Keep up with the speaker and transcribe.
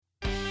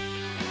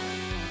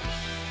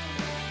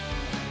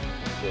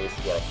Chase,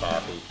 you got a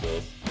copy,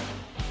 Chase.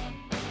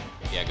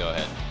 Yeah, go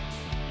ahead.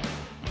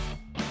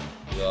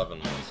 11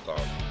 months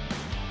start.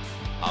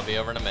 I'll be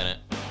over in a minute.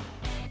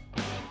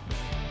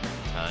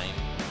 Time,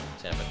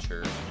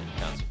 temperature,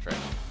 and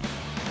concentration.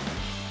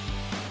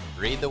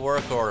 Read the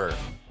work order.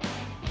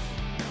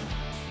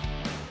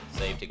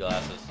 Safety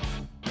glasses.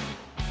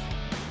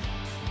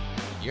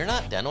 You're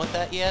not done with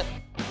that yet?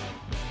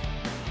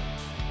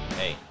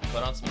 Hey,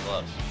 put on some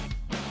gloves.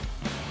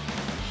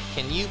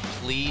 Can you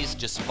please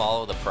just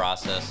follow the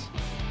process?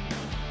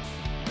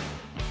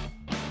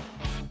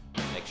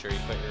 Make sure you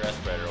put your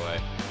respirator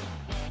away.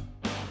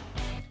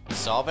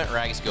 Solvent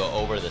rags go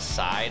over the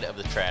side of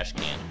the trash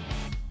can.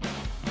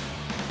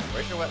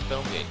 Where's your wet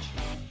film gauge?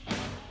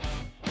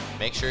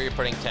 Make sure you're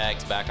putting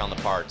tags back on the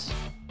parts.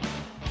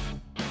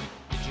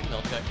 Did you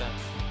mill check that?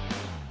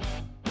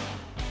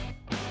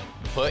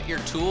 Put your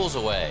tools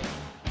away.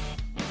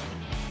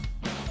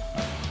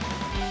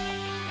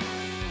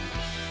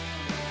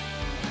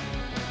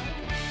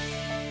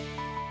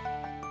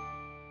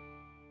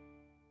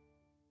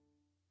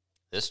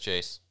 This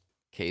Chase.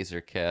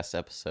 KaiserCast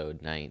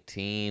episode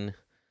 19.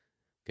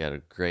 Got a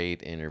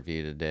great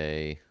interview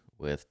today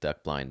with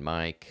Duck Blind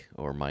Mike,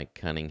 or Mike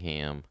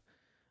Cunningham.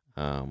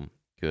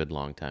 Good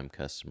longtime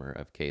customer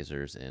of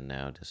Kaiser's, and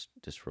now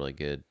just really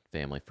good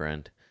family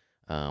friend.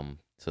 So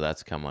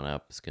that's coming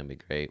up. It's going to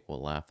be great.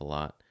 We'll laugh a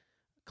lot.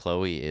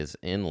 Chloe is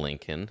in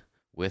Lincoln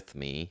with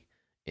me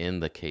in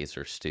the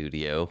Kaiser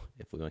studio,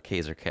 if we want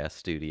KaiserCast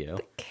studio.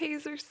 The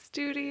Kaiser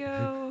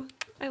studio.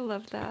 I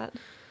love that.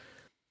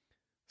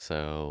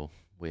 So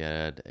we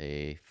had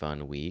a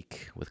fun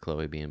week with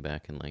Chloe being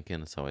back in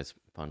Lincoln. It's always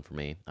fun for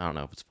me. I don't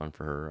know if it's fun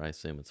for her. I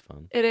assume it's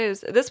fun. It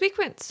is. This week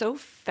went so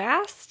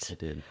fast. It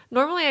did.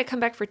 Normally I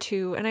come back for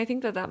 2, and I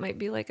think that might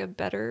be like a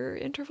better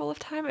interval of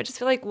time. I just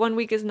feel like 1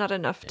 week is not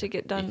enough to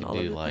get done you all can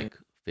of do the like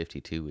thing.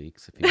 52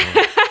 weeks if you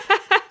want.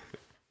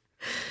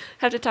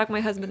 Have to talk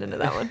my husband into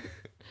that one.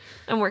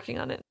 I'm working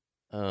on it.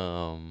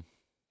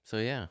 So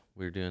yeah,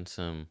 we've been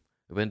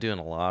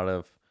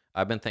doing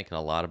I've been thinking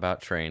a lot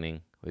about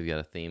training. We've got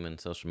a theme in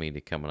social media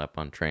coming up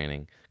on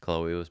training.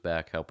 Chloe was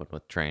back helping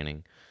with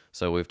training.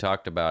 So we've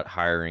talked about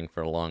hiring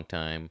for a long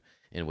time,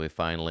 and we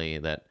finally,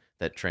 that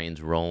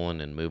train's rolling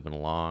and moving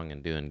along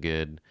and doing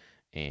good.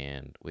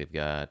 And we've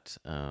got,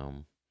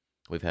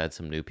 we've had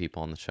some new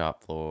people on the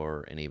shop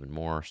floor, and even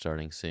more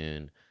starting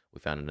soon.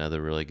 We found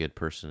another really good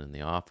person in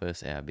the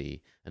office,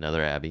 Abby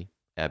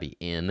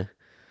N.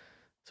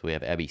 So we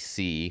have Abby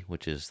C,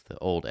 which is the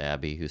old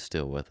Abby who's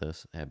still with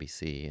us, Abby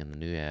C, and the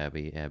new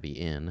Abby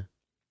N.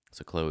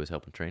 So Chloe's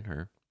helping train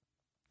her.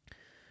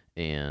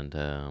 And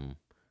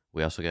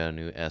we also got a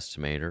new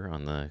estimator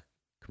on the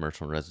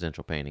commercial and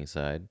residential painting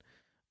side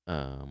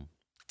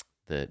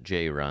that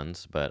Jay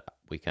runs, but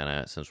we kind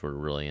of, since we're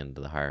really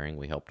into the hiring,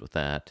 we helped with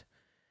that.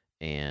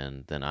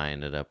 And then I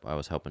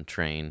was helping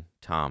train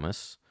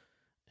Thomas.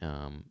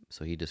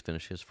 So he just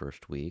finished his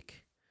first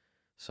week.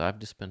 So I've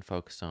just been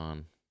focused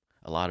on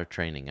a lot of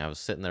training. I was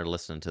sitting there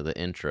listening to the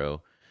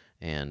intro,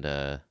 and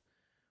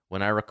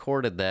when I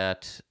recorded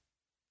that,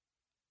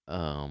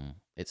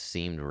 it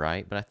seemed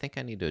right, but I think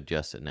I need to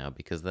adjust it now,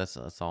 because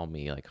that's all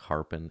me like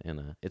harping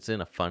it's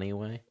in a funny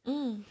way,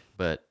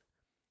 but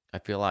I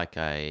feel like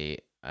I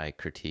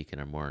critique in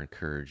a more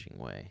encouraging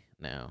way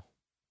now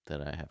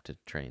that I have to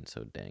train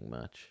so dang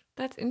much.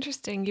 That's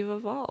interesting. You've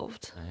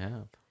evolved. I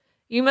have.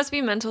 You must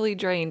be mentally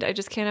drained. I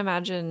just can't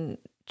imagine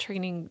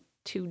training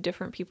 2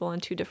 different people on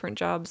 2 different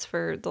jobs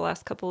for the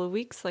last couple of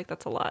weeks. Like,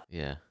 that's a lot.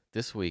 Yeah.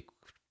 This week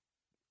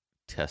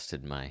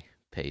tested my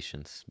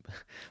patience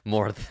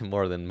more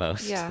than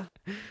most. Yeah.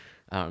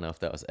 I don't know if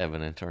that was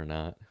evident or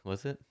not.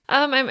 Was it?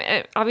 I'm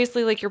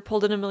obviously, like, you're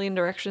pulled in a million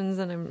directions,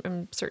 and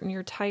I'm certain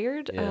you're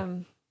tired. Yeah.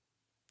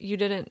 You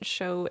didn't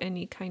show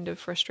any kind of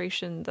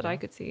frustration that I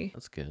could see.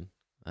 That's good.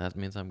 That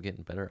means I'm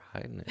getting better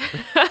at hiding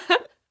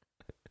it.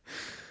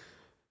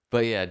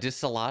 But yeah,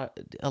 just a lot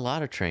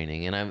of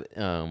training, and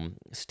I've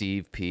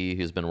Steve P,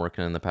 who's been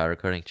working in the powder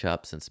coating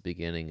shop since the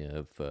beginning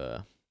of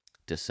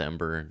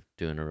December,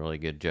 doing a really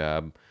good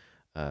job.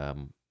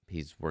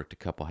 He's worked a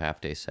couple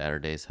half-day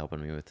Saturdays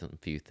helping me with a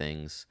few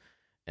things,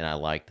 and I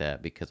like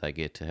that because I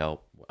get to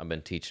help. I've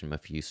been teaching him a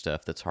few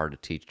stuff that's hard to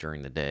teach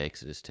during the day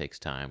because it just takes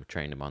time.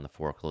 Trained him on the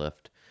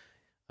forklift.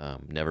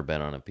 Never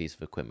been on a piece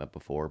of equipment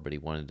before, but he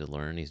wanted to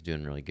learn. He's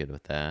doing really good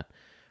with that.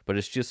 But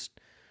it's just,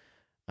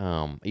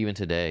 even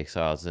today,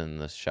 so I was in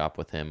the shop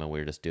with him, and we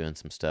were just doing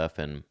some stuff,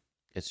 and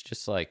it's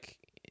just like,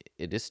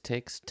 it just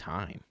takes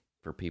time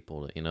for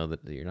people to, that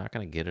you're not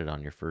going to get it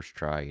on your first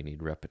try. You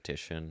need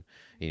repetition.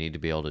 You need to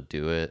be able to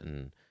do it,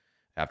 and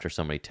after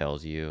somebody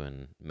tells you,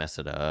 and mess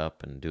it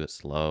up and do it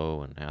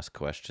slow and ask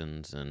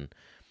questions. And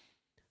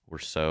we're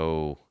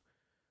so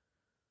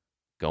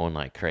going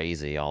like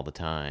crazy all the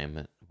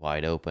time,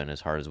 wide open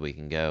as hard as we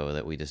can go,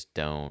 that we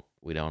don't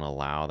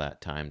allow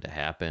that time to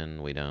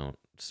happen. We don't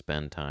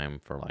spend time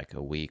for like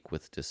a week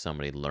with just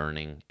somebody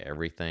learning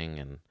everything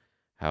and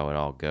how it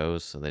all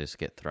goes. So they just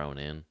get thrown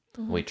in.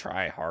 Mm-hmm. We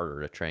try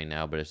harder to train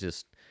now, but it's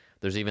just,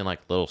 there's even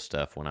like little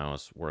stuff when I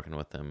was working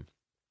with them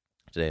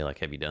today, like,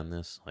 have you done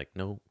this? Like,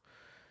 nope.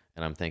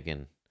 And I'm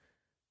thinking,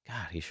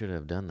 God, he should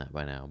have done that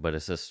by now. But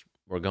it's just,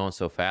 we're going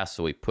so fast,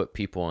 so we put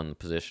people in the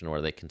position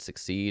where they can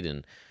succeed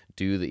and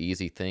do the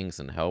easy things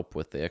and help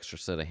with the extra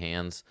set of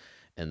hands.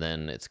 And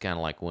then it's kind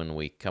of like when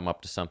we come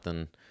up to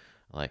something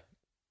like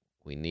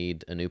we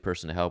need a new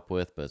person to help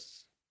with, but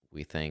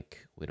we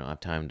think we don't have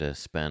time to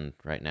spend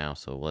right now,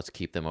 so let's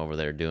keep them over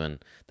there doing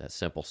that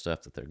simple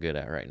stuff that they're good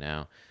at right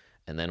now.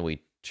 And then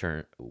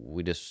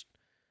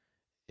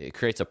it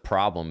creates a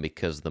problem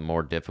because the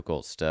more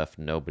difficult stuff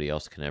nobody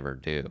else can ever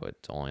do.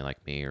 It's only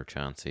like me or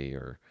Chauncey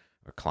or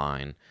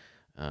Klein.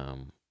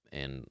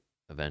 And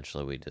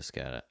eventually we just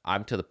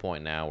I'm to the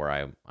point now where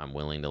I'm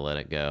willing to let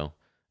it go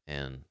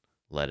and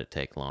let it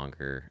take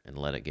longer and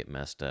let it get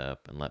messed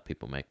up and let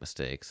people make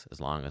mistakes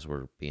as long as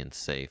we're being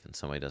safe and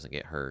somebody doesn't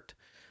get hurt.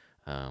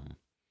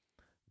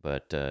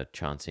 But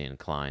Chauncey and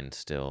Klein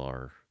still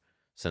are,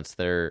 since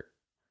they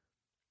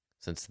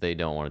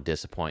don't want to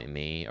disappoint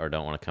me or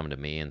don't want to come to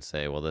me and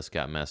say, well, this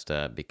got messed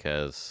up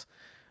because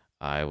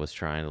I was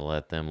trying to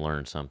let them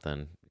learn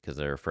something, because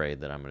they're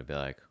afraid that I'm going to be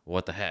like,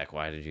 what the heck?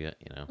 Why did you?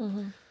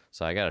 Mm-hmm.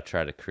 So I got to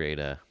try to create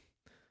a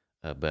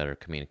better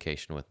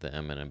communication with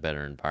them and a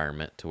better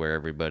environment to where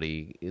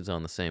everybody is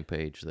on the same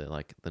page, that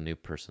like the new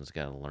person's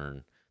got to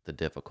learn the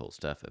difficult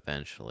stuff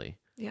eventually.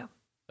 Yeah.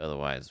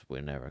 Otherwise,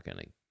 we're never going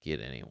to get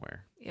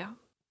anywhere. Yeah.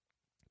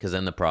 Because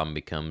then the problem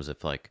becomes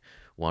if like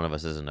one of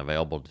us isn't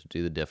available to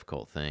do the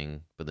difficult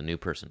thing, but the new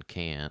person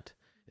can't,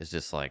 it's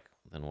just like,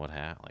 then what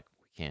happened? Like,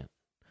 we can't,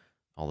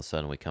 all of a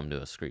sudden we come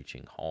to a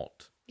screeching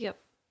halt. Yep.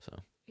 So.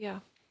 Yeah.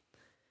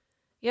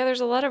 Yeah,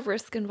 there's a lot of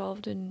risk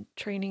involved in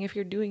training if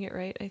you're doing it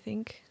right, I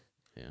think.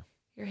 Yeah.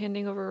 You're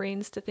handing over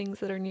reins to things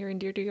that are near and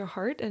dear to your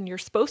heart, and you're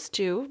supposed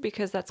to,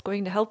 because that's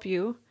going to help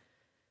you.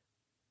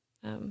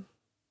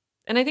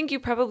 And I think you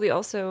probably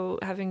also,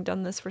 having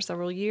done this for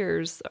several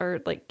years, are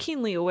like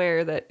keenly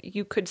aware that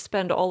you could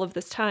spend all of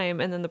this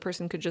time and then the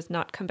person could just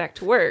not come back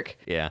to work.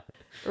 Yeah.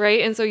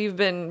 Right? And so you've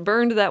been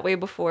burned that way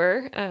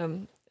before.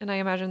 And I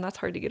imagine that's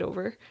hard to get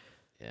over.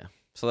 Yeah.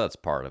 So that's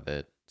part of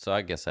it. So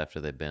I guess after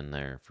they've been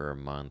there for a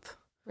month,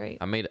 right,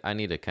 I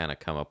need to kind of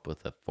come up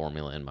with a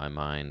formula in my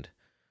mind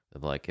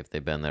of like, if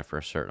they've been there for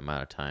a certain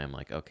amount of time,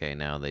 like, okay,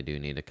 now they do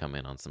need to come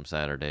in on some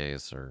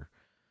Saturdays, or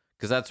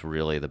because that's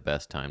really the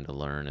best time to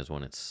learn, is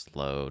when it's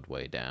slowed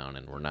way down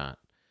and we're not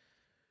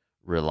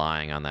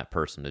relying on that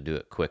person to do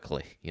it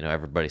quickly. You know,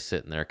 everybody's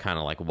sitting there kind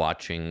of like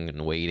watching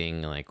and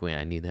waiting, like, wait,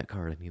 I need that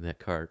card.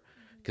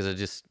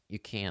 Because you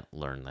can't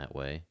learn that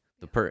way.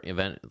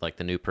 Like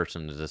the new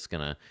person is just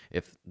gonna,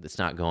 if it's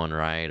not going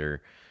right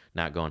or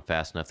not going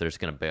fast enough, they're just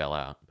gonna bail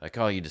out. Like,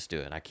 oh, you just do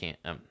it. I can't.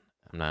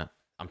 I'm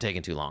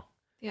taking too long,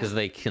 because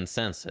they can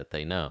sense it.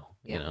 They know.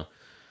 You know.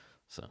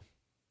 So.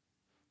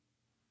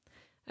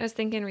 I was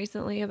thinking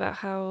recently about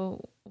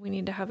how we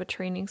need to have a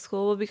training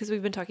school, because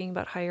we've been talking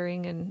about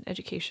hiring and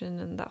education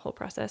and that whole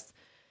process.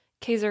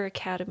 Kaiser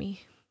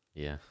Academy.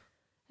 Yeah.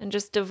 And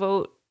just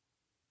devote,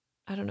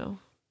 I don't know,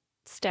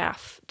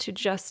 staff to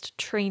just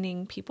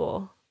training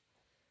people.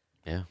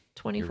 Yeah.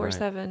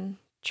 24/7,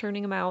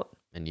 churning them out.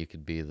 And you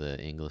could be the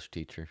English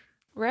teacher.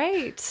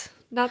 Right.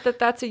 Not that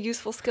that's a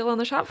useful skill on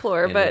the shop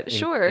floor, but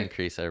sure.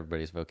 Increase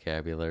everybody's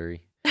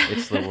vocabulary.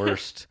 It's the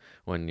worst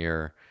when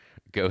you're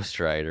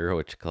ghostwriter,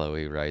 which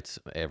Chloe writes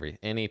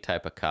any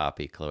type of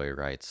copy Chloe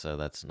writes, so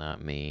that's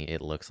not me.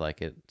 It looks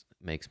like it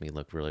makes me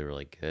look really,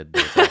 really good,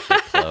 but it's actually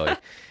Chloe.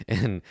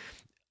 And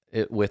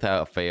it,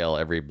 without fail,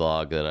 every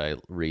blog that I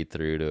read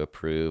through to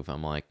approve,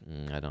 I'm like,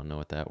 I don't know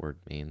what that word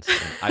means. And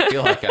I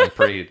feel like I'm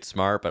pretty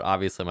smart, but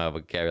obviously my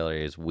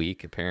vocabulary is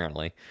weak,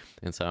 apparently.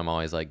 And so I'm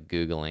always like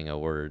Googling a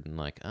word and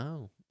like,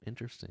 oh,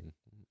 interesting.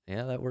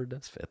 Yeah, that word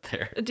does fit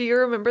there. Do you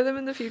remember them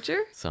in the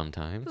future?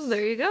 Sometimes. Well,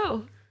 there you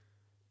go.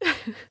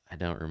 I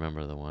don't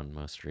remember the one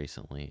most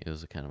recently. It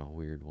was a kind of a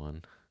weird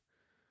one.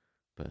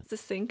 But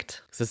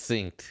succinct.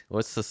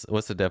 What's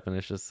the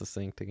definition of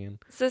succinct again?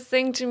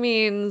 Succinct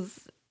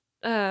means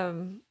a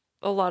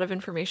lot of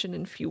information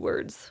in few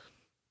words.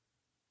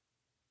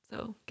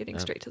 So getting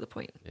straight to the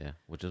point. Yeah,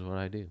 which is what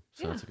I do.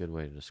 So that's a good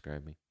way to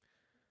describe me.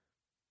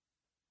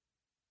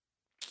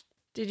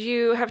 Did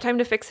you have time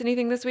to fix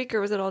anything this week, or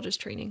was it all just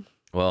training?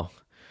 Well,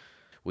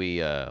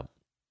 I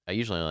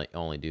usually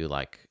only do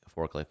like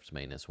forklift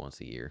maintenance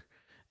once a year,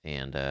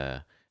 and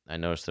I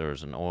noticed there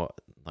was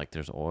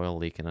there's oil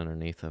leaking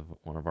underneath of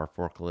one of our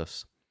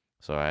forklifts,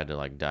 so I had to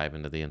like dive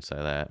into the inside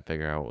of that and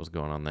figure out what was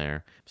going on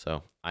there.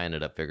 So I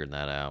ended up figuring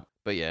that out.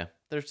 But yeah,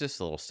 there's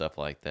just little stuff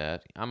like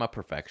that. I'm a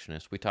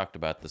perfectionist. We talked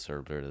about this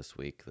earlier this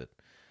week, that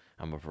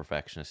I'm a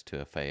perfectionist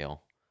to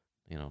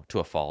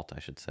a fault, I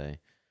should say,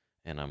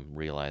 and I'm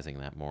realizing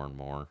that more and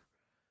more.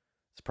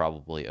 It's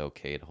probably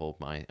okay to hold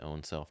my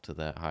own self to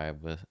that high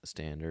of a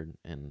standard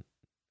and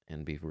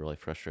be really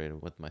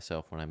frustrated with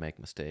myself when I make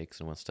mistakes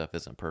and when stuff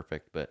isn't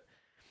perfect, but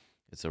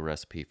it's a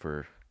recipe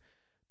for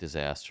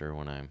disaster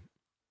when I'm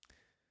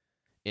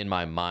in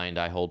my mind.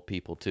 I hold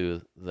people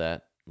to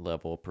that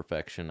level of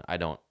perfection. I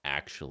don't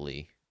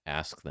actually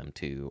ask them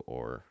to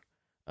or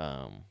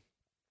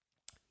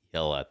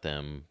yell at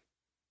them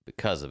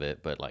because of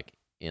it, but like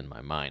in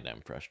my mind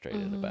I'm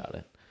frustrated about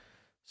it.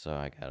 So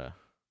I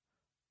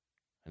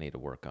need to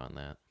work on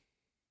that.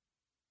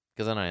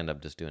 Because then I end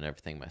up just doing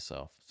everything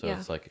myself. So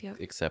it's like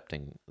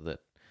accepting that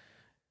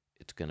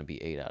it's going to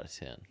be 8 out of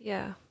 10.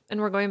 Yeah. And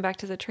we're going back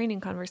to the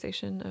training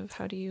conversation of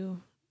how do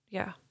you,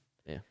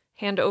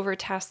 hand over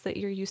tasks that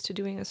you're used to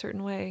doing a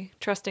certain way,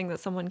 trusting that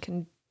someone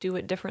can do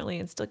it differently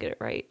and still get it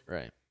right.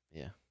 Right.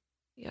 Yeah.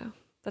 Yeah.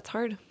 That's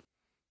hard.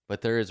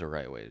 But there is a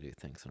right way to do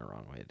things and a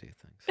wrong way to do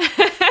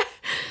things.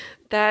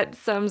 That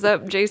sums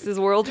up Jace's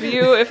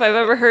worldview, if I've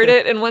ever heard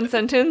it in one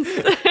sentence.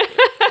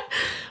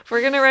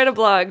 We're going to write a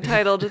blog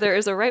titled, There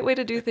is a Right Way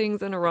to Do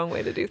Things and a Wrong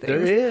Way to Do Things.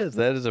 There is.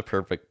 That is a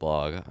perfect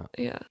blog.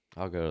 Yeah.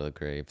 I'll go to the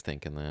grave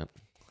thinking that.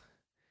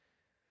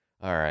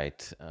 All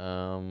right.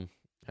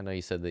 I know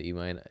you said that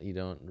you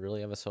don't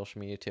really have a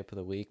social media tip of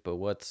the week, but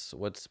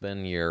what's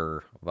been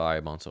your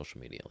vibe on social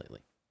media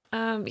lately?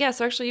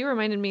 So actually you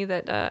reminded me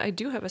that I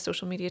do have a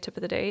social media tip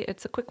of the day.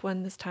 It's a quick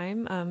one this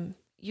time.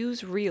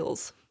 Use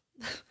Reels.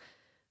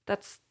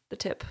 That's the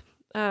tip.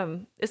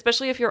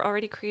 Especially if you're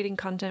already creating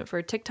content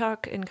for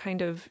TikTok and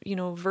kind of,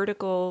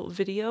 vertical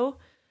video.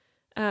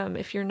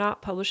 If you're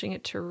not publishing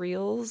it to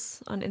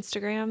Reels on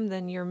Instagram,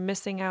 then you're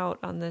missing out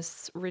on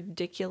this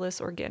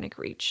ridiculous organic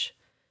reach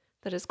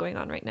that is going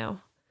on right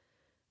now.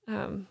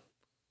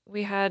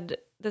 We had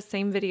the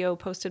same video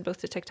posted both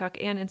to TikTok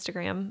and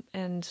Instagram,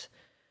 and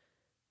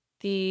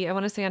I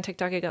want to say on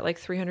TikTok it got like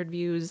 300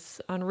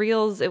 views. On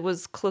Reels, it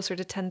was closer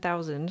to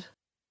 10,000.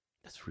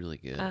 That's really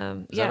good.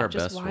 Is that our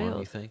just best wild. one,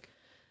 you think?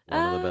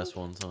 One of the best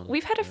ones on?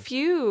 We've had a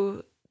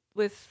few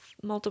with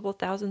multiple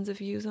thousands of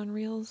views on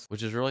Reels.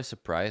 Which is really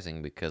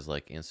surprising because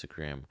like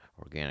Instagram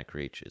organic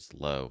reach is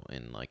low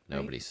and like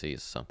nobody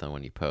sees something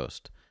when you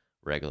post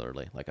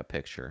regularly, like a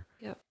picture.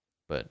 Yep.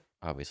 But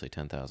obviously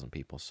 10,000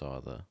 people saw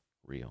the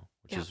reel,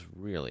 which is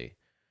really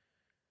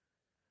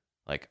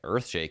like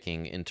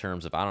earth-shaking in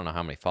terms of, I don't know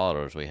how many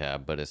followers we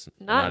have, but it's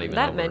not even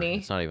that many.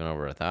 It's not even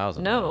over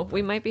 1,000. No,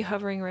 we might be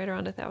hovering right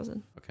around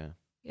 1,000. Okay.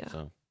 Yeah.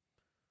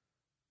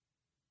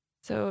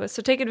 So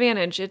take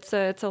advantage. It's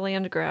a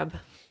land grab.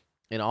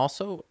 And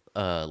also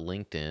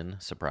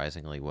LinkedIn,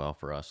 surprisingly well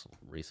for us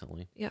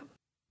recently. Yeah.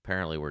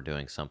 Apparently we're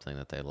doing something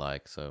that they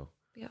like, so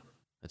yeah.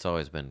 It's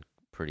always been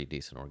pretty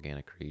decent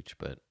organic reach,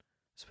 but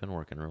it's been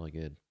working really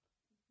good.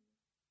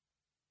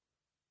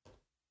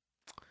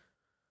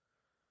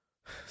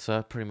 So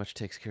that pretty much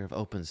takes care of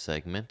open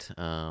segment.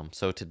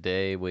 So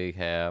today we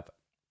have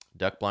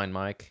Duck Blind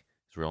Mike.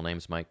 His real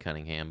name's Mike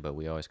Cunningham, but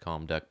we always call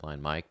him Duck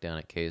Blind Mike down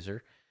at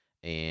Kaiser,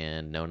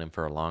 and known him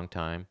for a long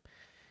time.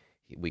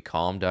 We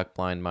call him Duck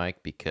Blind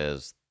Mike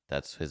because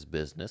that's his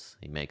business.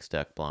 He makes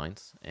duck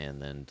blinds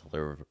and then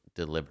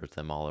delivers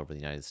them all over the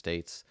United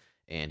States.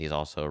 And he's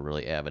also a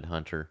really avid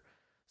hunter.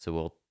 So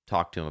we'll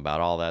talk to him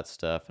about all that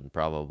stuff and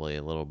probably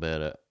a little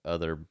bit of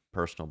other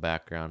personal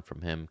background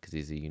from him because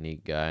he's a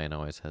unique guy and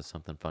always has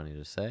something funny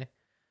to say.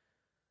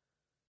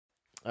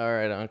 All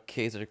right, on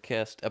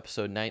KaiserCast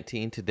episode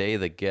 19, today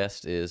the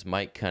guest is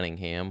Mike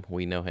Cunningham.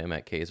 We know him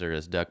at Kaiser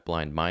as Duck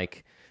Blind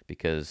Mike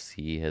because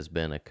he has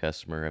been a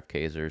customer of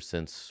Kaiser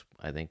since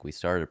I think we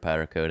started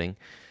powder coating.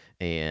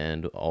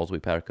 And all we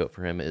powder coat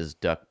for him is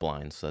duck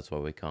blinds, so that's why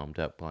we call him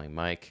Duck Blind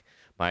Mike.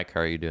 Mike,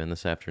 how are you doing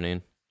this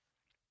afternoon?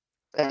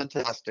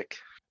 Fantastic.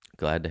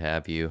 Glad to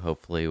have you.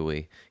 Hopefully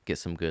we get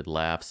some good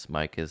laughs.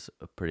 Mike is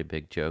a pretty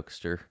big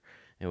jokester.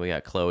 And we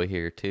got Chloe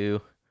here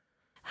too.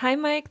 Hi,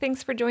 Mike.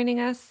 Thanks for joining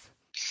us.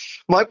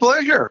 My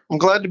pleasure. I'm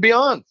glad to be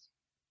on.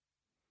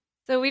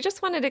 So we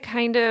just wanted to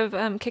kind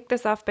of kick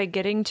this off by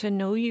getting to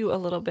know you a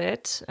little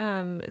bit.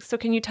 So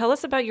can you tell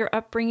us about your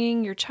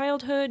upbringing, your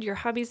childhood, your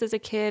hobbies as a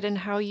kid, and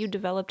how you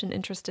developed an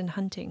interest in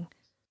hunting?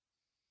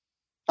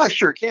 I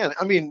sure can.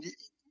 I mean,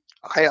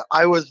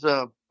 I was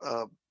a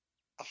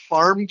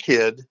farm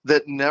kid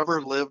that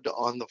never lived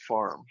on the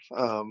farm.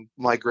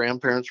 My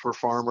grandparents were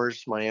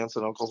farmers. My aunts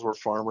and uncles were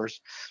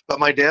farmers. But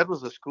my dad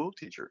was a school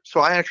teacher. So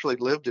I actually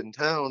lived in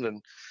town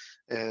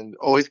and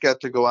always got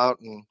to go out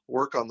and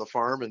work on the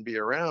farm and be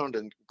around.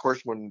 And of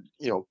course, when,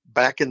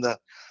 back in the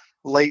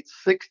late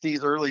 60s,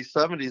 early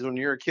 70s, when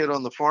you're a kid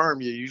on the farm,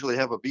 you usually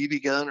have a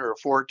BB gun or a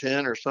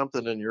 410 or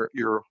something, and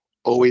you're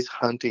always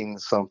hunting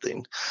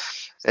something.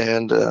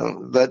 And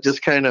that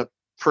just kind of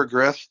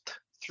progressed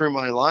through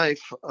my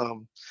life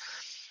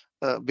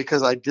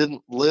because I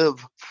didn't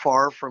live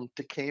far from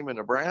Tekamah,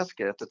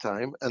 Nebraska at the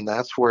time. And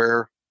that's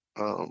where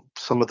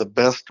some of the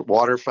best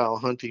waterfowl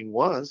hunting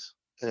was.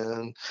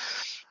 And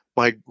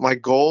my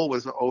goal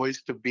was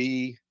always to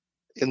be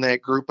in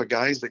that group of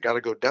guys that got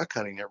to go duck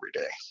hunting every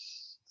day.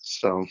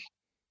 So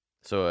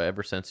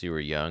ever since you were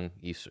young,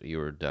 you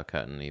were duck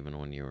hunting even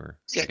when you were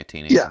like a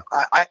teenager? Yeah,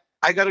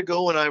 I got to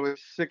go when I was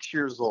 6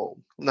 years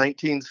old.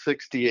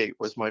 1968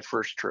 was my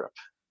first trip.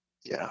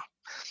 Yeah,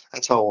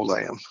 that's how old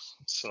I am.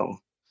 So.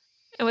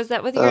 And was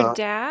that with your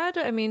dad?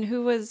 I mean,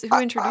 who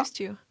introduced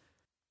you?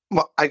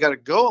 I got to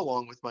go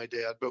along with my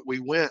dad, but we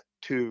went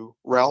to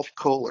Ralph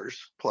Kohler's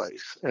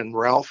place, and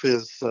Ralph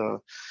is the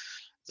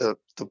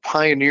the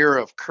pioneer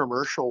of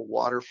commercial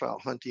waterfowl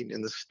hunting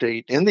in the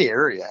state, in the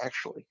area,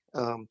 actually.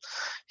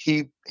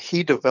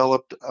 He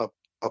developed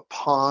a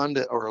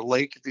pond or a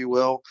lake, if you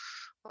will,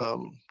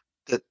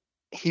 that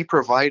he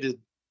provided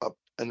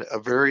a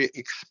very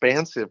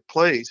expansive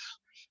place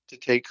to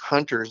take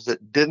hunters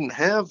that didn't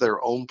have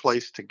their own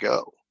place to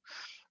go.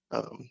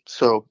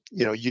 So,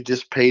 you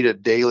just paid a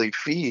daily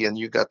fee and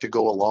you got to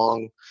go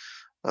along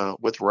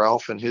with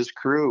Ralph and his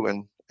crew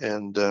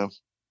and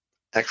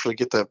actually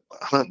get to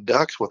hunt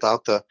ducks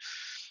without the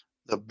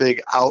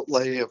big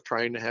outlay of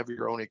trying to have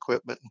your own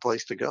equipment and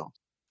place to go.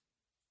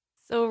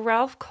 So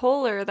Ralph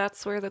Kohler,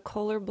 that's where the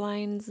Kohler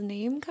Blinds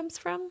name comes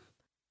from?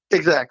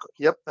 Exactly.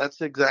 Yep,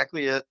 that's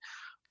exactly it.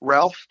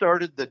 Ralph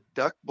started the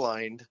duck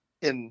blind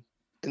in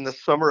the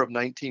summer of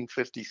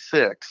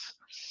 1956.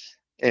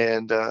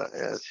 And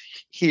as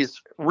his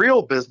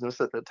real business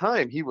at the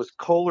time, he was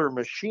Kohler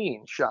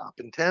Machine Shop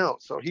in town.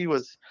 So he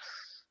was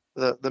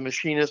the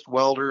machinist,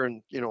 welder,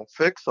 and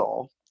fix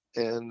all.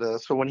 And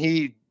so when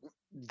he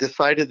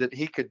decided that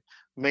he could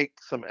make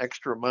some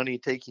extra money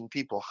taking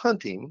people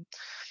hunting,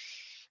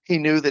 he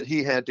knew that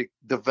he had to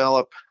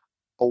develop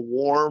a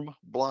warm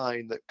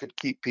blind that could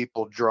keep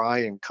people dry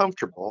and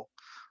comfortable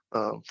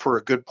for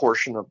a good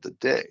portion of the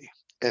day.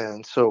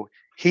 And so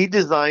he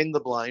designed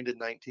the blind in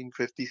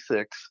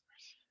 1956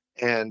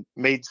 and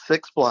made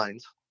 6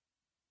 blinds,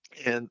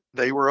 and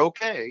they were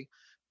okay,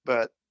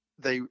 but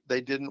they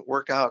didn't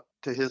work out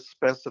to his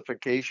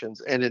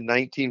specifications. And in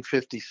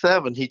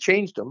 1957, he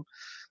changed them.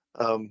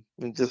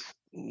 And just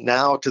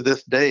now to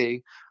this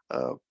day,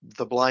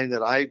 the blind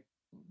that I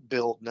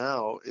build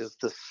now is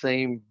the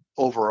same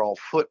overall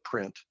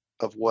footprint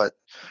of what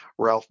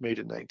Ralph made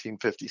in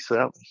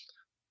 1957.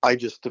 I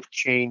just have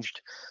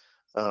changed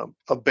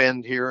a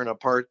bend here and a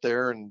part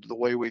there, and the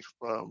way we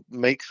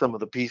make some of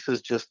the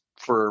pieces just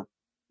for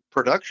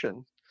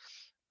production.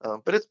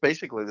 But it's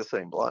basically the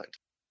same blind.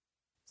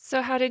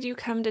 So how did you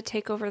come to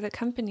take over the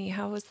company?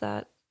 How was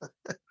that?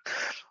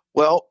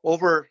 Well,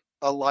 over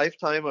a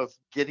lifetime of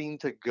getting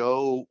to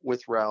go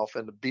with Ralph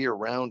and to be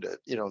around it,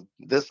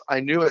 I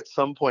knew at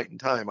some point in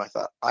time, I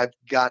thought, I've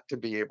got to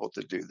be able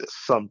to do this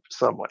some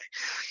way.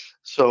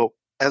 So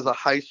as a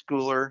high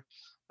schooler,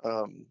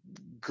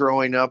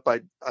 growing up,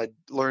 I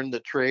learned the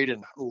trade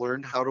and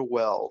learned how to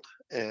weld.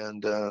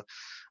 And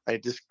I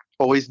just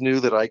always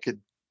knew that I could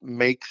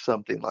make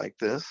something like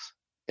this.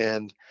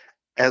 And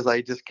as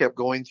I just kept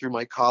going through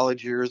my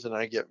college years and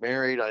I get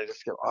married, I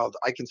just go, oh,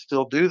 I can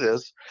still do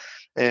this.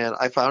 And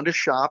I found a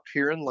shop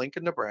here in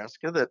Lincoln,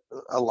 Nebraska that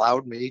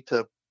allowed me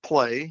to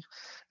play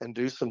and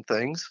do some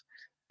things.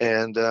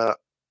 And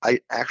I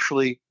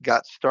actually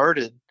got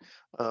started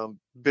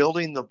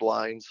building the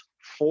blinds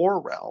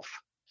for Ralph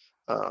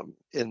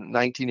in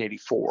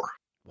 1984.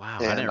 Wow,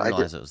 And I didn't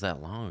realize it was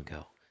that long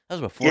ago. That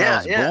was before I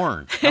was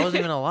born. I wasn't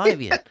even alive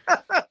yet.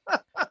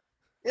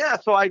 Yeah,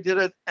 so I did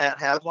it at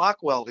Havelock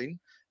Welding,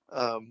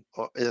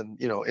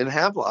 in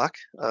Havelock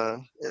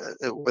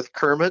with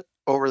Kermit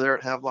over there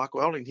at Havelock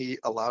Welding. He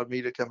allowed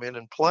me to come in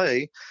and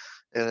play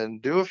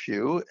and do a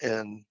few,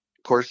 and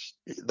of course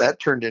that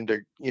turned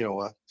into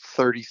a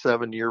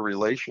 37-year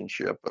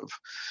relationship of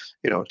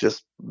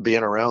just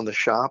being around the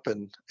shop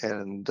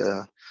and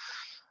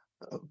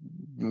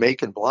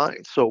making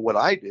blinds. So what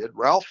I did,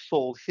 Ralph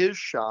sold his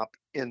shop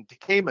in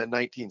Tacoma in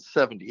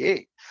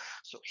 1978.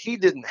 So he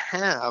didn't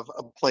have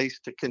a place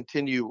to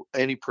continue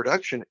any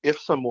production if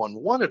someone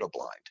wanted a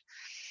blind.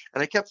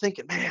 And I kept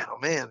thinking, man, oh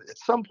man, at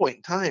some point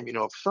in time,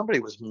 if somebody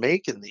was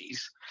making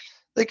these,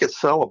 they could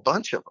sell a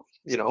bunch of them,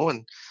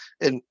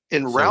 and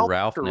in So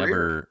Ralph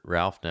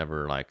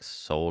never like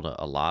sold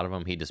a lot of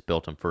them. He just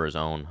built them for his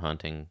own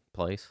hunting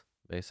place,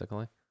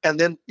 basically. And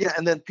then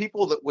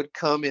people that would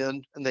come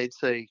in and they'd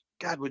say,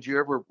 God, would you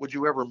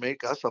ever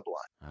make us a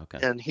blind? Okay.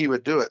 And he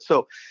would do it.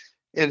 So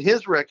in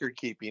his record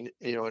keeping,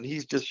 and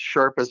he's just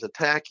sharp as a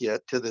tack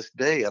yet to this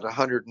day at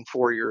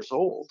 104 years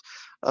old.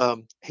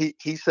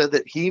 He said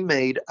that he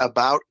made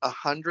about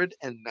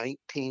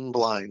 119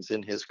 blinds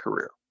in his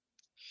career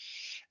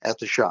at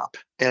the shop.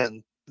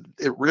 And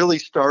it really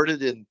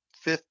started in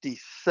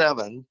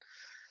 57,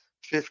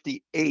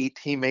 58.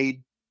 He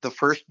made the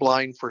first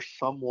blind for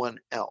someone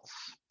else.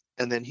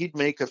 And then he'd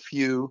make a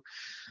few,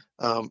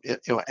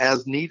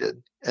 as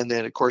needed. And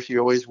then, of course, he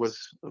always was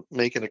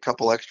making a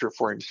couple extra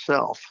for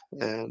himself.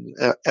 And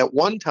at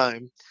one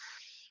time,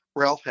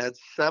 Ralph had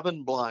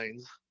 7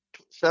 blinds,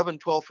 7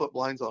 12-foot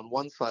blinds on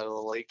one side of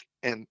the lake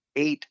and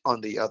 8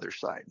 on the other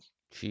side.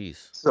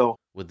 Jeez. So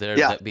would there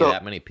be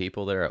that many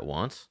people there at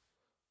once?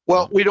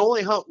 Well, we'd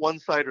only hunt one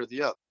side or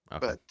the other.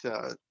 Okay.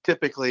 But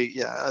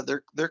typically,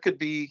 there could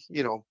be,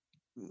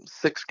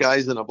 6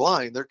 guys in a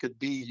blind. There could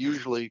be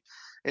usually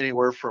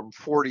anywhere from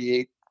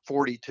 48,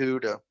 42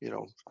 to,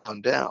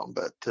 on down.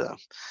 But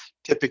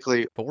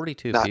typically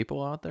 42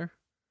 people out there?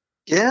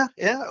 Yeah.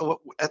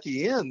 At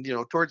the end,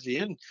 towards the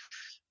end,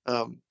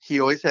 he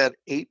always had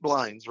 8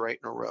 blinds right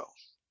in a row.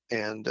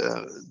 And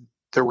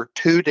there were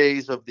 2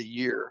 days of the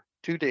year,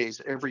 2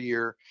 days every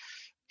year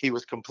he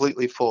was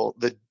completely full.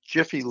 The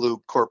Jiffy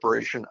Lube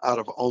Corporation out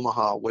of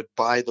Omaha would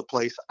buy the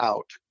place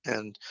out,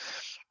 and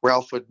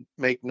Ralph would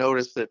make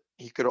notice that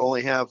he could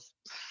only have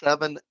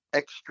 7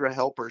 extra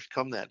helpers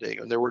come that day,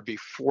 and there would be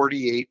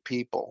 48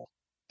 people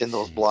in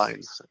those Jeez.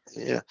 blinds.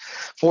 Yeah,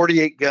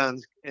 48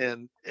 guns,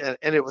 and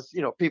it was,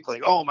 people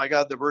like, oh my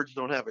God, the birds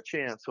don't have a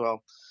chance.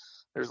 Well,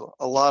 there's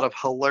a lot of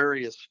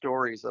hilarious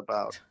stories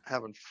about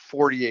having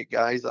 48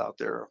 guys out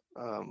there,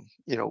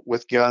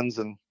 with guns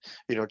and,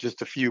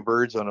 just a few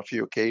birds on a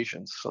few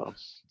occasions. So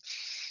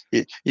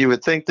you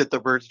would think that the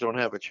birds don't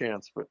have a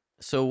chance, but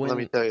So let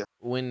me tell you.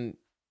 when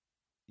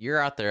you're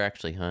out there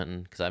actually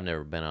hunting, because I've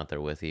never been out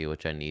there with you,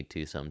 which I need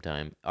to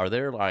sometime, are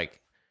there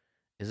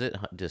is it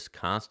just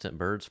constant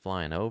birds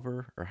flying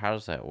over, or how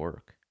does that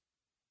work?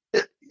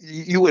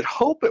 You would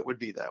hope it would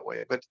be that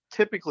way, but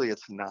typically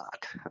it's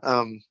not.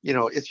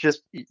 It's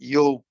just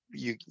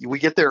we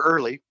get there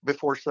early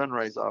before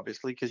sunrise,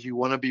 obviously, because you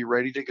want to be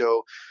ready to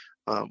go.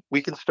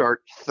 We can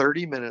start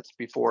 30 minutes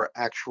before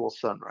actual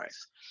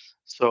sunrise.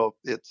 So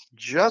it's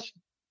just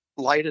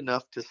light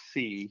enough to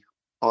see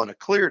on a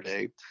clear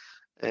day.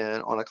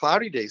 And on a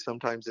cloudy day,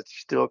 sometimes it's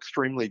still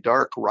extremely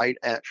dark right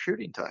at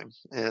shooting time.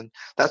 And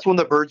that's when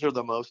the birds are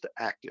the most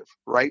active.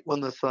 Right when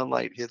the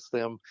sunlight hits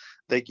them,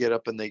 they get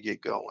up and they get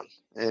going.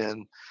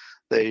 And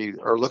they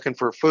are looking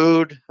for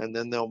food, and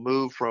then they'll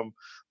move from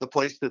the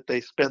place that they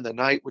spend the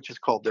night, which is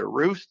called their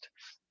roost.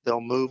 They'll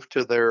move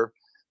to their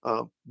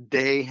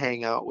day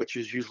hangout, which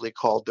is usually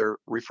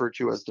referred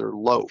to as their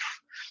loaf.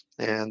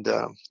 And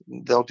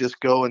they'll just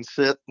go and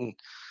sit and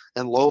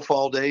loaf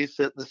all day,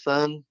 sit in the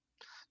sun,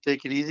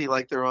 take it easy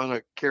like they're on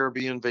a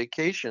Caribbean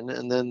vacation.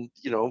 And then,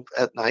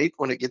 at night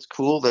when it gets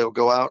cool, they'll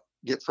go out,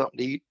 get something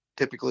to eat,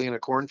 typically in a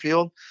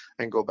cornfield,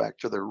 and go back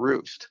to their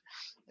roost.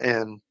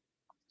 And,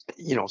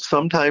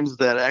 sometimes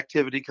that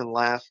activity can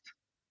last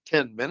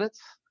 10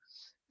 minutes,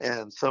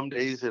 and some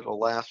days it'll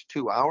last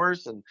 2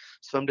 hours, and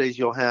some days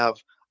you'll have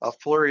a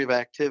flurry of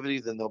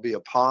activity, then there'll be a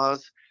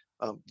pause.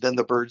 Then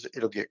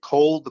it'll get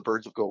cold. The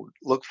birds will go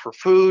look for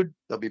food.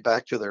 They'll be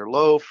back to their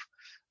loaf.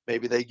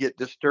 Maybe they get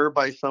disturbed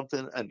by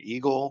something, an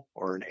eagle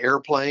or an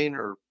airplane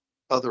or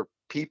other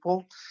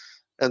people,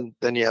 and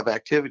then you have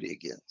activity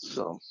again.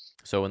 So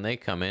when they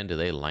come in, do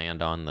they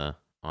land on the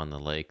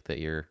lake that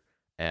you're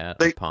at,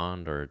 They- or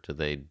pond, or do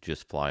they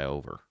just fly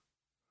over?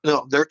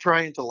 No, they're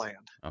trying to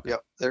land. Okay.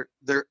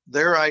 Yep.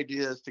 Their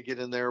idea is to get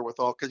in there with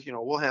all, because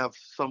we'll have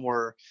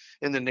somewhere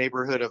in the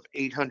neighborhood of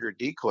 800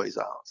 decoys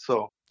out.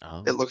 So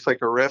Oh, it looks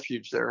like a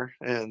refuge there,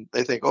 and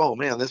they think, oh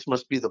man, this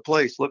must be the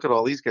place. Look at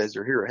all these guys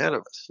are here ahead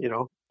of us.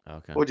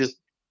 okay. We'll just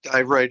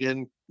dive right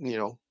in,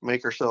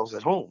 make ourselves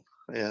at home,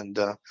 and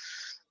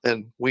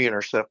we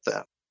intercept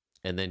that.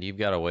 And then you've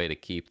got a way to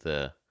keep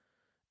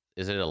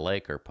is it a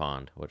lake or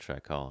pond? What should I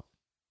call it?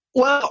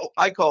 Well,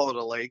 I call it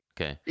a lake,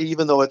 Okay.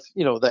 even though it's,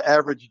 the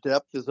average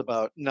depth is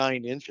about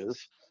 9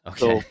 inches. Okay.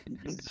 So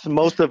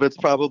most of it's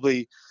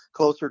probably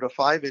closer to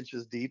 5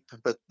 inches deep,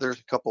 but there's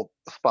a couple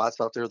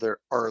spots out there that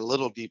are a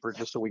little deeper,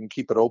 just so we can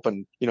keep it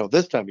open,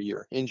 this time of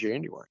year in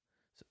January.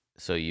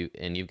 So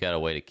you've got a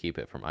way to keep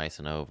it from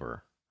icing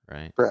over,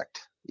 right?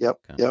 Correct. Yep.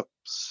 Okay. Yep.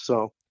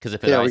 So Because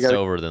if it iced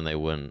over, then they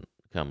wouldn't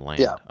come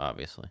land,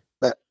 obviously.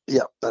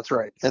 that's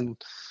right.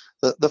 And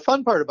the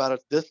fun part about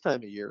it this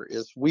time of year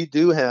is we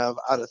do have,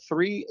 out of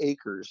 3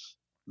 acres,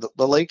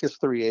 the lake is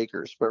 3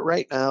 acres, but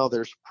right now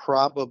there's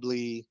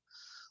probably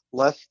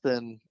less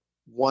than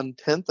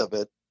 1/10 of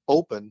it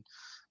open,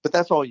 but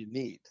that's all you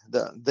need.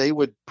 They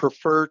would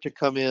prefer to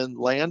come in,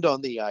 land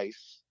on the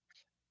ice,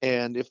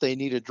 and if they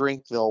need a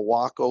drink, they'll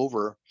walk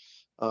over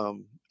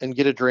and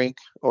get a drink,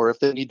 or if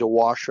they need to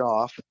wash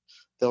off,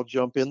 they'll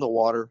jump in the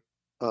water,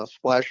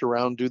 splash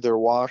around, do their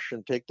wash,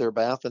 and take their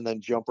bath, and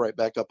then jump right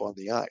back up on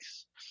the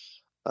ice.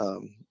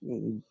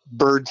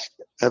 Birds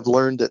have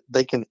learned that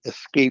they can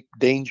escape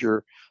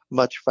danger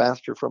much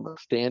faster from a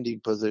standing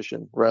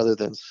position rather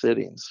than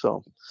sitting.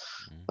 So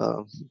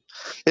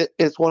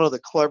it's one of the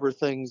clever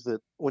things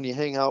that when you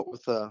hang out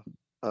with a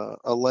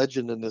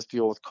legend in this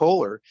deal with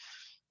Kohler,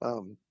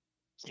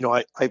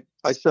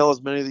 I sell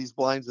as many of these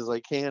blinds as I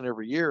can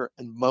every year,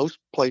 and most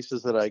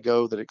places that I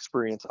go that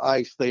experience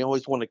ice, they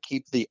always want to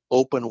keep the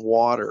open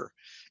water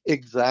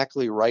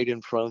exactly right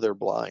in front of their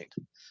blind.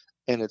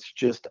 And it's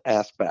just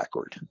ass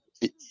backward.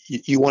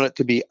 You want it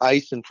to be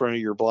ice in front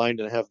of your blind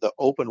and have the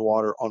open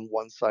water on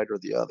one side or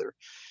the other,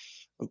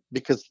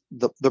 because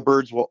the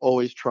birds will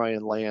always try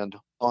and land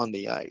on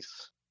the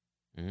ice.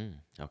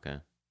 Okay.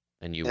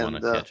 And you want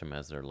to catch them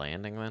as they're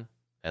landing then?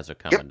 As they're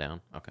coming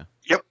down? Okay.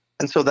 Yep.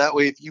 And so that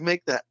way, if you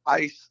make that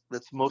ice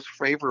that's most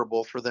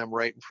favorable for them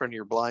right in front of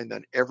your blind,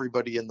 then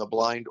everybody in the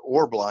blind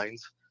or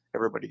blinds,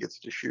 everybody gets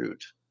to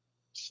shoot.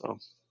 So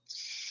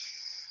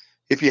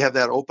if you have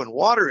that open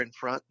water in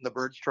front and the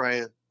birds try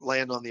and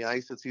land on the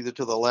ice that's either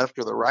to the left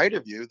or the right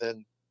of you,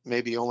 then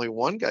maybe only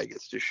one guy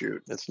gets to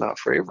shoot. It's not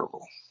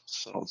favorable.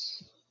 So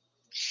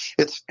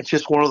it's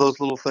just one of those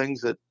little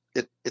things that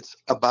it's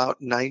about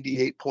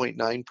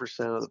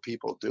 98.9% of the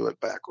people do it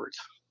backwards.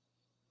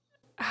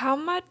 How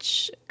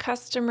much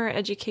customer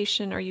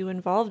education are you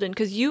involved in?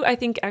 Because you, I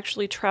think,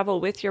 actually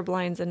travel with your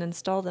blinds and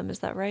install them. Is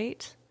that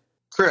right?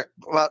 Correct.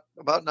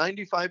 About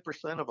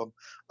 95% of them,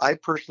 I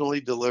personally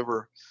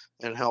deliver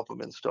and help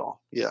them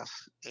install. Yes,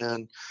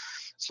 and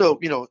so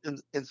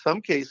in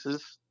some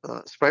cases,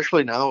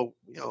 especially now,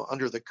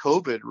 under the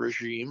COVID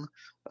regime,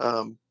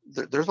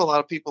 there's a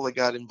lot of people that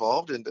got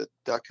involved into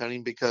duck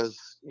hunting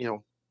because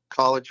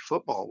college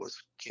football was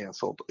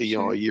canceled,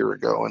 Sure. a year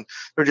ago, and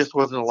there just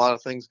wasn't a lot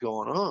of things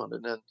going on,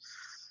 and then.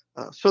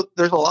 So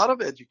there's a lot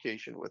of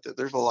education with it.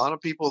 There's a lot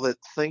of people that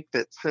think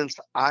that since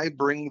I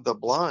bring the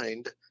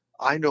blind,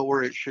 I know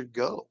where it should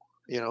go,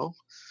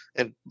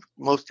 and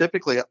most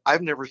typically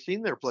I've never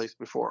seen their place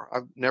before.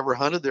 I've never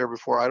hunted there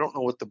before. I don't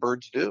know what the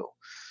birds do.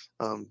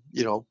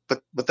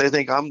 But they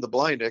think I'm the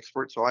blind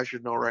expert, so I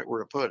should know right where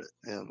to put it.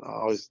 And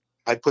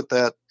I put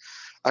that,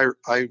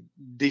 I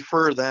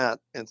defer that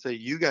and say,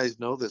 you guys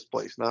know this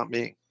place, not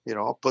me.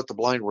 I'll put the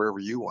blind wherever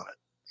you want it.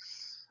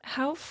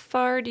 How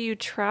far do you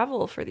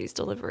travel for these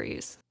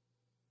deliveries?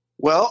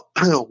 Well,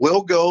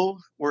 we'll go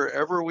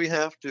wherever we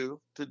have to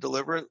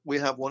deliver it. We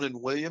have one in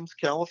Williams,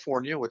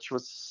 California, which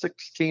was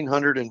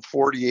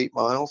 1,648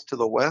 miles to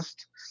the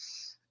west.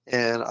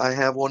 And I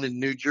have one in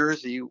New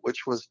Jersey,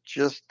 which was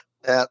just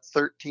at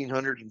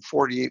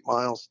 1,348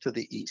 miles to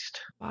the east.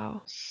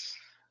 Wow.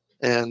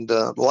 And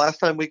the last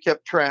time we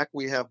kept track,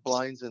 we have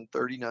blinds in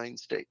 39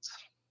 states.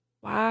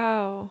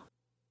 Wow.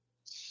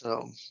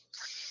 So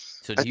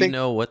do you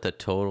know what the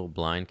total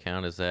blind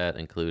count is at,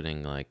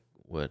 including like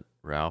what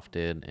Ralph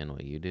did and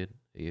what you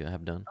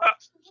have done?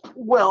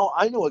 Well,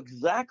 I know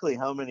exactly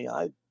how many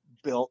I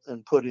built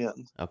and put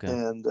in. Okay.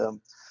 And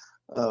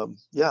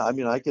yeah, I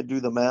mean, I could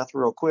do the math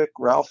real quick.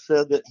 Ralph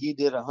said that he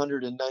did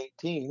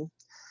 119,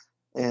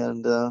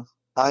 and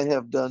I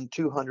have done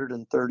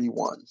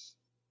 231.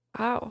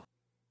 Wow.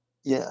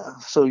 Yeah,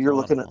 so you're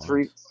looking at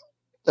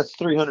that's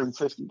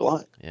 350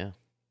 blind. Yeah.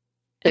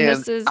 And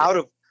this is out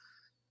of.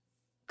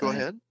 Go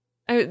ahead.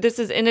 This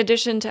is in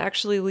addition to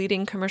actually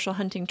leading commercial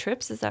hunting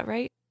trips. Is that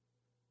right?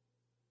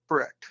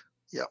 Correct.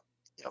 Yep.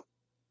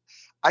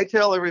 I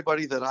tell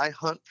everybody that I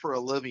hunt for a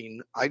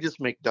living. I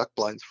just make duck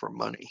blinds for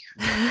money.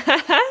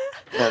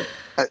 And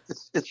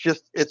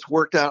it's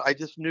worked out. I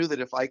just knew that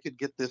if I could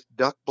get this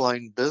duck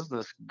blind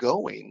business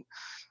going,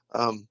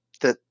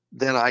 that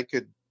then I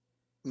could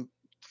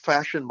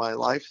fashion my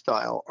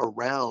lifestyle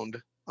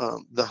around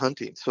the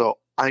hunting. So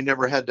I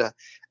never had to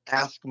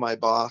ask my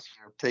boss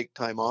or take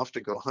time off to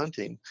go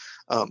hunting.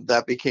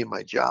 That became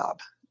my job.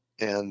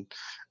 And,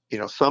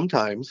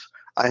 sometimes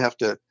I have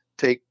to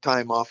take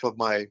time off of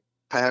my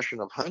passion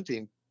of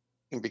hunting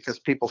because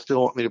people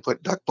still want me to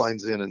put duck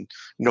blinds in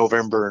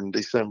November and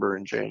December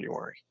and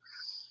January.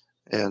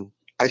 And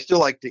I still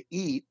like to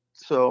eat.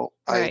 So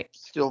right.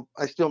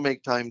 I still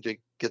make time to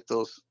get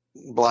those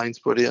blinds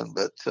put in.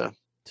 But so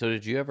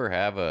did you ever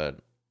have a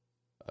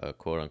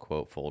quote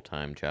unquote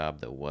full-time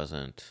job that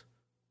wasn't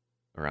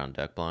around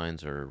duck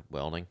blinds or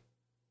welding?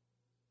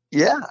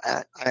 Yeah,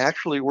 I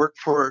actually worked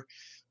for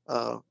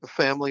a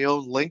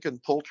family-owned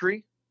Lincoln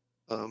Poultry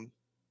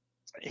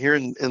here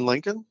in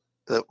Lincoln.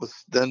 That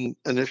was then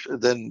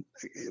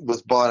it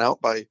was bought out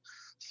by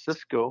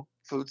Cisco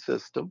Food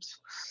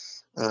Systems.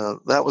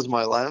 That was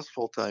my last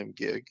full-time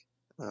gig.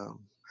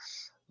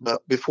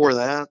 But before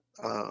that,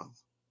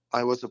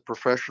 I was a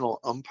professional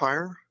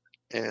umpire,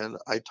 and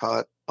I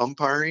taught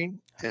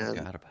umpiring. I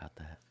forgot about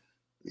that.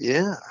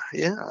 Yeah.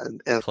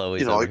 And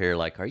Chloe's over here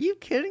like, are you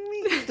kidding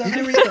me? He's done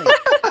everything.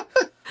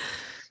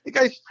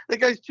 The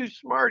guy's too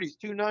smart. He's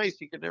too nice.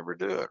 He could never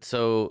do it.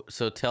 So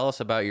tell us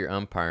about your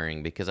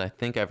umpiring, because I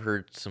think I've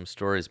heard some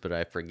stories, but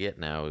I forget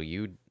now.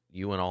 You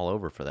went all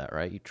over for that,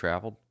 right? You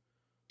traveled?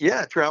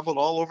 Yeah, traveled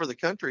all over the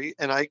country,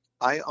 and I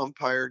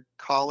umpired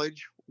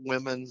college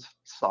women's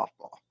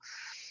softball.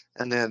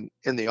 And then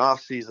in the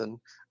off season,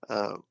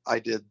 I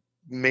did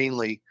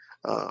mainly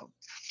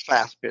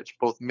fast pitch,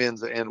 both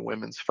men's and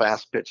women's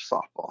fast pitch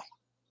softball.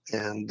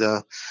 And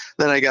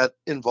then I got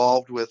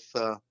involved with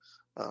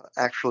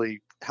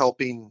actually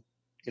helping,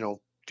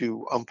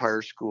 do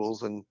umpire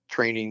schools and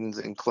trainings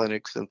and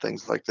clinics and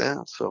things like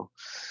that. So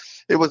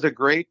it was a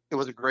great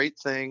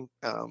thing.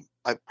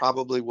 I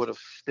probably would have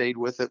stayed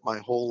with it my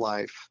whole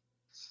life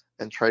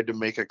and tried to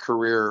make a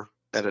career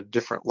at a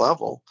different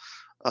level.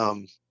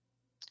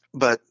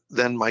 But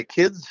then my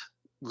kids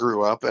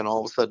grew up, and all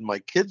of a sudden my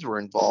kids were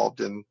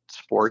involved in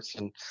sports.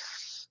 And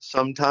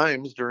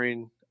sometimes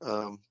during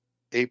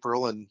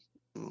April and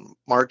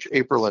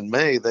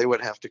May, they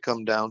would have to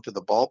come down to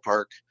the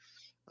ballpark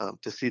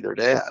to see their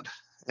dad.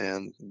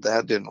 And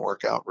that didn't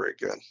work out very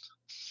good.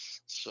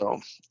 So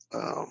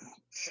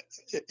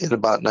in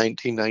about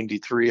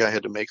 1993, I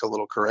had to make a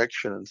little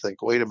correction and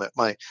think, wait a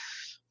minute,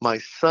 my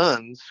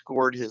son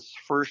scored his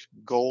first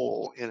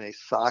goal in a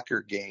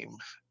soccer game,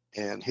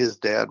 and his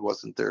dad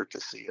wasn't there to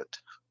see it.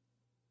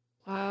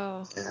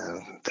 Wow.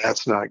 And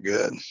that's not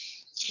good.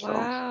 So,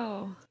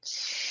 wow.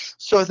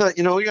 So I thought,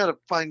 we got to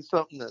find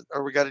something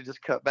or we got to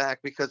just cut back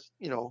because,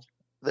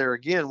 there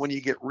again, when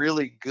you get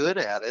really good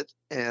at it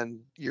and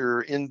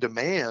you're in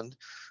demand,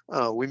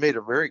 we made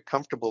a very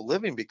comfortable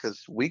living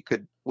because we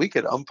could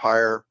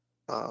umpire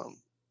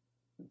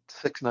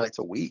 6 nights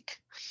a week,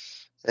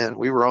 and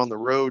we were on the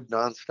road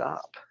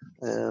nonstop,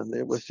 and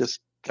it was just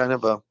kind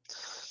of a,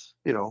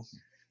 you know,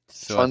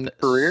 fun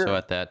So career.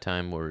 at that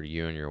time, were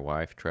you and your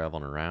wife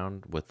traveling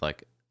around with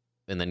like,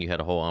 and then you had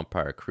a whole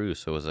umpire crew?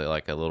 So was it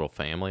like a little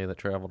family that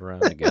traveled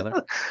around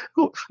together?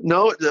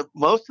 No,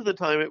 most of the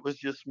time it was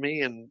just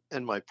me and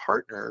my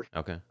partner.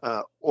 Okay.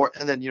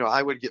 And then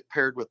I would get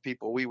paired with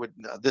people. We would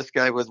this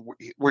guy was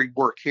we'd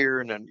work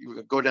here, and then you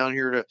would go down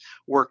here to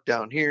work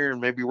down here,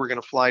 and maybe we're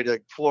going to fly to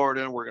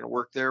Florida and we're going to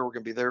work there. We're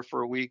going to be there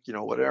for a week,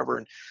 whatever.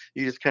 And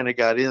you just kind of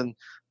got in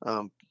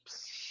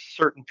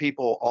certain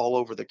people all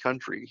over the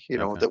country,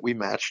 Okay. that we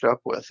matched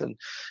up with, and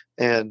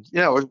in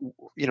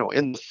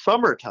the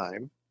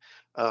summertime.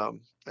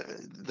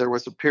 There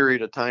was a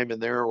period of time in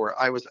there where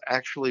I was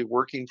actually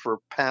working for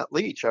Pat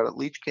Leach out at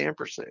Leach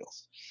Camper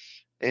Sales,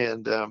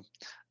 and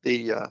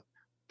the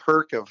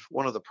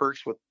one of the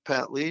perks with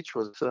Pat Leach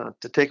was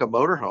to take a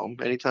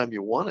motorhome anytime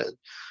you wanted.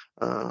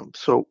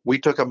 So we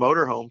took a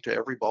motorhome to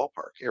every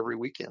ballpark every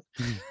weekend.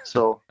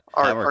 So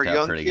That our worked out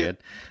young pretty kids,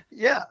 good.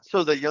 yeah.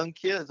 So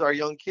our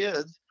young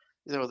kids,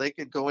 they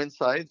could go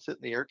inside, sit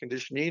in the air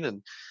conditioning,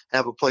 and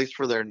have a place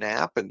for their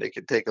nap, and they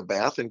could take a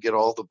bath and get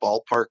all the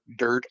ballpark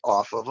dirt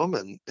off of them,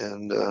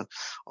 and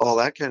all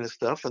that kind of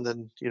stuff. And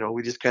then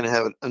we just kind of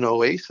have an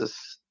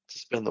oasis to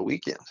spend the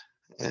weekend,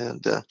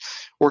 and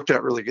worked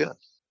out really good.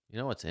 You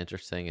know what's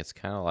interesting? It's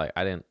kind of like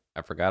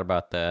I forgot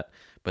about that,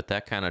 but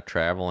that kind of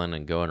traveling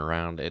and going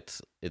around,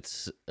 it's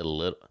a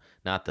little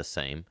not the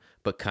same,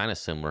 but kind of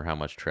similar how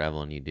much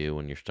traveling you do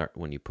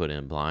when you put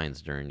in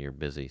blinds during your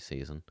busy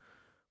season.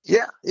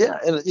 Yeah,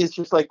 and it's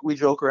just like we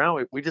joke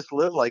around. We just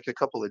live like a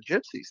couple of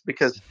gypsies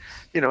because,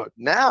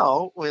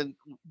 now when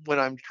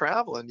I'm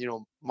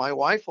traveling, my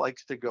wife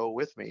likes to go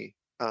with me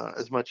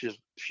as much as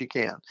she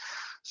can.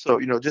 So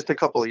just a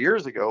couple of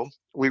years ago,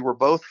 we were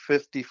both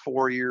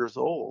 54 years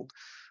old,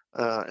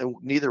 and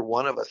neither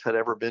one of us had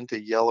ever been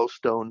to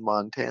Yellowstone,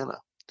 Montana,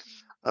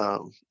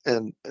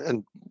 and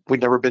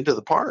we'd never been to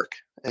the park.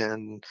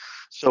 And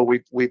so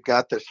we've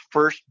got this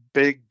first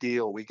big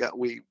deal.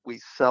 We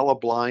sell a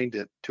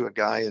blind to a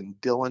guy in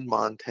Dillon,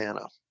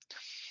 Montana,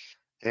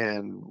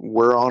 and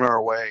we're on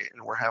our way,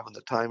 and we're having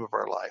the time of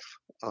our life.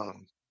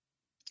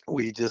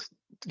 We just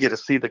get to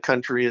see the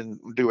country and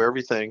do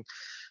everything,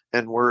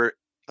 and we're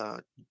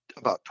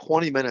about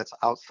 20 minutes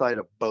outside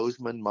of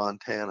Bozeman,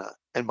 Montana,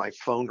 and my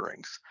phone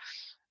rings.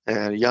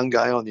 And a young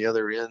guy on the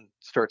other end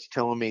starts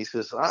telling me, he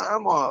says,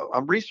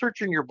 I'm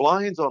researching your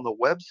blinds on the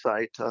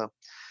website.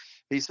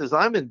 He says,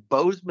 I'm in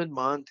Bozeman,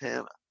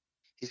 Montana.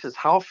 He says,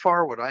 how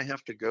far would I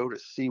have to go to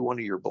see one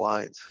of your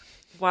blinds?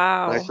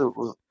 Wow. And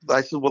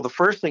I said, well, the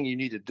first thing you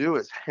need to do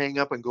is hang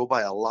up and go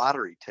buy a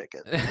lottery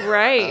ticket.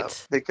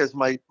 Right. Because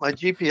my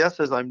GPS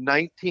says I'm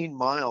 19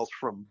 miles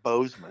from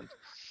Bozeman,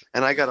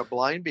 and I got a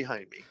blind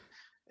behind me.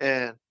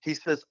 And he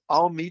says,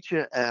 I'll meet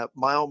you at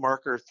mile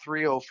marker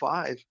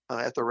 305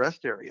 at the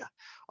rest area.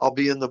 I'll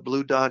be in the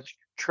blue Dodge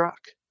truck.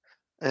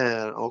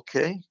 And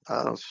okay,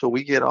 so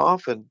we get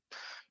off, and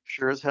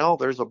sure as hell,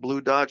 there's a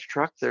blue Dodge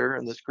truck there.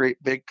 And this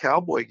great big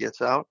cowboy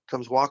gets out,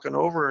 comes walking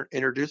over,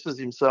 introduces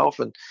himself.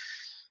 And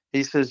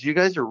he says, you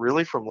guys are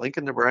really from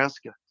Lincoln,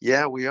 Nebraska?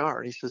 Yeah, we are.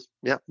 And he says,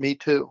 yep, me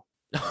too.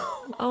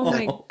 Oh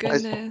my I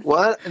said, goodness.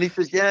 what? And he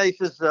says, yeah. He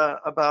says,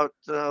 about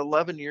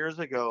 11 years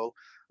ago,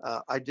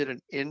 I did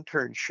an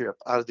internship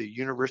out of the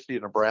University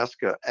of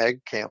Nebraska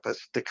Ag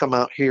Campus to come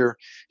out here.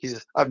 He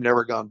says, I've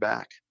never gone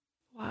back.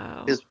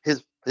 Wow.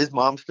 His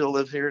mom still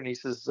lives here, and he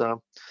says,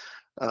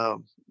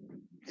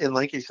 in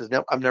Lincoln, he says,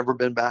 no, I've never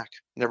been back.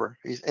 Never.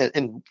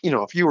 And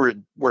if you were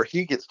where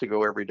he gets to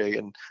go every day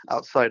and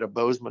outside of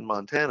Bozeman,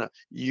 Montana,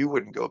 you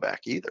wouldn't go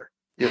back either.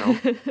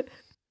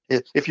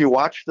 If you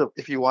watch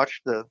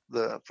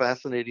the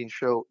fascinating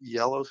show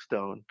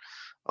Yellowstone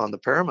on the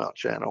Paramount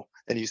Channel,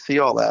 and you see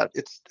all that,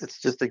 it's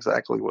just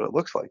exactly what it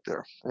looks like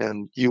there,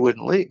 and you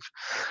wouldn't leave.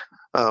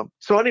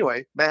 So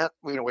anyway, Matt,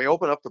 we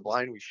open up the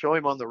blind, we show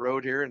him on the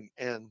road here,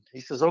 and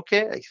he says,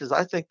 okay. He says,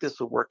 I think this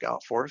will work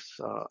out for us.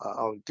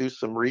 I'll do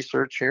some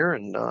research here,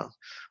 and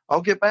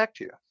I'll get back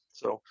to you.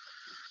 So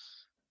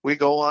we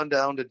go on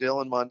down to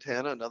Dillon,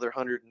 Montana, another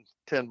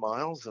 110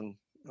 miles, and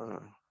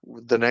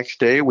the next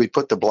day we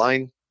put the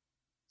blind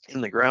in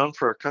the ground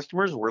for our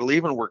customers. We're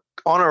leaving. We're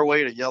on our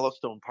way to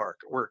Yellowstone Park.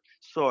 We're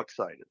so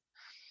excited.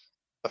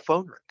 A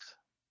phone rings,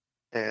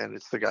 and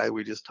it's the guy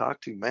we just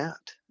talked to, Matt.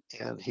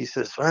 And he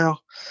says,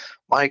 well,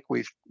 Mike,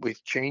 we've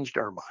changed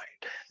our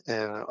mind.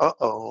 And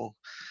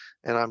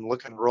and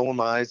I'm rolling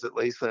my eyes at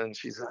Lisa, and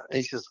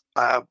he says,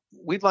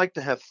 we'd like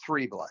to have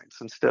 3 blinds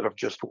instead of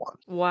just 1.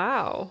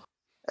 Wow.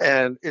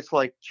 And it's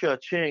like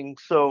cha-ching.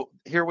 So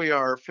here we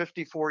are,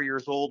 54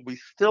 years old. We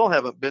still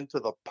haven't been to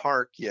the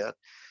park yet.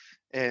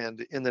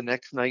 And in the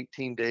next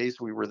 19 days,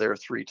 we were there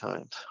 3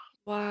 times.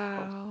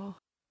 Wow.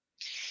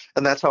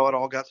 And that's how it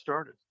all got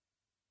started.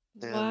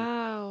 And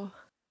Wow.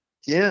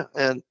 Yeah,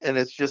 and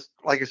it's just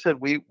like I said,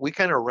 we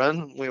kind of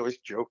run. We always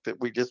joke that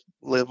we just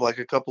live like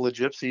a couple of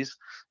gypsies.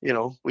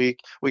 We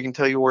can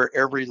tell you where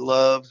every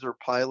Love's or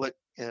Pilot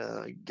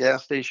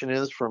gas station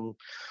is from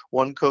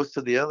one coast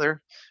to the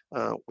other.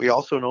 We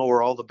also know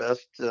where all the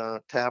best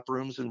tap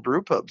rooms and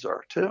brew pubs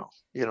are too.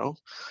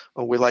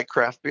 We like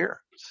craft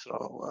beer,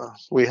 so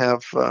we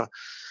have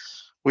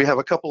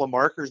a couple of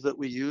markers that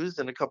we use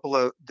and a couple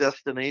of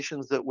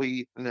destinations that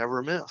we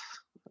never miss.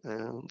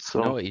 And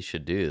You know so what you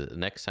should do? The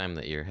next time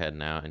that you're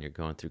heading out and you're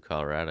going through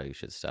Colorado, you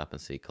should stop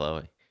and see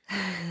Chloe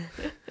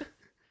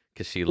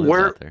because she lives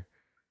where out there.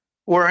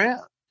 where at?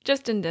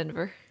 Just in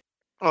Denver.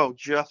 Oh,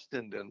 just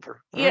in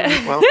Denver. All Yeah.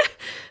 right, well,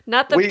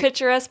 Not the we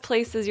picturesque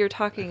places you're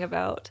talking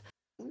about.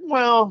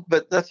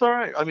 but that's all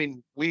right. I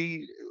mean,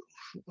 we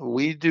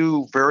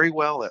do very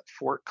well at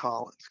Fort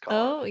Collins,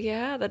 Colorado. Oh,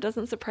 yeah, that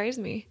doesn't surprise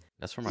me.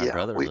 That's where my Yeah,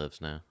 brother we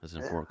lives now. Is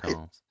in yeah, Fort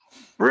Collins.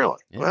 really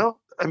Yeah. well.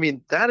 I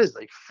mean, that is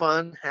a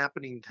fun,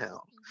 happening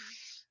town,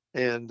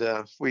 and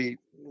we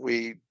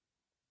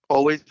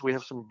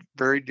have some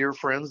very dear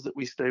friends that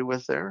we stay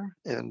with there,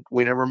 and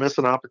we never miss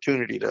an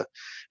opportunity to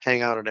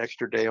hang out an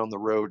extra day on the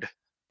road.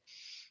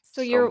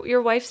 So So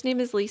your wife's name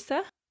is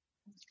Lisa?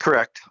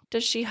 correct.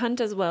 Does she hunt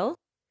as well?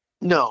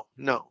 No,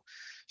 no.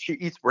 She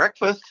eats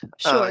breakfast.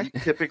 Sure.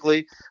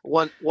 Typically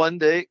one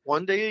day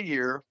a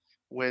year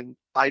when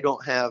I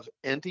don't have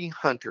any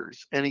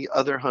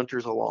other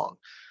hunters along.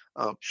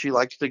 She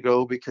likes to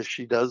go because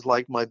she does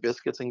like my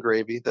biscuits and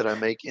gravy that I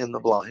make in the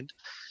blind.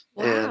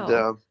 And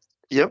Wow.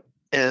 yep.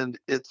 And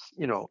it's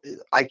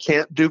I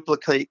can't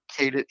duplicate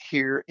it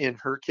here in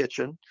her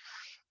kitchen.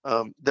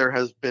 There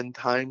has been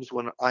times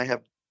when I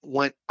have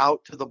went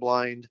out to the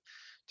blind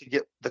to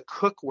get the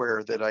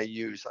cookware that I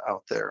use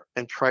out there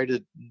and try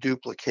to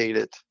duplicate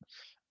it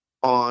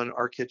on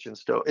our kitchen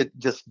stove. It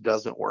just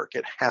doesn't work.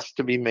 It has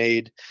to be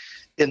made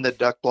in the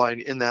duck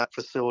blind in that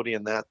facility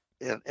in that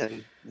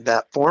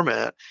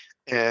format.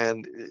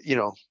 And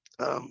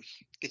um,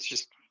 it's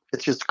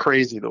just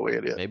crazy the way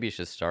it is. Maybe you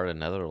should start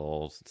another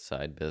little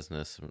side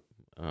business,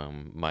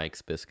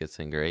 Mike's Biscuits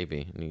and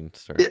Gravy. And you can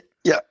start.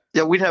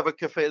 Yeah. We'd have a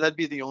cafe. That'd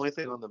be the only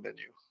thing on the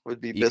menu. Would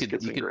be You could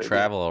biscuits and gravy.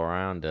 travel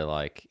around to,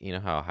 like, you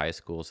know how high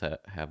schools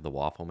have the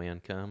waffle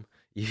man come.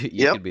 You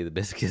Yep. could be the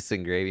biscuits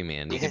and gravy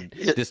man. You could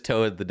Yeah. just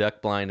tow the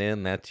duck blind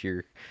in. That's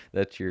your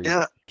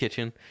Yeah.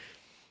 kitchen.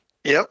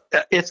 Yep,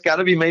 it's got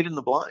to be made in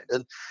the blind,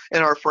 and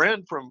our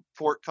friend from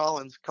Fort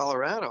Collins,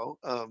 Colorado,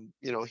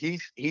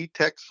 he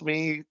texts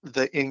me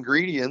the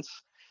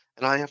ingredients,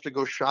 and I have to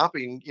go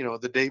shopping,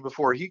 the day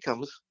before he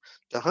comes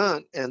to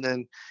hunt, and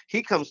then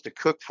he comes to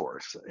cook for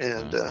us,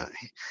 and Okay.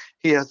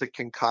 he has a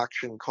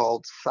concoction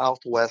called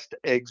Southwest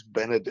Eggs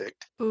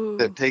Benedict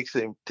that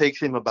Ooh. takes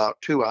him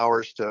about 2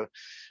 hours to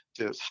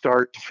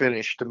start to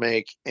finish to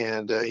make,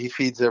 and he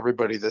feeds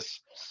everybody this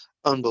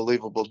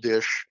unbelievable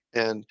dish.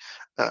 And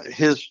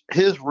his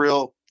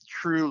real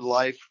true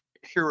life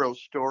hero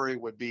story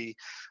would be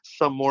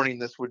some morning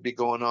this would be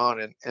going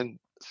on, and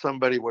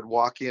somebody would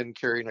walk in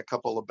carrying a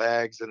couple of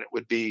bags, and it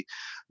would be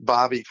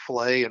Bobby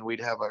Flay, and we'd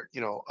have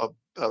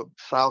a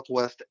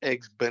Southwest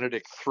Eggs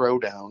Benedict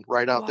throwdown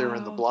right out there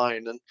in the Wow.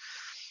 blind. And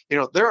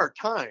there are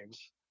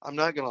times, I'm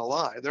not going to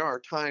lie, there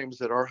are times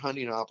that our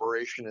hunting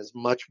operation is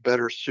much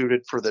better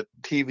suited for the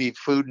TV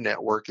Food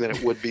Network than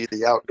it would be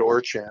the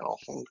Outdoor Channel.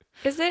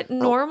 Is it Oh,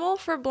 normal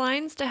for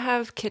blinds to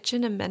have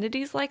kitchen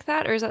amenities like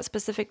that, or is that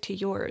specific to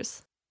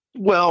yours?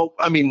 well,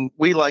 I mean,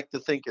 we like to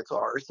think it's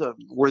ours.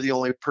 We're the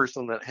only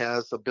person that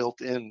has a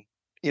built-in,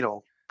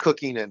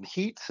 cooking and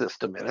heat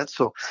system in it.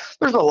 So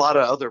there's a lot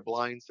of other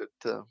blinds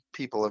that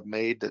people have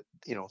made that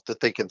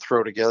they can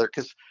throw together,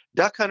 because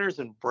duck hunters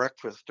and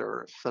breakfast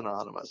are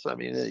synonymous. I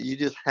mean, you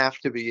just have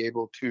to be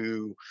able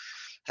to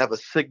have a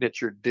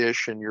signature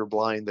dish in your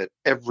blind that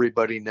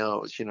everybody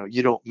knows.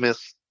 You don't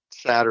miss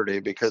Saturday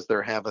because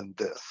they're having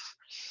this.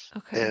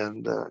 Okay.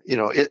 And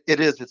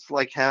it's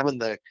like having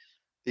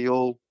the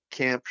old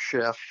camp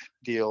chef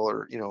deal,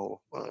 or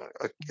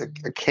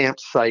a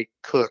campsite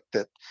cook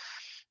that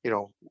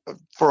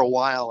for a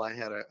while I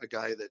had a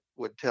guy that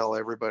would tell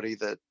everybody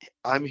that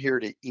I'm here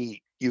to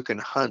eat, you can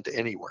hunt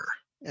anywhere.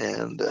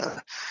 And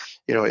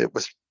it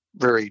was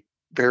very,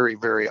 very,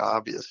 very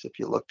obvious if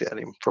you looked at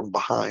him from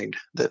behind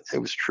that it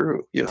was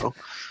true.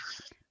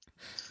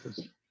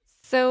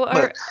 So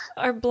But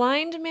are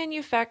blind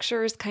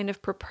manufacturers kind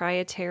of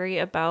proprietary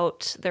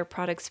about their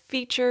product's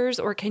features,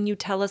 or can you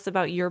tell us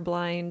about your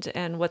blind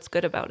and what's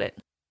good about it?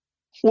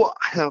 well,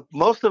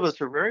 most of us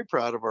are very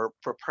proud of our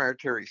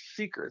proprietary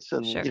secrets.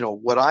 And, Sure.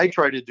 what I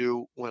try to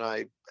do when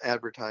I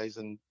advertise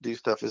and do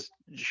stuff is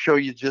show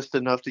you just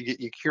enough to get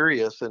you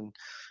curious, and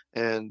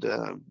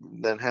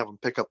then have them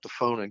pick up the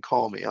phone and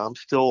call me. I'm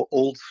still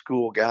old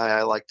school guy.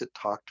 I like to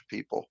talk to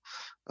people,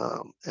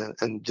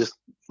 and just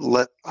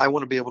I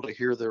want to be able to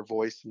hear their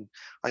voice, and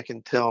I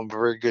can tell I'm a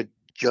very good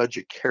judge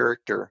of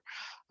character.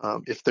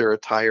 If they're a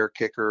tire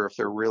kicker, if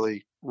they're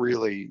really,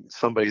 really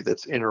somebody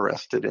that's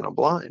interested in a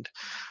blind.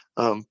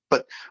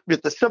 But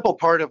the simple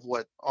part of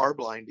what our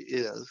blind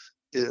is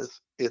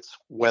it's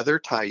weather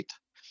tight.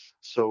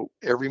 So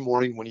every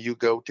morning when you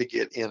go to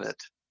get in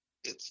it,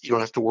 you don't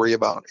have to worry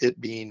about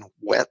it being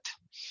wet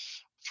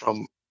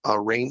from a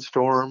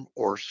rainstorm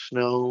or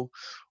snow,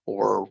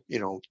 or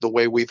the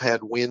way we've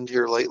had wind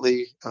here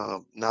lately,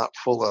 not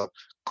full of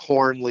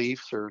corn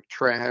leaves or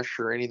trash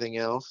or anything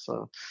else.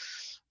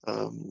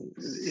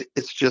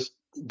 It's just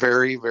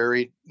very,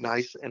 very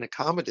nice and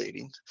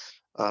accommodating.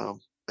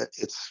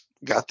 It's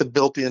got the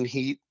built-in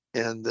heat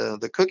and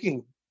the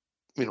cooking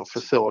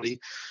facility,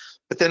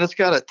 but then it's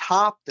got a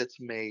top that's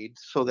made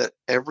so that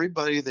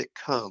everybody that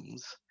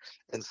comes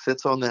and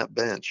sits on that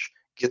bench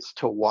gets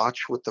to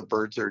watch what the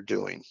birds are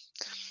doing.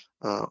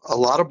 A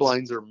lot of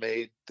blinds are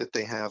made that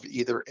they have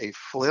either a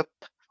flip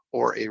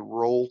or a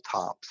roll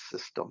top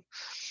system.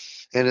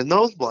 And in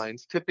those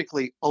blinds,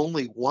 typically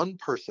only one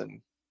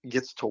person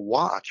gets to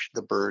watch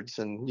the birds,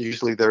 and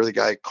usually they're the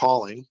guy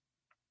calling.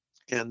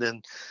 And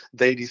then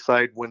they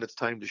decide when it's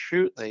time to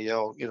shoot. They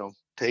yell,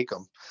 take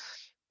them.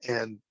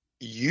 And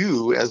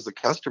you, as the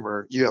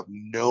customer, you have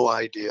no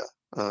idea.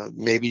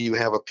 Maybe you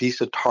have a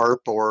piece of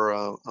tarp or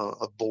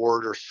a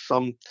board or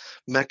some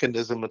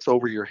mechanism that's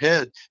over your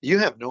head. You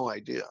have no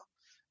idea.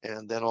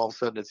 And then all of a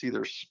sudden it's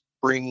either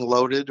spring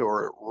loaded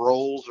or it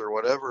rolls or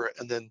whatever.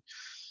 And then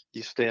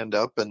you stand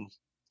up and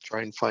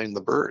try and find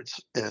the birds.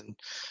 And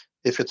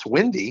if it's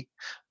windy,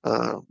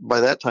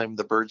 by that time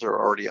the birds are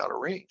already out of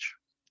range.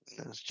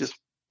 And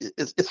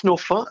it's no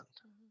fun.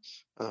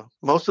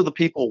 Most of the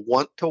people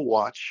want to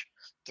watch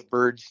the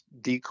birds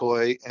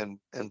decoy and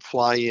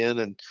fly in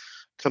and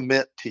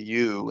commit to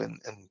you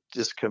and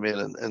just come in.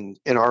 And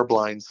in our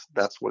blinds,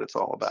 that's what it's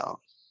all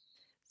about.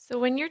 So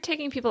when you're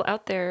taking people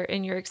out there,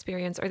 in your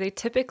experience, are they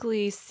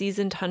typically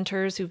seasoned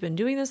hunters who've been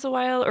doing this a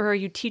while, or are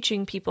you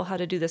teaching people how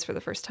to do this for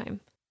the first time?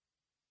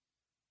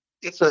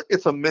 It's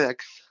a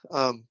mix.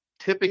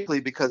 Typically,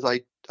 because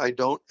I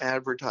don't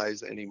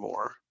advertise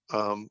anymore.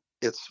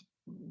 It's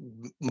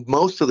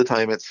most of the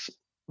time it's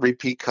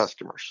repeat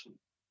customers,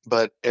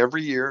 but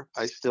every year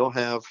I still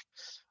have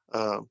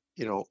a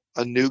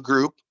new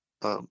group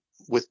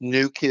with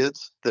new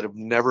kids that have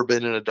never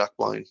been in a duck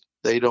blind.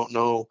 They don't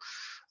know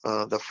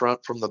the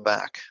front from the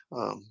back,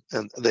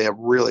 and they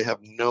really have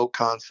no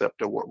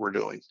concept of what we're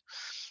doing.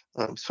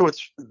 So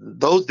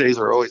those days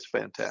are always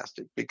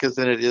fantastic, because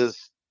then it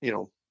is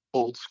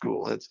old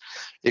school.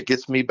 It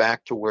gets me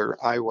back to where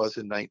I was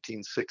in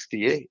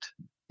 1968.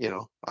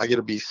 I get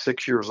to be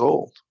 6 years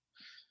old,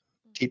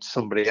 teach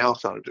somebody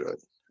else how to do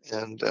it.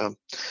 And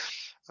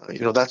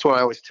that's what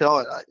I always tell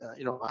it.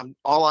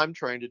 I'm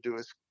trying to do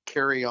is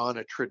carry on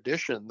a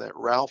tradition that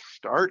Ralph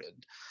started.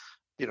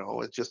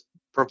 It's just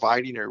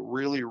providing a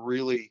really,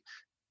 really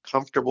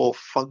comfortable,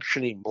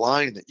 functioning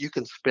blind that you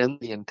can spend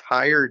the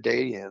entire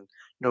day in,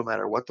 no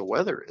matter what the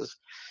weather is.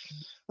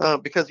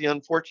 Because the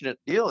unfortunate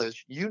deal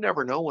is you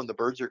never know when the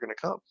birds are going to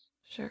come.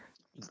 Sure.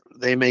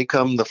 They may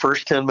come the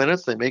first 10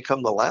 minutes, they may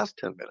come the last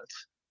 10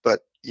 minutes,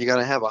 but you got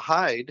to have a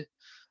hide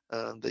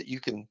that you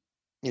can,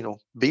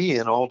 be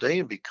in all day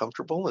and be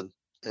comfortable.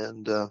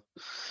 And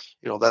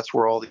that's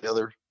where all the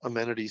other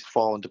amenities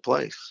fall into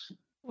place.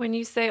 When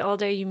you say all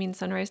day, you mean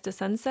sunrise to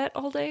sunset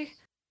all day?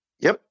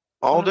 Yep.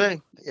 All Wow.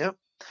 day.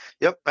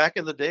 Yep. Back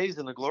in the days,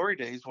 in the glory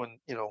days, when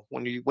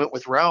you went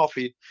with Ralph,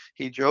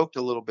 he joked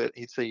a little bit.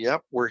 He'd say,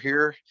 yep, we're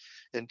here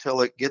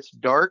until it gets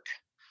dark.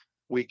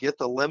 We get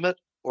the limit,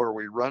 or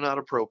we run out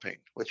of propane,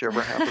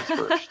 whichever happens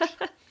first.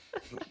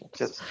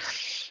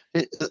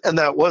 And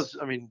that was,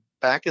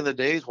 back in the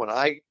days when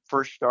I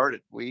first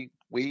started, we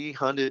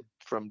hunted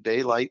from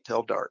daylight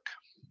till dark.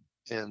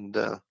 And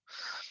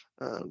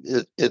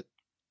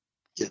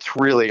it's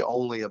really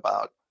only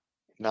about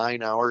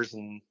 9 hours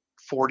and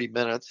 40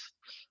 minutes,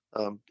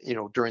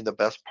 during the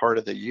best part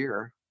of the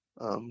year,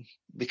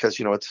 because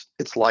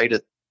it's light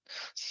at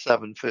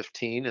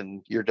 7:15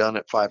 and you're done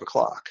at 5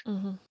 o'clock.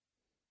 Mm-hmm.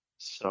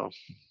 So,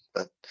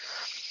 but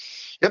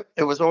yep,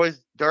 it was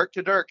always dark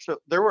to dark. So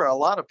there were a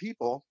lot of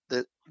people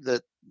that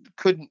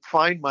couldn't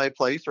find my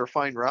place or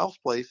find Ralph's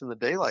place in the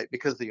daylight,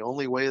 because the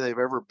only way they've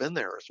ever been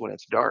there is when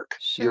it's dark.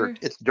 Sure.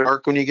 It's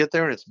dark when you get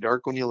there and it's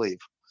dark when you leave.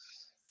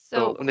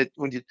 So when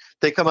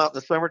they come out in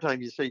the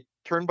summertime, you say,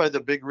 turn by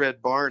the big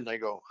red barn. They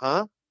go,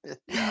 huh?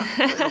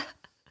 Yeah,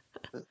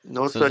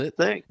 no such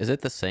thing. Is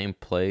it the same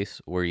place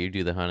where you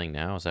do the hunting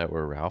now? Is that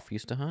where Ralph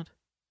used to hunt?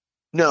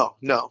 No,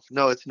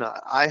 it's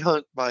not. I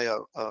hunt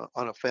on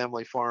a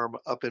family farm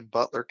up in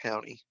Butler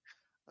County,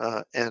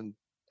 and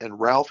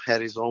Ralph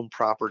had his own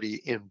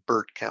property in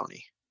Burt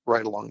County,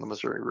 right along the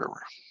Missouri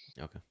River.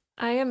 Okay.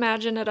 I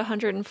imagine at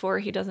 104,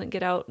 he doesn't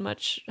get out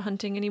much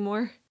hunting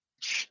anymore.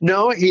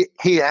 No,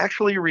 he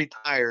actually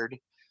retired.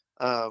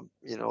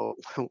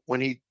 When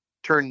he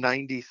turned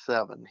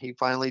 97, he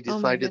finally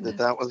decided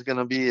that was going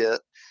to be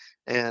it,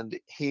 and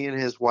he and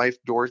his wife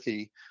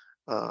Dorothy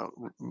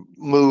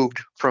moved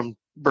from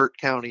Burt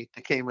County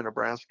to Cayman,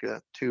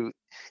 Nebraska, to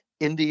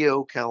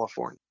Indio,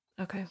 California.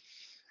 Okay.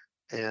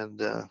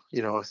 And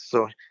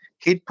so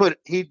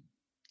he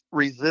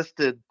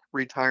resisted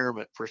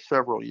retirement for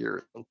several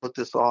years and put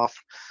this off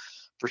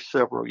for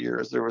several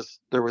years. There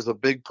was a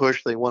big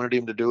push. They wanted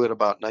him to do it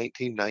about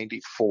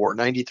 1994,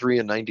 93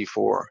 and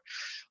 94.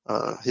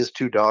 His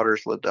two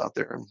daughters lived out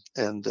there,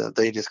 and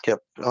they just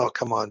kept, oh,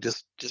 come on,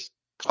 just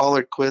call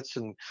it quits.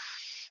 And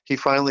he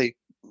finally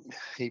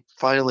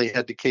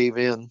had to cave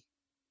in,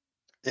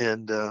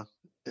 and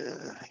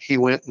he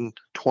went in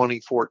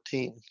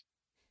 2014.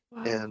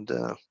 Wow. And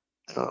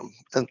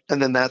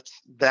then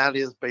that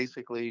is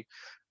basically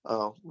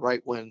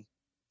right when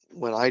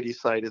I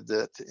decided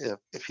that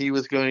if he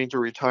was going to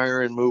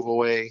retire and move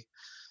away,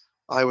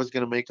 I was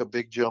going to make a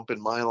big jump in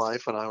my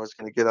life, and I was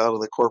going to get out of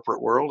the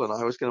corporate world, and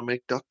I was going to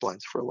make duck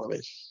blinds for a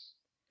living.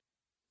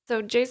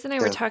 So Jason and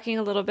I were Yeah. talking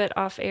a little bit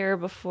off air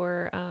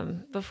before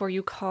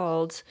you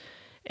called,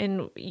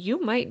 and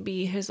you might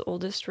be his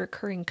oldest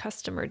recurring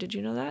customer. Did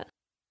you know that?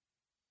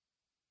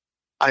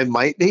 I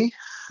might be.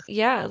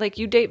 Yeah, like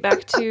you date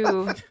back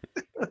to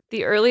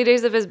the early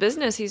days of his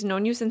business. He's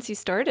known you since he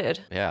started.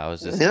 Yeah, I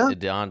was just Yeah. it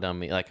dawned on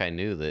me, like I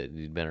knew that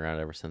you'd been around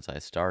ever since I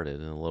started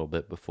and a little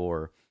bit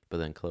before, but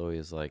then Chloe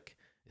is like,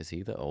 "Is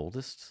he the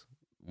oldest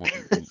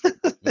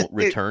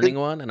returning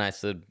one?" And I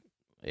said,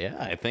 "Yeah,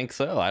 I think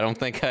so. I don't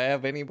think I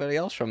have anybody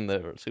else from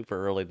the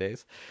super early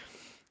days."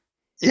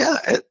 Yeah,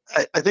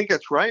 I think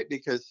that's right,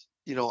 because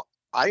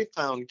I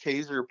found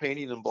Kaiser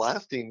Painting and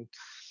Blasting.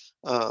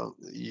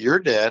 Your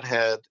dad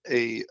had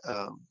a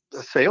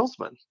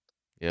salesman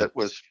Yep. that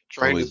was When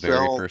trying we to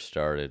very sell. first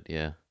started,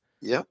 yeah.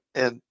 Yep,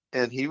 and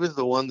he was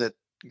the one that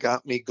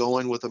got me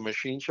going with a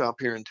machine shop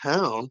here in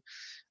town.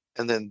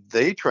 And then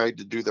they tried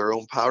to do their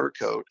own powder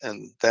coat,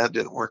 and that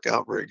didn't work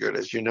out very good.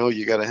 As you know,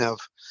 you got to have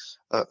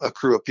a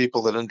crew of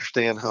people that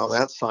understand how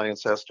that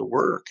science has to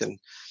work, and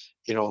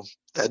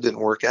that didn't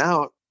work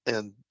out.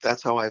 And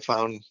that's how I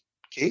found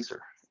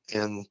Kaiser,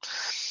 and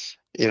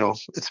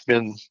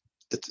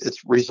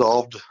it's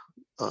resolved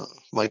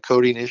my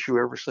coating issue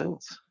ever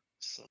since.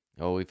 So,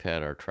 Oh, we've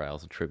had our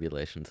trials and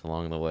tribulations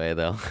along the way,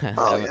 though,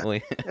 oh haven't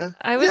we? yeah,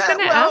 I was yeah, going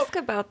to well, ask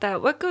about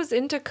that. What goes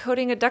into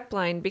coating a duck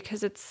blind?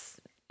 Because it's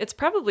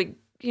probably,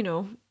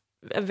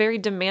 a very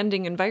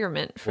demanding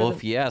environment for Well,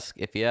 if you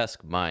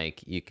ask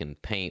Mike, he can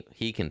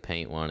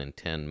paint one in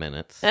 10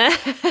 minutes.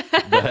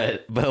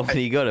 But when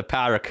you go to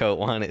powder coat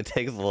one, it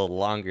takes a little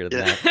longer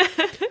than Yeah.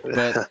 that.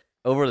 But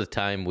over the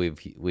time,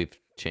 we've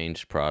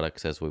changed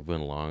products as we've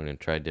went along and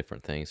tried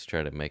different things to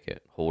try to make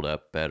it hold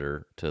up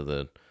better to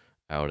the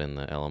out in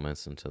the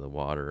elements and to the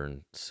water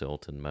and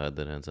silt and mud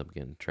that ends up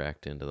getting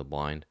tracked into the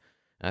blind.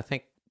 And I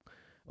think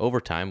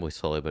over time, we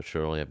slowly but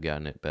surely have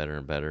gotten it better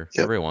and better.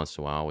 Yep. Every once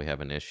in a while, we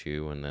have an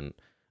issue, and then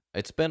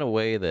it's been a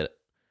way that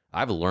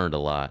I've learned a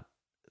lot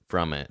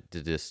from it.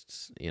 To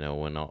just,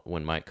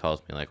 when Mike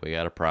calls me like, we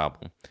got a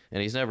problem,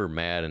 and he's never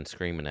mad and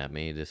screaming at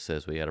me. He just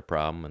says we got a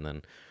problem, and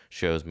then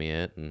shows me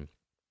it, and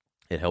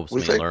it helps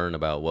We me think- learn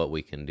about what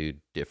we can do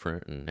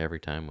different. And every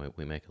time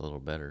we make a little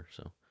better.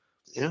 So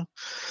Yeah.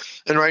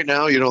 And right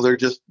now,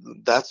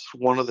 that's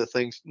one of the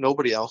things.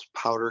 Nobody else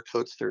powder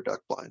coats their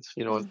duck blinds,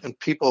 and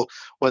people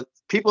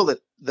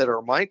that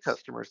are my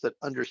customers that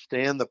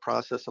understand the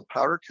process of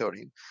powder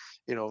coating,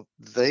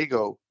 they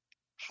go,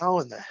 how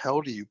in the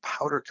hell do you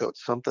powder coat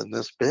something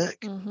this big?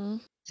 Mm-hmm.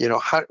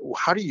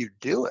 How do you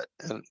do it?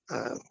 And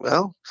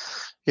well,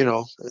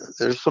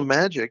 there's some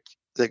magic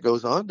that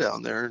goes on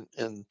down there,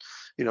 and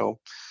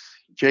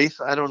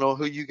Jace, I don't know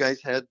how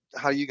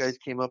you guys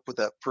came up with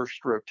that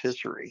first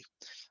rotisserie,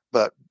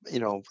 but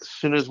as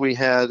soon as we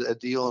had a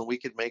deal and we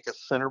could make a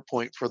center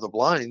point for the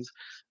blinds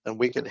and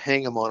we could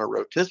hang them on a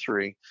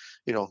rotisserie,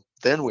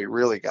 then we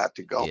really got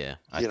to go. yeah,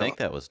 I think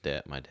that was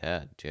my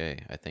dad,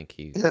 Jay. I think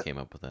he Yeah. came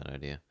up with that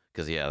idea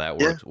because that Yeah.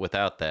 works.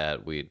 Without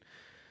that,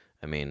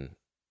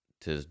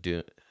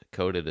 to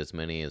coat it as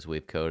many as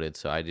we've coated.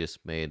 So I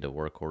just made a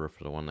work order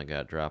for the one that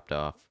got dropped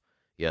off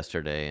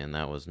yesterday, and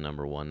that was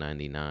number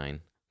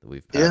 199 that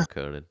we've powder Yeah.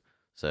 coated.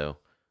 So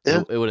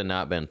Yeah. it would have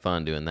not been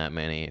fun doing that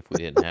many if we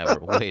didn't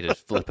have a way to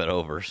flip it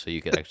over so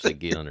you could actually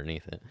get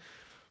underneath it.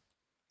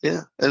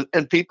 Yeah,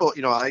 and people,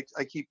 I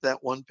keep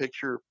that one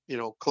picture,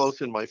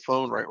 close in my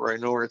phone, right where I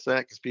know where it's at,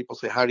 because people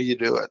say, how do you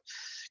do it?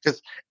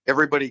 Because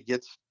everybody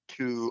gets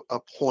to a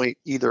point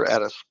either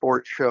at a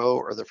sports show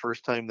or the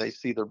first time they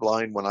see their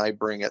blind when I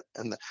bring it,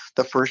 and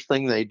the first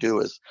thing they do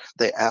is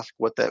they ask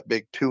what that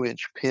big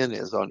 2-inch pin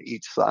is on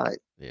each side.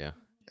 Yeah.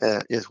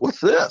 Is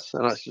what's this?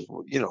 And I said,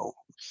 well,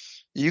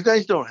 you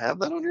guys don't have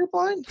that on your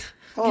blind?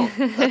 Oh,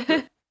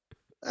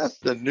 that's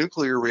the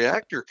nuclear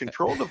reactor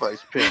control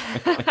device pin.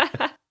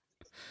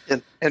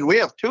 And we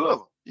have two of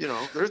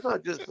them. There's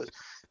not just this.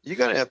 You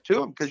got to have two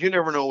of them because you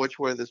never know which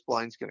way this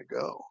blind's going to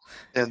go.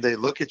 And they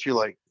look at you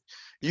like,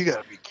 you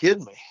got to be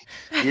kidding me.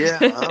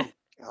 Yeah,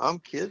 I'm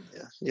kidding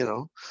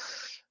you.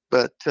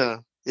 But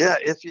yeah,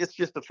 it's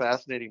just a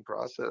fascinating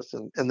process.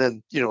 And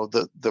then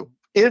the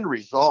end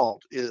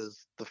result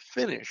is the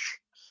finish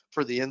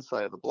for the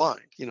inside of the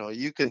blind.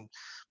 You can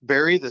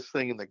bury this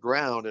thing in the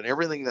ground, and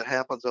everything that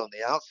happens on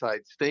the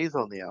outside stays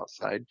on the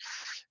outside.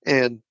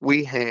 And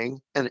we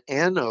hang an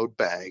anode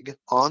bag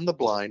on the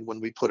blind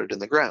when we put it in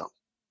the ground.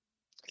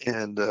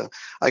 And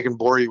I can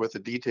bore you with the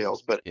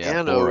details, but Yeah,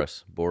 anode.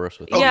 Boris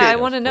with Yeah, the I Okay,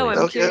 want to know.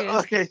 details, I'm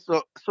please. curious.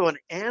 okay. So an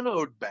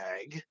anode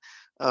bag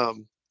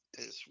um,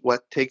 is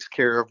what takes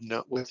care of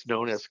what's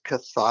known as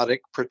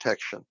cathodic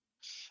protection.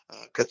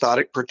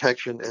 Cathodic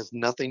protection has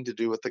nothing to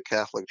do with the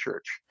Catholic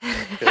Church.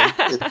 Okay,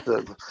 it's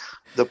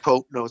the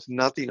Pope knows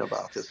nothing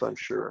about this, I'm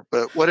sure.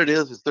 But what it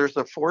is there's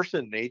a force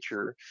in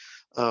nature.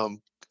 Um,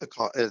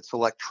 it's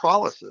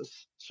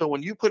electrolysis. So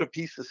when you put a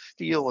piece of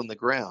steel in the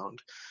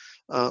ground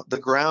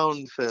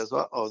says,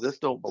 "Uh-oh, this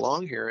don't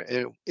belong here,"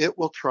 and it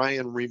will try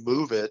and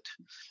remove it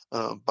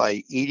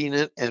by eating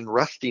it and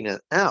rusting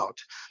it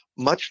out.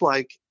 Much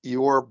like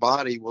your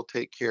body will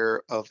take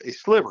care of a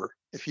sliver.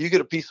 If you get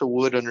a piece of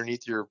wood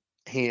underneath your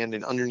hand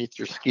and underneath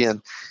your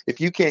skin,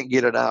 if you can't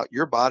get it out,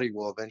 your body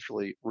will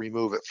eventually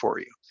remove it for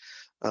you.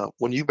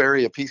 When you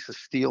bury a piece of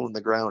steel in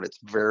the ground, it's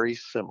very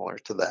similar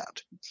to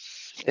that.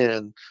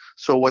 And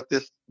so, what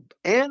this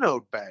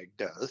anode bag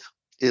does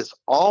is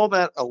all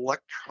that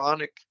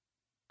electronic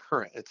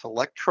current, it's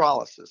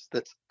electrolysis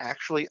that's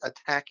actually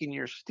attacking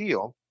your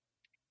steel.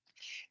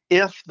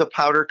 If the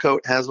powder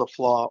coat has a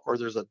flaw or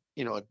there's a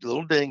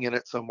little ding in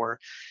it somewhere,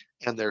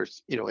 and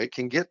there's it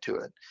can get to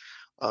it.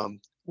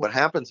 What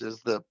happens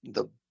is the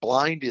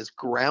blind is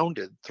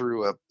grounded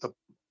through a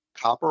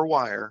copper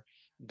wire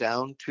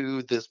down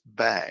to this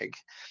bag.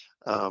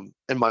 And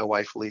my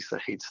wife Lisa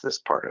hates this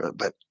part of it,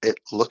 but it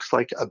looks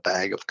like a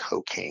bag of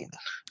cocaine.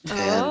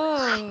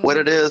 And what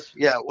it Oh. is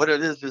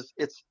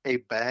it's a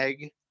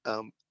bag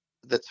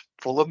that's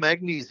full of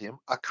magnesium,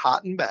 a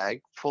cotton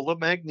bag full of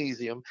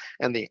magnesium,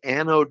 and the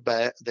anode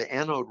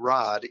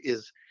rod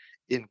is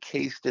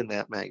encased in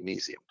that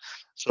magnesium.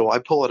 So I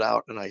pull it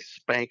out and I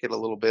spank it a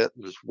little bit,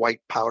 and there's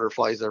white powder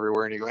flies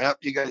everywhere. And you go, "Yep,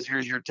 you guys,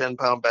 here's your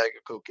 10-pound bag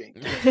of cocaine."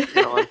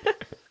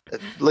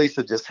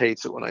 Lisa just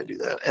hates it when I do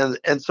that.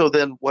 And so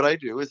then what I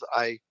do is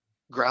I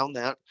ground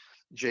that.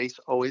 Jace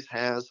always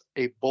has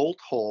a bolt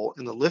hole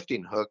in the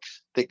lifting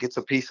hooks that gets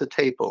a piece of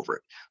tape over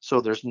it,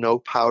 so there's no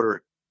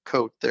powder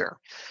coat there.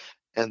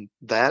 And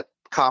that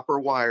copper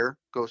wire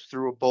goes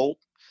through a bolt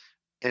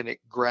and it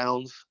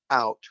grounds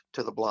out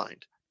to the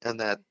blind. And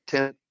that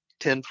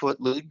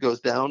 10-foot lead goes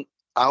down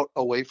out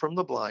away from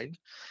the blind.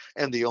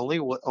 And the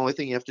only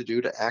thing you have to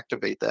do to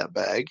activate that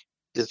bag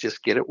is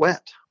just get it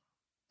wet.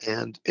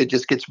 And it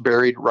just gets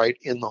buried right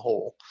in the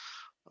hole.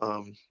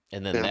 And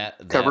then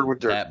And covered with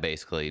dirt. that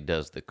basically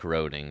does the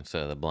corroding,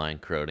 so the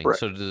blind corroding. Right.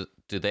 So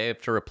do they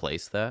have to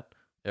replace that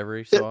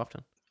every so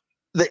often?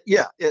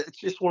 Yeah, it's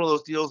just one of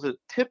those deals that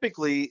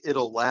typically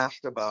it'll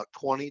last about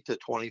 20 to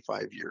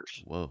 25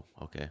 years. Whoa,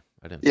 okay.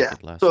 I didn't think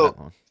it'd last that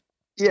long.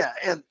 Yeah,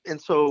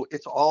 and so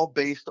it's all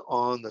based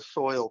on the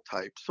soil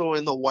type. So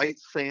in the white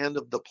sand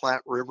of the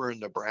Platte River in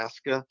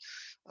Nebraska,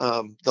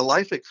 the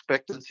life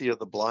expectancy of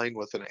the blind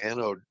with an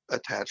anode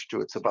attached to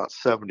it's about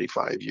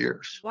 75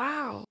 years.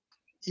 Wow.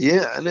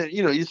 Yeah, and then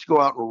you used to go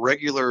out in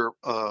regular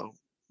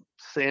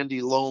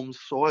sandy loam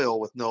soil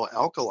with no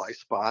alkali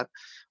spot.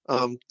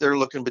 They're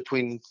looking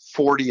between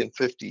 40 and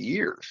 50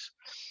 years.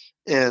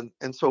 And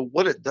so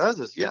what it does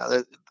is,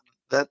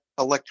 that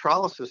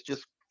electrolysis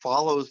just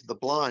follows the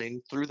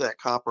blind through that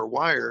copper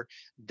wire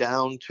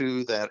down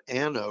to that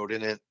anode,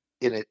 and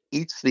it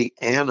eats the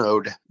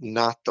anode,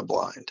 not the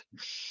blind.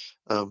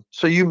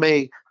 So you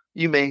may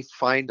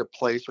find a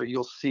place where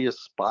you'll see a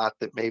spot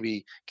that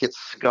maybe gets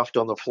scuffed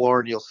on the floor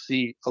and you'll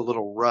see a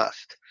little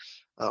rust.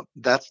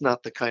 That's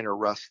not the kind of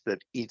rust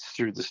that eats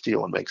through the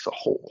steel and makes a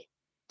hole.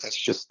 That's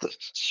just the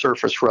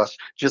surface rust,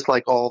 just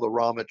like all the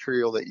raw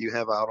material that you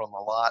have out on the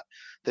lot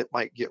that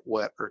might get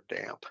wet or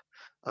damp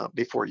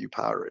before you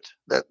powder it.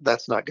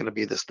 That's not going to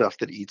be the stuff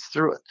that eats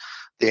through it.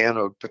 The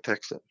anode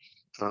protects it.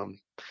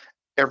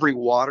 Every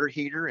water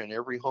heater in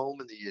every home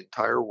in the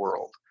entire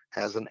world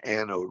has an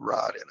anode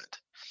rod in it.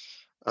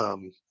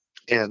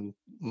 And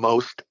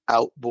most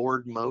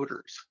outboard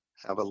motors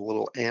have a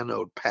little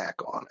anode pack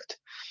on it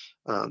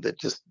that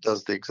just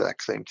does the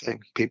exact same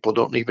thing. People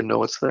don't even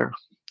know it's there.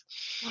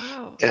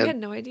 Wow, And I had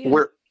no idea.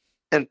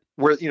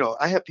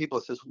 I have people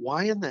that says,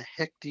 "Why in the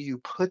heck do you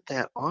put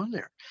that on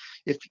there?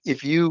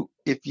 If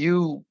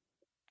you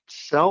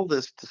sell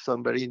this to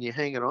somebody and you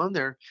hang it on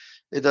there,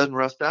 it doesn't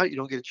rust out. You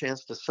don't get a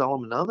chance to sell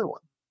them another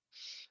one."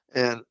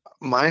 And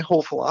my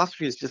whole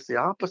philosophy is just the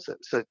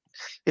opposite. So,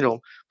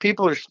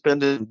 people are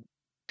spending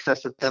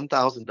excess of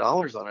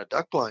 $10,000 on a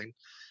duck blind.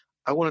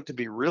 I want it to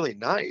be really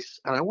nice,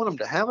 and I want them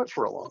to have it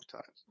for a long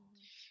time.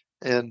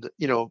 And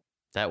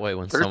that way,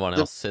 when someone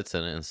else sits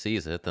in it and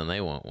sees it, then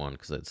they want one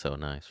because it's so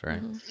nice,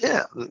 right? Mm-hmm.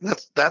 Yeah,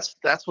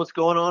 that's what's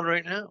going on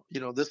right now.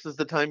 This is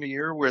the time of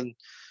year when,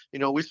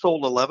 we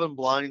sold 11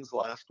 blinds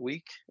last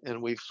week, and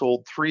we've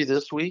sold 3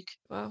 this week.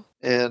 Wow.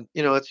 And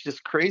it's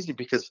just crazy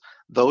because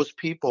those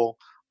people,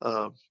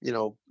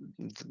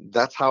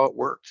 that's how it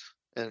works.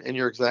 And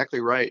you're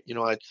exactly right.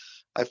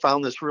 I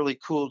found this really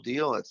cool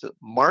deal. It's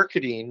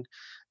marketing,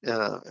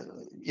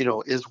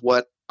 is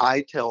what I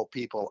tell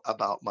people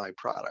about my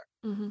product.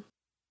 Mm-hmm.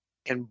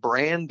 And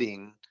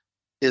branding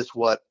is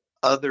what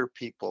other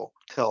people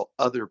tell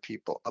other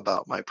people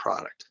about my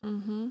product.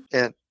 Mm-hmm.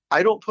 And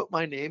I don't put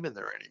my name in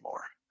there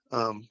anymore.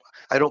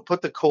 I don't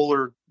put the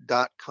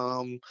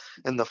Kohler.com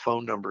and the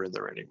phone number in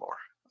there anymore.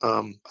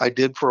 I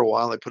did for a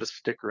while. I put a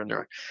sticker in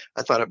there.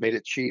 I thought it made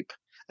it cheap.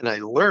 And I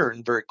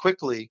learned very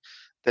quickly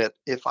that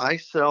if I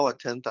sell a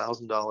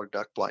 $10,000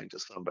 duck blind to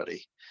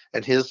somebody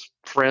and his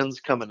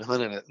friends come and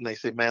hunt in it and they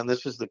say, man,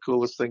 this is the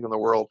coolest thing in the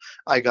world,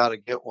 I got to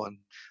get one,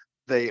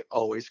 they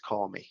always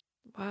call me.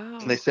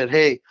 And they Wow. said,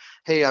 hey,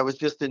 I was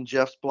just in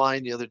Jeff's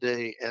blind the other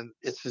day and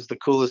it's just the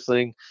coolest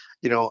thing.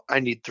 I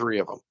need 3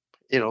 of them.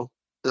 You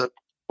know,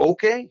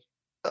 okay.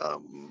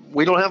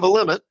 We don't have a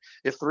limit.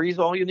 If 3 is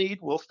all you need,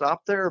 we'll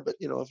stop there. But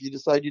if you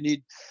decide you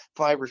need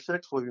 5 or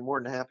 6, we'll be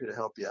more than happy to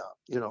help you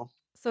out.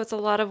 So it's a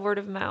lot of word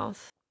of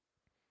mouth.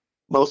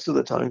 Most of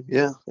the time,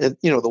 yeah. And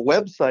the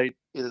website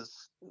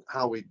is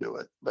how we do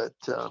it, but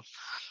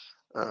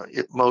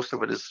most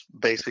of it is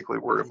basically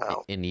word of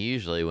mouth. And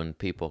usually when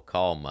people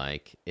call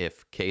Mike,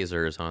 if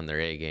Kaiser is on their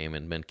A game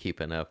and been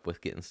keeping up with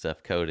getting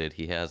stuff coded,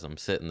 he has them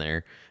sitting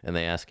there and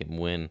they ask him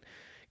when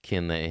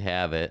can they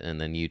have it,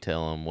 and then you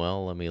tell them,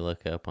 well, let me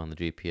look up on the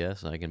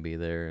GPS and I can be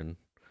there in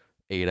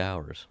 8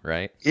 hours,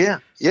 right? Yeah,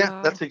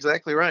 Wow. that's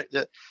exactly right.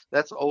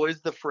 That's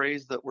always the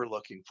phrase that we're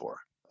looking for.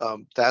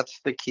 That's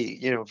the key.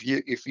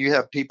 If you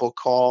have people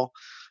call,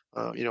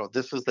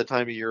 this is the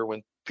time of year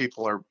when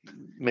people are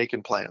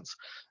making plans,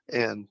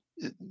 and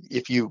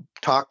if you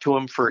talk to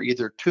them for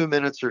either 2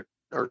 minutes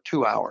or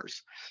 2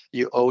 hours,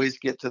 you always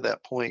get to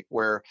that point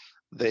where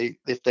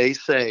if they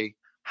say,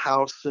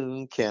 how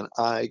soon can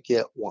I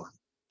get one?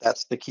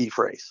 That's the key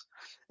phrase.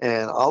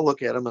 And I'll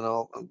look at them and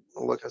I'll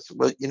look. I said,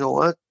 well, you know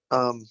what?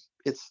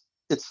 It's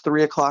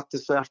 3:00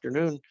 this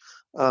afternoon.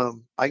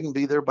 I can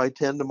be there by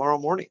 10 tomorrow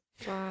morning.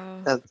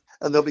 Wow. And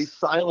there'll be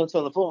silence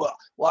on the phone.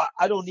 Well,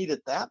 I don't need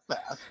it that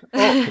fast.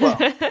 Oh,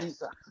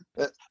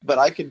 well, but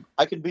I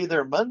can be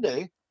there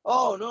Monday.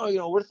 Oh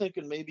no, we're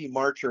thinking maybe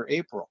March or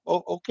April.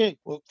 Oh, okay,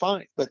 well,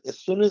 fine. But as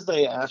soon as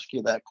they ask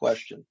you that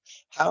question,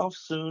 how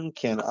soon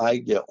can I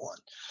get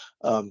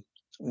one?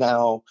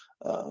 Now,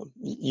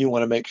 you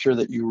want to make sure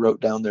that you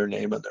wrote down their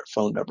name and their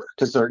phone number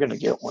because they're going to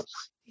get one.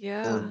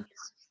 Yeah.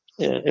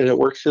 And it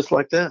works just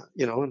like that.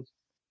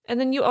 And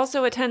then you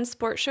also attend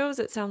sport shows,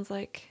 it sounds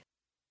like.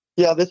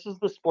 Yeah, this is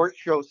the sports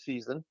show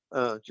season,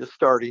 just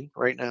starting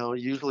right now.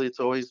 Usually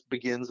it's always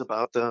begins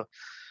about the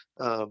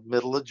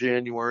middle of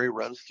January,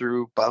 runs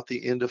through about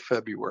the end of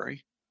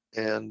February.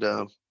 And,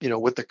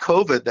 with the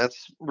COVID,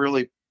 that's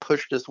really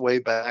pushed us way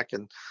back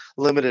and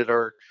limited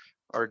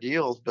our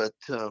deals, but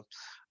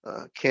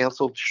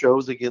canceled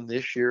shows again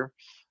this year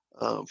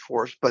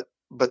for us.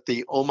 But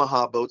the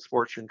Omaha Boat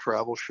Sports and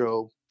Travel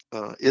Show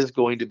is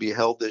going to be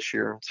held this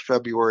year. It's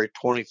February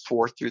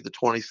 24th through the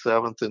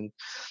 27th, and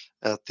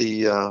at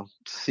the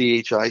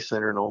CHI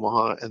Center in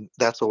Omaha, and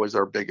that's always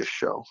our biggest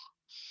show.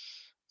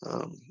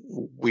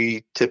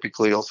 We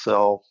typically will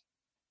sell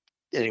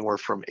anywhere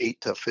from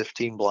 8 to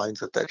 15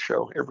 blinds at that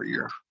show every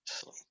year.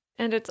 So.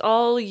 And it's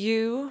all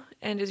you,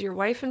 and is your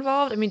wife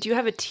involved? I mean, do you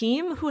have a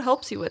team? Who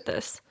helps you with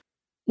this?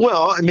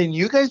 Well,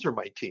 you guys are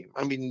my team.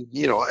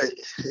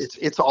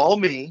 It's all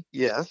me,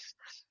 yes.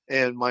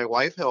 And my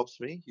wife helps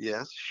me,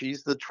 yes.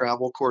 She's the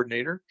travel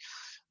coordinator.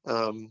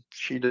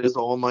 She does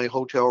all my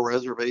hotel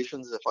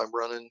reservations if I'm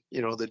running,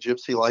 the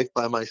Gypsy life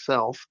by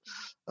myself.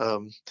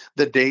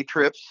 The day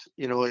trips,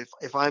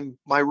 if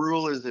my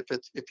rule is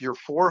if you're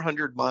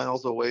 400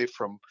 miles away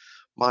from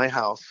my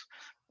house,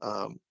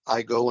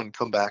 I go and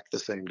come back the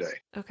same day.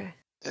 Okay.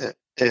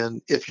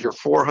 And if you're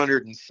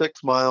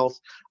 406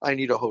 miles, I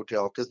need a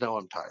hotel because now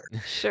I'm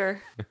tired.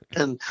 Sure.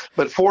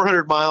 But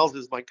 400 miles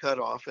is my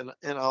cutoff, and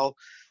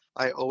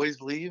I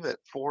always leave at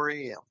 4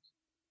 a.m.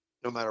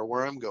 no matter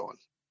where I'm going.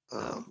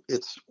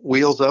 It's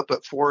wheels up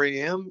at 4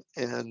 a.m.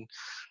 and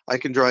I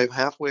can drive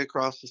halfway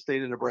across the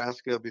state of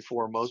Nebraska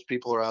before most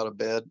people are out of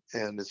bed,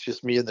 and it's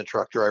just me and the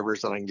truck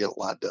drivers, and I can get a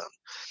lot done.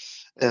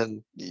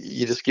 And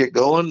you just get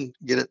going,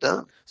 get it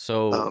done.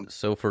 So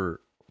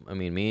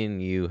me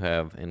and you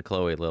and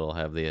Chloe Little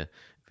have the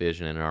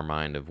vision in our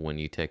mind of when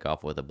you take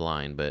off with a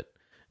blind, but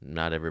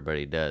not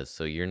everybody does.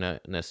 So you're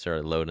not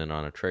necessarily loading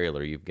on a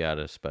trailer. You've got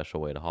a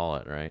special way to haul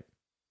it, right?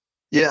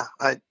 Yeah,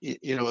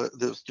 there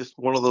was just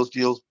one of those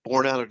deals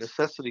born out of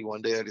necessity.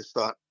 One day I just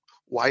thought,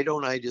 why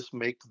don't I just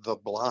make the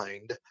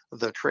blind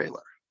the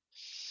trailer?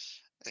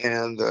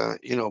 And,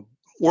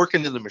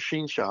 working in the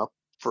machine shop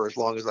for as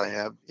long as I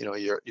have,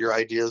 your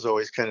ideas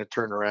always kind of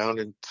turn around,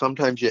 and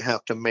sometimes you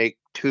have to make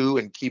 2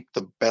 and keep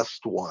the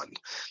best one,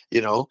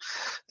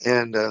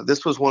 and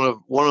this was one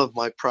of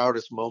my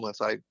proudest moments.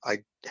 I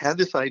had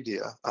this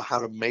idea of how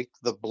to make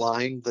the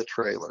blind the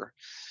trailer.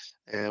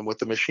 And with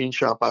the machine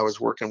shop I was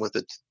working with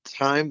at the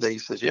time, they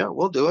said, yeah,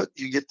 we'll do it.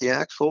 You get the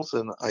axles.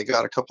 And I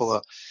got a couple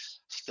of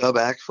stub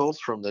axles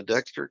from the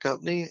Dexter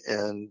company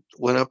and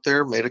went up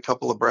there, made a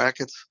couple of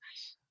brackets,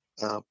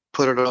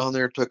 put it on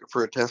there, took it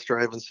for a test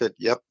drive and said,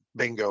 yep,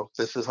 bingo,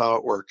 this is how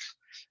it works.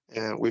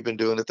 And we've been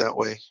doing it that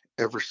way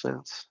ever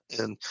since.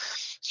 And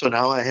so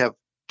now I have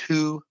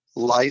 2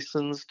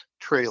 licensed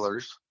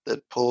trailers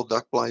that pull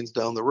duck blinds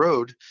down the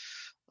road.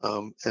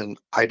 And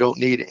I don't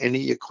need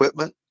any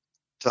equipment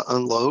to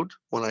unload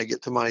when I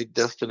get to my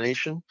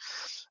destination.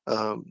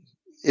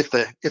 If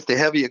the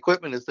heavy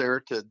equipment is there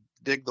to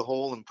dig the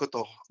hole and put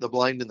the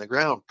blind in the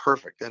ground,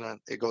 perfect. Then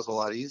it goes a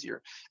lot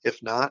easier.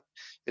 If not,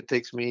 it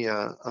takes me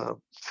a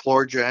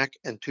floor jack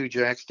and 2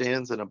 jack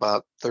stands in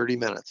about 30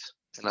 minutes,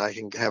 and I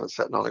can have it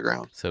sitting on the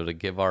ground. So to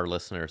give our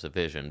listeners a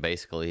vision,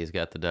 basically he's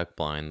got the duck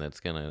blind that's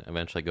going to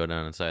eventually go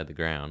down inside the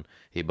ground.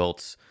 He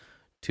bolts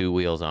 2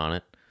 wheels on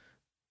it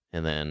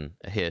and then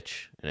a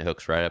hitch, and it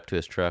hooks right up to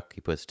his truck.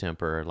 He puts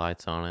temporary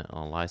lights on it,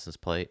 on a license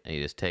plate, and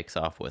he just takes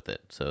off with it.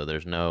 So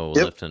there's no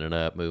lifting it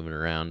up, moving it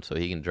around. So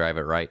he can drive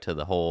it right to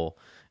the hole,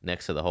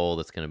 next to the hole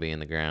that's going to be in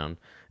the ground,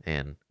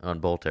 and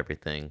unbolt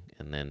everything,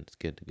 and then it's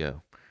good to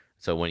go.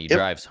 So when you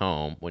drive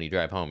home,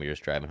 you're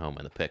just driving home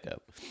in the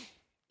pickup.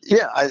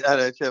 Yeah,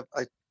 I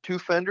have 2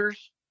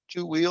 fenders,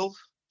 2 wheels,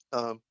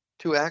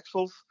 2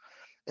 axles,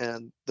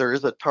 and there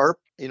is a tarp,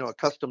 a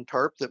custom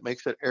tarp that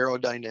makes it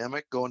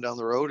aerodynamic going down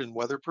the road and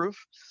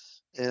weatherproof.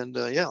 And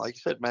like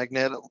you said,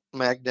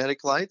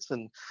 magnetic lights.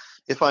 And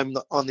if I'm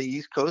on the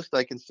East Coast,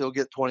 I can still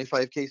get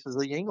 25 cases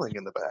of Yuengling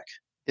in the back.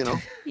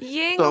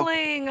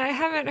 Yuengling! I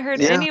haven't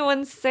heard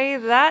anyone say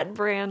that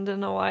brand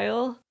in a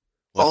while.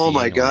 Oh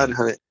my God,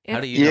 honey! How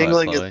do you know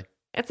Yuengling it, Chloe?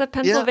 It's a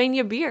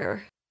Pennsylvania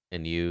beer.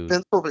 And you?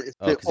 Pennsylvania.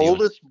 It's the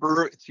oldest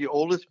brewery. It's the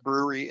oldest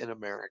brewery in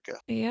America.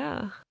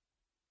 Yeah.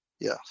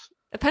 Yes.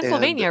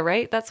 Pennsylvania,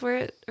 right? That's where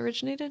it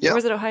originated? Yeah. Or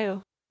was it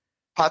Ohio?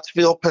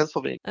 Pottsville,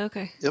 Pennsylvania.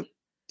 Okay. Yep.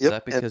 Is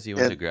that because you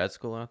went to grad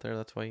school out there?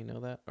 That's why you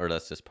know that? Or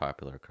that's just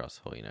popular across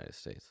the whole United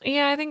States?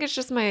 Yeah, I think it's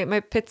just my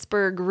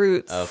Pittsburgh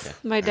roots. Okay.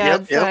 My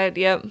dad's side,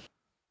 Yep.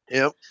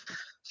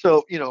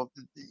 So,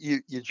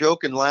 you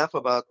joke and laugh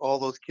about all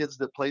those kids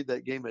that played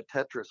that game of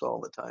Tetris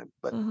all the time.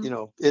 But,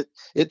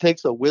 it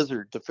takes a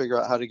wizard to figure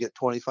out how to get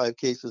 25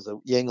 cases of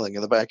Yuengling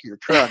in the back of your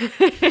truck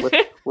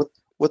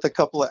with a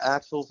couple of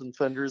axles and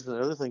fenders and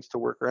other things to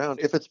work around.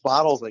 If it's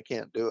bottles, I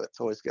can't do it.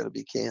 It's always got to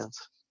be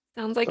cans.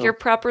 Sounds like you're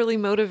properly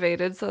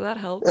motivated, so that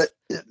helps.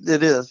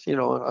 It is.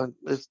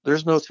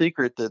 There's no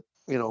secret that,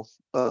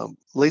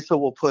 Lisa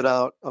will put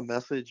out a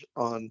message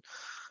on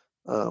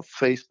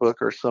Facebook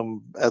or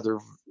some other,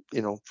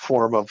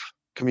 form of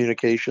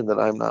communication that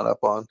I'm not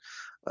up on,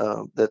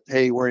 that,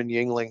 hey, we're in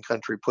Yuengling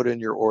country, put in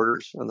your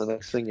orders. And the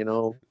next thing you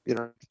know,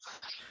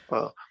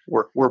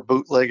 we're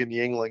bootlegging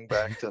Yuengling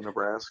back to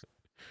Nebraska.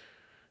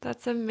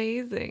 That's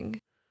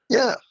amazing.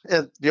 Yeah.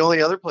 And the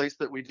only other place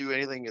that we do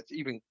anything that's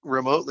even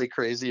remotely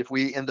crazy, if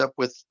we end up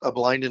with a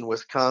blind in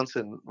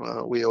Wisconsin,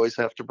 we always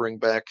have to bring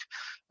back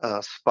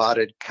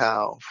Spotted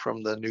Cow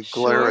from the New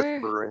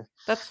Glarus Brewery.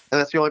 And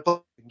that's the only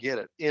place you can get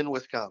it, in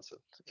Wisconsin.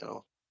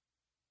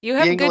 You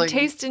have good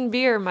taste in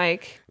beer,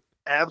 Mike.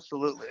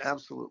 Absolutely.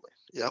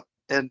 Yep.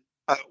 And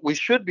we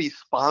should be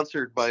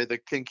sponsored by the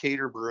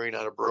Kinkaider Brewing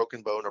out of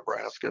Broken Bow,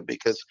 Nebraska,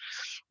 because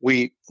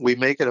we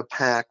make it a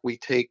pack. We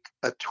take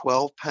a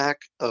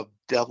 12-pack of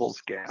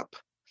Devil's Gap,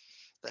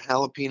 the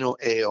jalapeno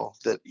ale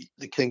that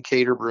the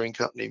Kinkaider Brewing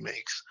Company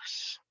makes.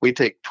 We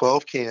take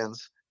 12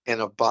 cans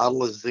and a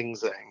bottle of Zing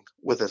Zang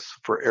with us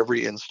for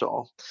every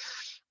install.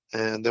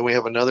 And then we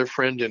have another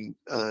friend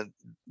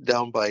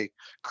down by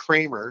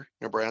Kramer,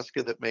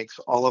 Nebraska, that makes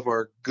all of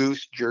our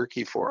goose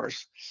jerky for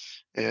us.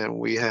 And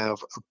we have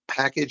a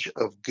package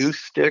of goose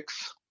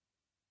sticks,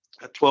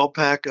 a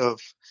 12-pack of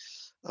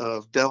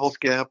Devil's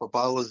Gap, a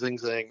bottle of Zing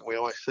Zang. We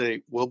always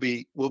say we'll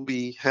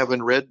be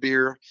having red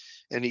beer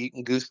and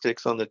eating goose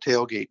sticks on the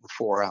tailgate in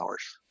 4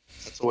 hours.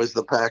 That's always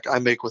the pack I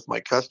make with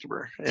my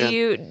customer.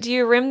 And do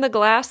you rim the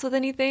glass with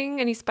anything?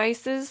 Any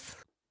spices?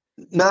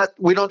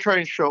 We don't try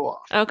and show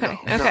off. Okay.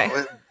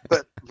 No,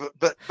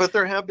 but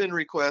there have been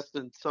requests,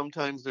 and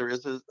sometimes there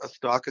is a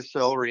stalk of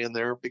celery in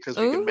there because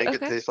we can make it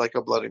taste like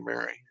a Bloody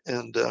Mary.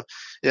 And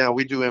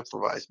we do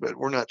improvise, but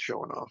we're not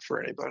showing off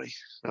for anybody.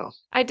 No.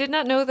 I did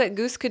not know that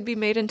goose could be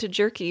made into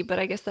jerky, but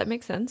I guess that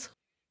makes sense.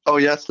 Oh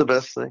yeah, it's the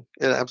best thing.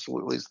 It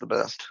absolutely is the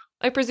best.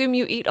 I presume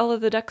you eat all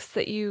of the ducks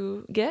that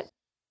you get?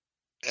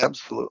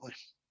 Absolutely.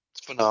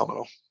 It's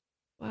phenomenal.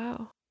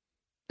 Wow.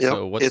 Yep.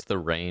 So what's the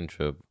range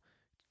of?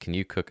 Can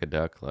you cook a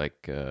duck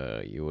like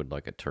you would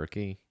like a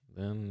turkey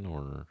then,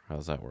 or how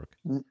does that work?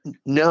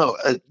 No,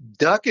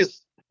 duck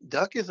is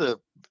a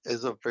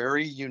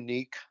very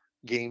unique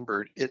game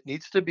bird. It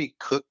needs to be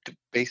cooked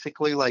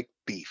basically like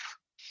beef.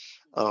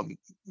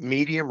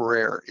 Medium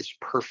rare is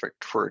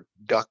perfect for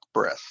duck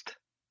breast.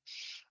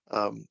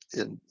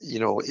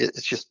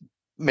 It's just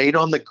made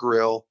on the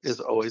grill is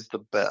always the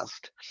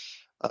best.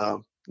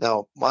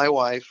 Now, my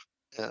wife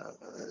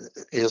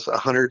is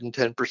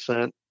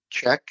 110%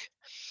 Czech.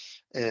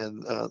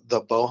 And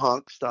the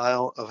Bohonk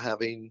style of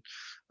having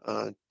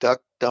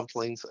duck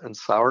dumplings and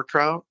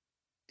sauerkraut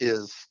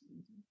is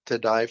to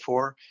die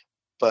for.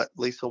 But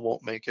Lisa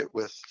won't make it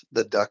with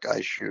the duck I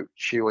shoot.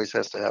 She always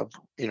has to have,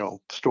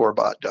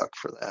 store-bought duck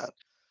for that.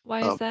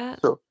 Why is that?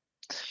 So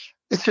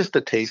it's just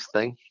a taste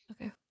thing.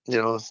 Okay.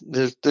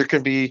 There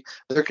can be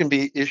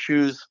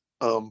issues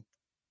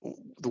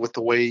with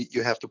the way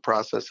you have to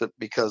process it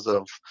because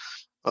of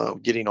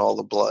getting all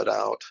the blood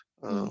out.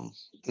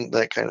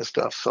 That kind of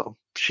stuff. So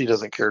she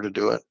doesn't care to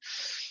do it.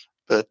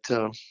 But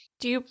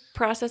do you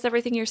process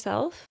everything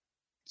yourself?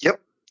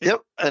 Yep.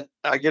 Yep, and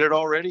I get it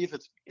all ready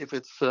if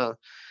it's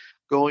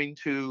going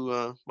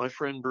to my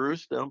friend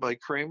Bruce down by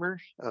Kramer.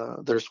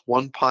 There's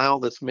one pile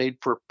that's made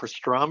for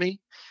pastrami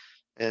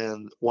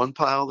and one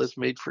pile that's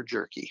made for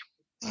jerky.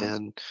 Wow.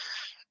 And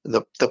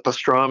the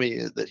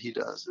pastrami that he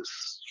does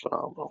is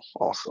phenomenal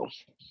also.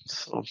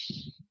 So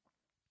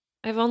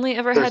I've only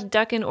ever there's had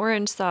duck and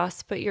orange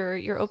sauce, but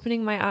you're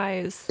opening my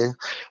eyes. yeah.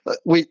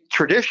 We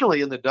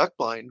traditionally in the duck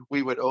blind,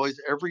 we would always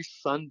every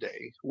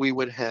Sunday we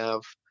would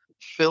have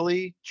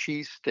Philly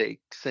cheesesteak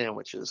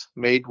sandwiches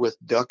made with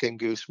duck and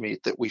goose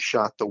meat that we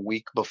shot the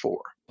week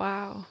before.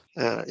 Wow.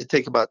 It'd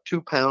take about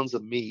 2 pounds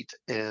of meat,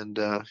 and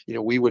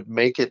we would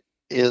make it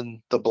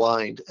in the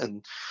blind,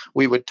 and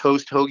we would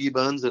toast hoagie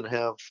buns and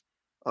have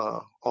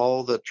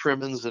all the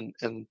trimmings,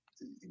 and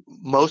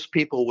most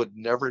people would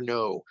never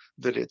know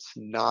that it's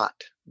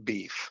not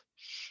beef.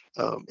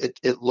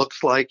 It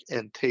looks like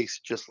and tastes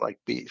just like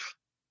beef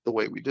the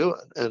way we do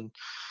it. And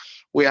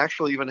we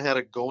actually even had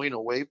a going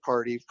away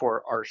party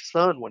for our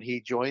son when he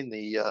joined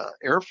the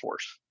Air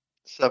Force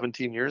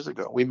 17 years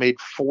ago. We made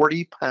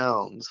 40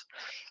 pounds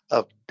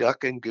of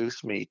duck and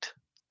goose meat,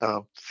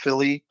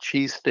 Philly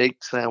cheesesteak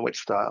sandwich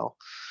style,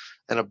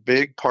 and a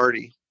big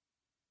party.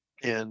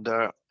 And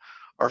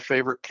our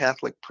favorite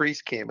Catholic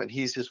priest came, and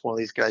he's just one of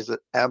these guys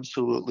that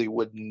absolutely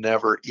would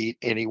never eat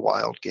any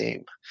wild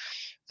game.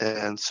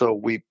 And so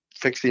we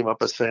fixed him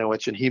up a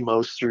sandwich, and he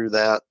mows through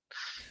that.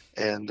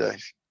 And,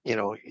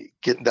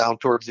 getting down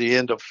towards the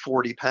end of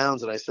 40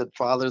 pounds. And I said,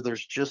 Father,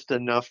 there's just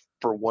enough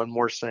for one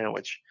more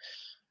sandwich.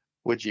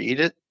 Would you eat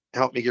it?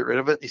 Help me get rid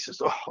of it? He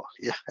says, oh,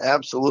 yeah,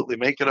 absolutely.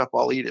 Make it up.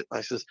 I'll eat it.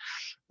 I says,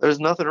 there's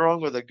nothing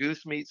wrong with a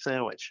goose meat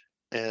sandwich.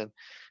 And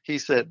he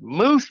said,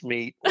 moose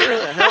meat? Where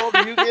the hell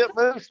do you get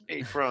moose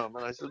meat from?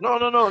 And I said,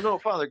 no,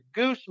 Father,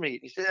 goose meat.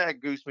 He said, yeah,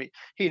 goose meat.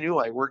 He knew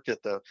I worked at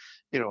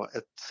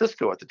at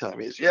Cisco at the time.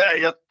 He says, yeah,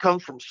 it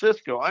comes from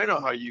Cisco. I know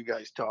how you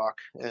guys talk.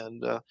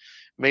 And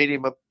made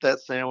him up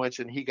that sandwich,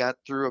 and he got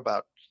through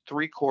about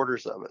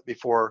 3/4 of it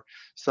before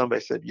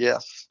somebody said,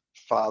 yes,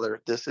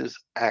 Father, this is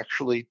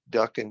actually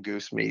duck and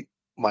goose meat.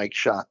 Mike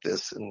shot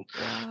this, and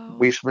Wow.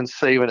 we've been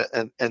saving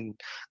it,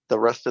 and the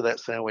rest of that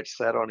sandwich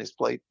sat on his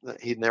plate.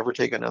 He'd never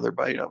take another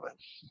bite of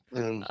it.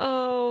 And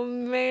Oh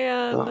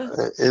man.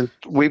 and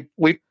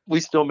we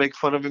still make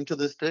fun of him to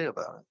this day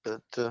about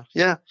it. But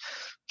yeah,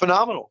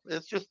 phenomenal.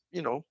 It's just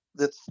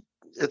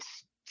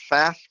it's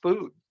fast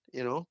food,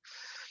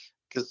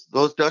 because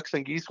those ducks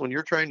and geese, when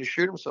you're trying to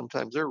shoot them,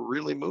 sometimes they're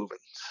really moving.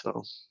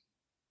 So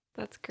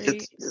That's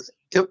great.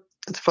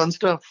 it's fun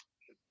stuff.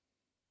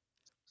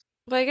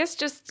 Well, I guess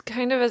just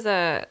kind of as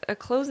a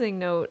closing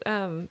note,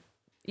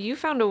 you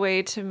found a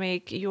way to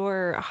make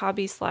your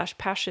hobby /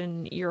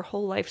 passion your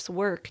whole life's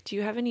work. Do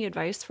you have any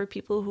advice for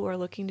people who are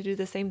looking to do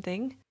the same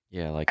thing?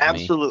 Yeah, like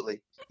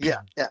Absolutely.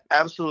 Yeah,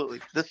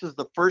 absolutely. This is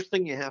the first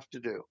thing you have to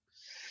do.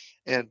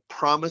 And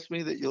promise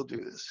me that you'll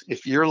do this.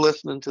 If you're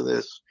listening to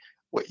this,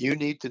 what you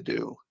need to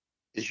do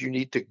is you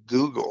need to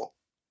Google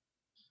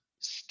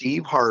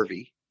Steve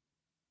Harvey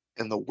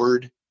and the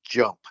word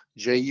jump,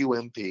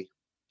 Jump.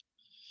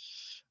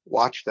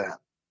 Watch that.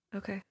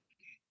 Okay.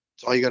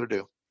 That's all you got to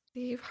do.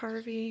 Steve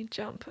Harvey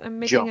jump. I'm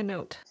making Jump. a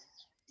note.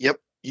 Yep,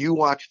 you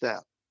watch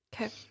that.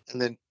 Okay.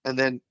 And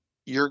then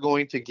you're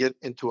going to get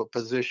into a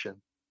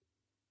position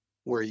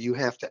where you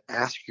have to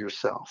ask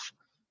yourself,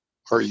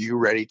 are you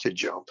ready to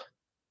jump?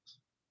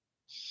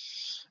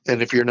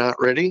 And if you're not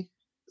ready,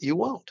 you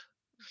won't.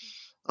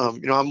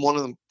 I'm one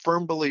of the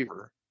firm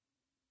believer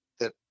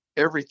that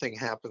everything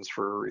happens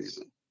for a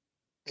reason,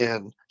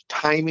 and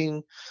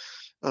timing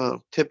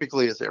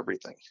typically is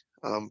everything.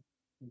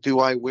 Do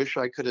I wish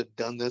I could have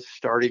done this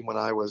starting when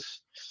I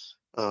was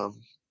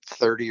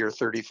 30 or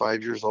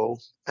 35 years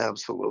old?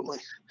 Absolutely.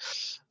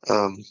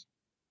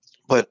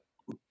 But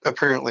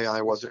apparently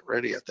I wasn't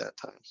ready at that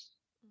time.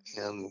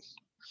 And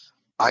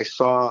I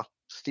saw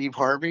Steve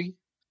Harvey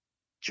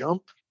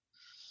jump,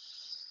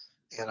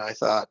 and I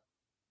thought,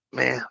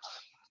 man,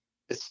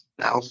 it's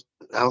now's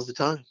the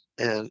time.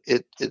 And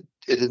it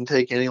didn't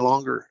take any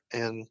longer.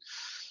 And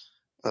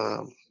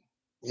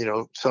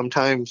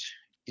sometimes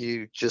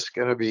you just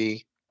got to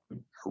be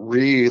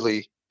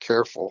really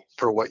careful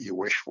for what you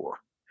wish for,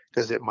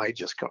 because it might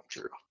just come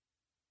true.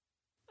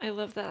 I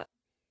love that.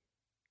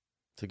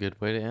 It's a good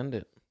way to end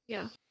it.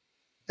 Yeah.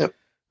 Yep.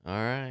 All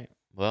right.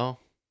 Well,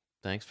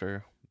 thanks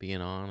for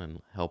being on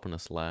and helping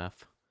us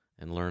laugh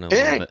and learn a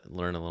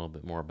little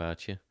bit more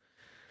about you.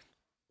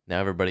 Now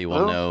everybody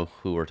will know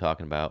who we're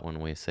talking about when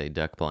we say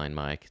Duck Blind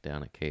Mike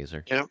down at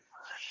Kaiser.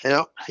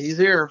 Yep, he's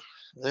here.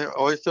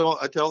 I tell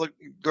the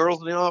girls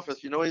in the office,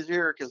 he's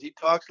here because he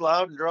talks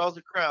loud and draws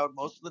a crowd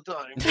most of the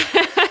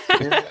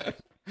time.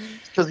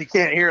 Because he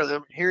can't hear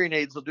them. Hearing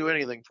aids will do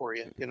anything for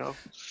you,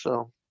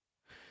 So.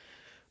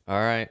 All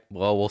right.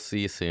 Well, we'll see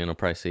you soon. I'll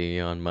probably see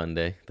you on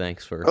Monday.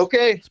 Thanks for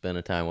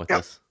spending time with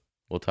us.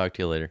 We'll talk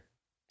to you later.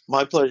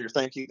 My pleasure.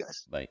 Thank you,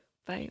 guys. Bye.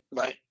 Bye.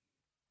 Bye.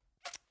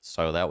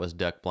 So that was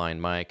Duck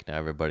Blind Mike. Now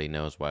everybody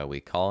knows why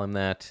we call him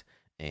that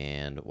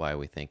and why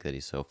we think that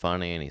he's so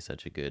funny and he's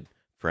such a good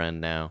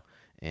friend now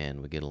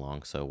and we get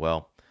along so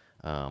well.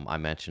 I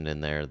mentioned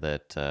in there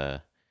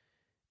that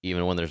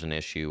even when there's an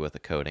issue with a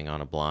coating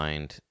on a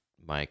blind,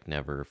 Mike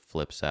never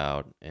flips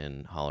out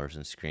and hollers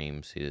and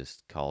screams. He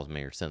just calls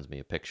me or sends me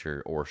a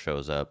picture or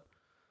shows up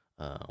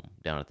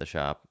down at the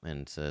shop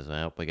and says,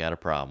 "Well, we got a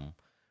problem."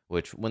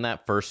 Which, when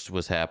that first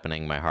was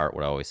happening, my heart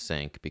would always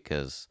sink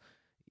because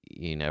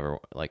you never,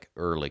 like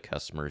early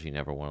customers, you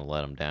never want to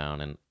let them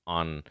down.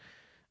 And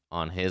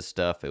on his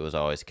stuff, it was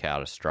always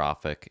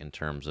catastrophic in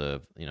terms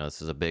of,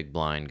 this is a big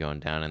blind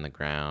going down in the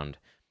ground.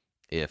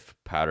 If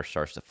powder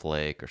starts to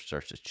flake or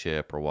starts to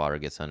chip or water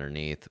gets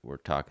underneath, we're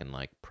talking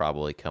like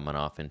probably coming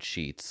off in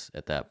sheets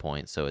at that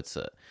point. So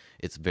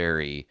it's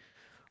very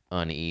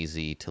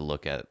uneasy to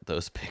look at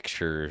those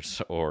pictures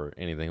or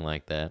anything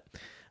like that.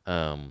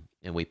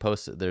 And we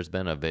posted, there's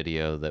been a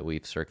video that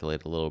we've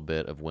circulated a little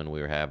bit of when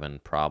we were having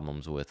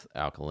problems with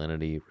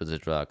alkalinity,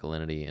 residual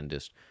alkalinity, and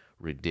just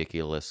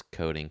ridiculous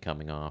coating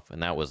coming off.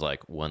 And that was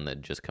like one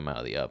that just come out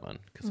of the oven,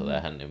 so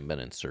that hadn't even been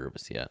in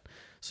service yet.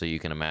 So you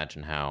can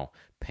imagine how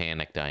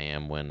panicked I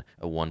am when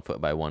a 1 foot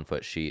by 1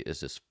 foot sheet is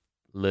just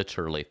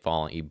literally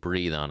falling. You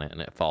breathe on it and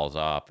it falls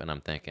off. And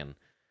I'm thinking,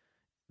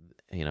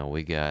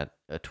 we got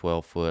a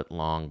 12-foot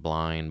long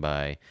blind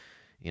by,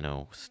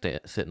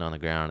 sitting on the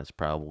ground. It's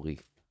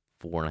probably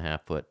 4.5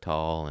 foot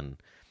tall and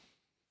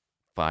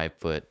 5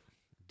 foot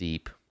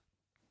deep.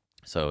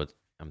 So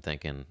I'm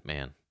thinking,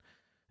 man,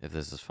 if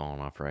this is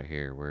falling off right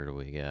here, where do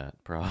we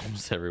got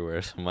problems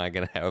everywhere? So am I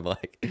going to have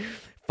like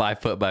 5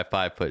 foot by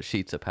 5 foot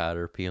sheets of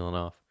powder peeling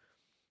off?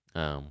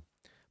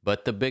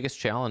 But the biggest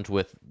challenge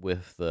with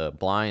the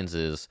blinds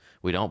is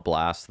we don't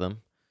blast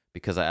them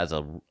because it adds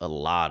a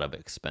lot of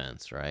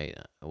expense, right?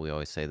 We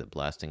always say that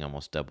blasting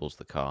almost doubles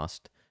the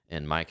cost,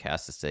 and Mike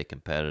has to stay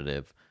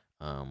competitive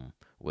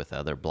with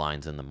other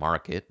blinds in the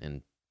market,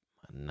 and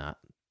not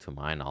to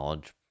my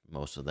knowledge,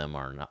 most of them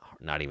are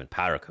not even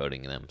powder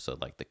coating them. So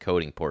like the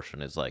coating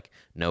portion is like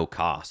no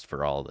cost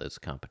for all this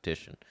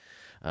competition.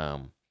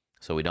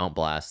 So we don't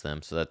blast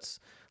them. So that's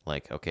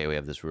like, okay, we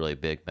have this really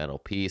big metal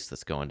piece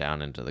that's going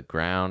down into the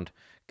ground,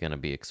 going to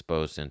be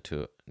exposed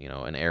into,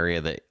 an area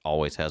that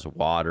always has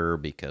water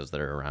because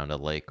they're around a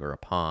lake or a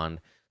pond.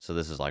 So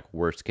this is like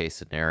worst case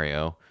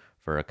scenario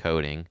for a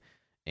coating,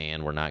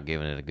 and we're not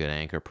giving it a good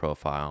anchor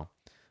profile.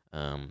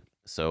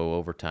 So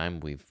over time,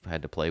 we've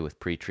had to play with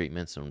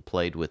pre-treatments and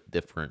played with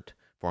different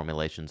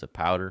formulations of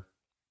powder.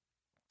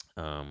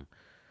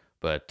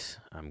 But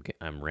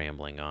I'm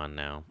rambling on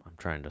now. I'm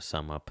trying to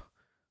sum up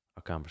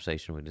a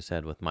conversation we just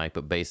had with Mike.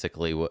 But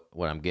basically,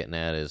 what I'm getting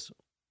at is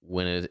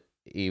when it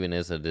even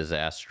is a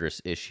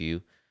disastrous issue,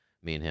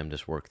 me and him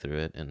just work through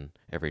it. And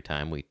every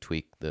time we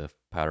tweak the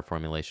powder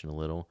formulation a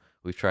little.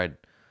 We've tried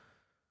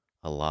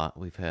a lot.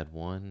 We've had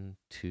 1,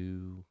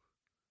 2,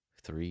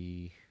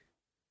 3,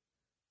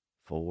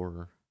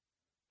 4,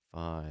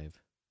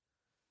 5,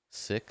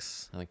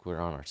 6. I think we're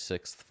on our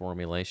 6th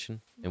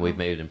formulation, and we've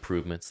made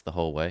improvements the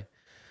whole way.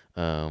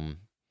 And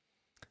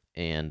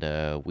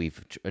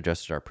we've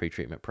adjusted our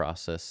pre-treatment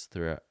process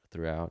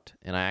throughout.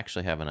 And I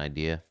actually have an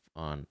idea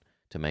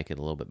to make it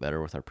a little bit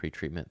better with our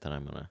pre-treatment. That I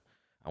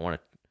want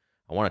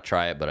to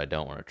try it, but I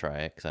don't want to try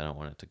it because I don't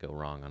want it to go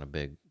wrong on a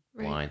big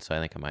blind. So I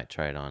think I might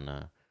try it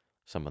on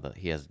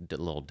he has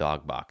little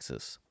dog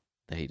boxes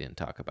that he didn't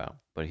talk about,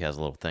 but he has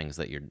little things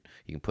that you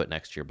can put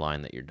next to your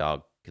blind that your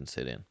dog can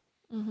sit in.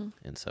 Mm-hmm.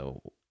 And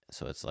so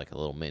it's like a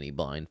little mini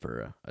blind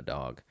for a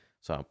dog.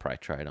 So I'll probably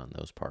try it on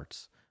those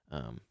parts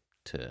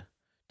to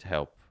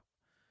help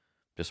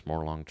just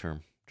more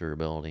long-term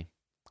durability.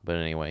 But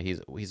anyway,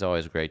 he's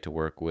always great to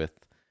work with.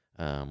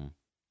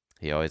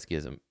 He always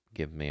gives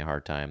me a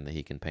hard time that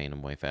he can paint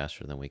them way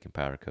faster than we can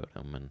powder coat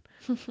them,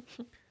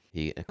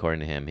 and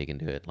according to him, he can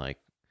do it in like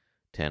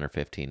 10 or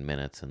 15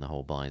 minutes, and the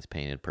whole blind's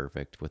painted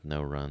perfect with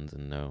no runs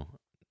and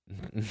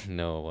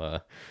no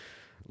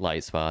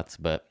light spots.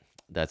 But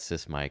that's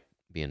just Mike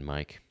being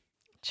Mike.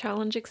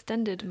 Challenge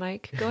extended,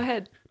 Mike. Go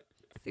ahead.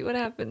 See what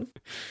happens.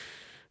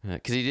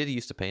 Because he did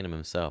used to paint them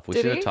himself. We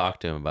should have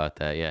talked to him about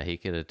that. Yeah, he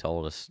could have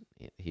told us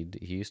he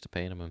used to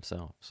paint them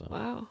himself. So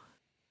wow.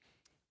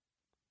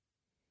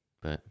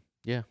 But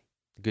yeah,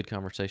 good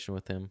conversation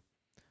with him.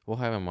 We'll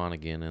have him on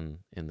again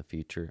in the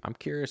future. I'm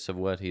curious of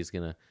what he's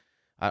gonna.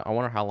 I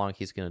wonder how long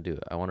he's gonna do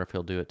it. I wonder if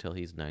he'll do it till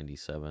he's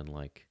 97,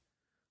 like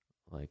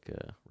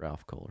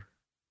Ralph Kohler.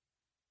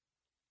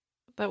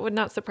 That would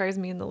not surprise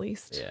me in the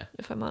least. Yeah,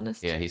 if I'm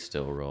honest. Yeah, he's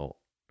still real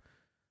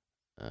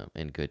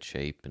in good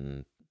shape,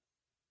 and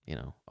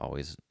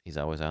he's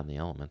always out in the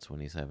elements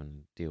when he's having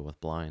to deal with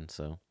blind.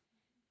 So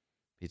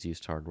he's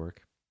used to hard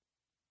work.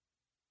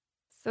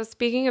 So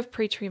speaking of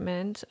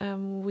pre-treatment,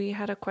 we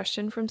had a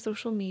question from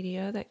social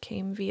media that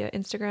came via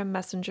Instagram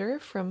Messenger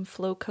from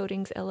Flow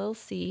Coatings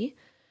LLC.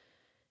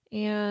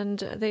 And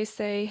they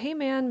say, "Hey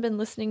man, been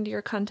listening to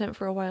your content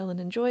for a while and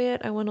enjoy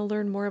it. I want to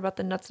learn more about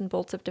the nuts and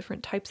bolts of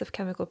different types of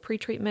chemical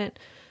pre-treatment.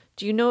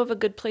 Do you know of a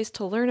good place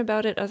to learn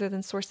about it other than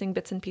sourcing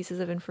bits and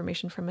pieces of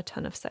information from a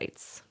ton of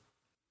sites?"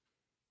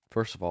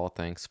 First of all,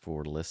 thanks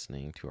for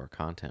listening to our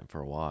content for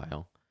a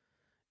while.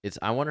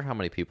 I wonder how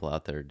many people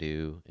out there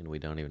do, and we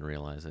don't even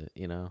realize it,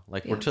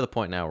 like we're Yeah. to the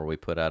point now where we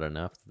put out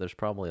enough. There's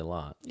probably a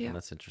lot. Yeah. And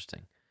that's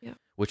interesting. Yeah.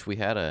 Which we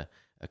had a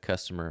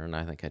customer, and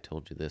I think I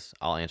told you this.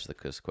 I'll answer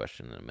this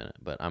question in a minute,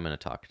 but I'm in a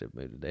talkative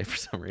mood today for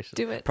some reason.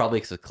 Do it. Probably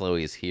because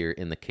Chloe is here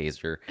in the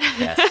Kaiser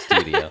Cast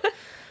studio.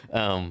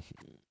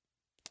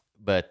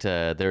 But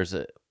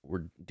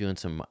we're doing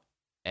some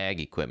ag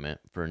equipment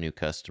for a new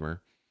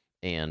customer,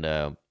 and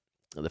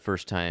the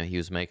first time he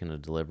was making a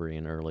delivery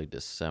in early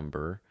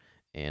December,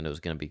 and it was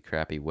going to be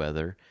crappy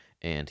weather,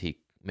 and he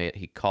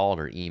called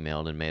or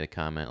emailed and made a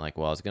comment like,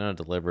 well, I was going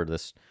to deliver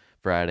this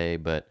Friday,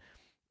 but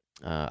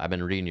I've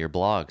been reading your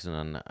blogs,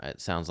 and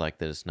it sounds like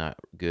that it's not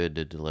good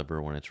to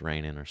deliver when it's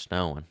raining or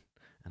snowing.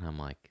 And I'm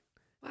like,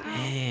 Wow.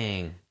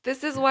 dang.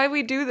 This is why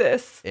we do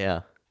this.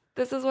 Yeah.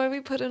 This is why we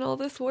put in all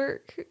this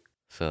work.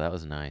 So that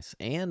was nice.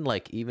 And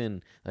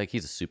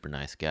he's a super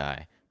nice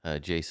guy.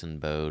 Jason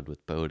Bode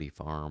with Bodie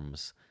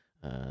Farms,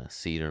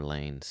 Cedar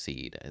Lane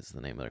Seed is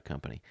the name of their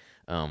company.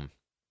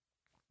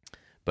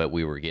 But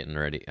we were getting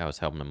ready. I was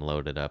helping them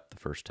load it up the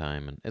first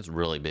time, and it's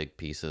really big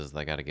pieces.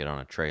 They got to get on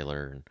a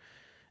trailer,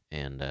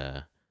 and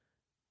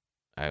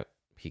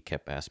he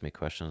kept asking me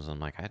questions. I'm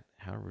like,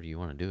 however you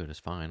want to do it is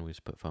fine. We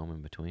just put foam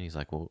in between. He's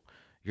like, well,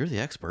 you're the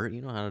expert.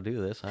 You know how to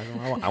do this.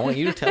 I want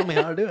you to tell me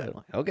how to do it. I'm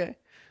like, okay.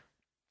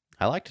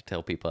 I like to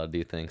tell people how to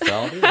do things, so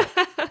I'll do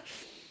it.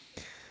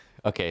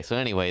 Okay, so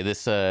anyway,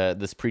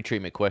 this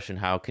pre-treatment question,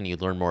 how can you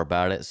learn more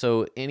about it?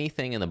 So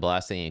anything in the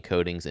blasting and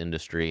coatings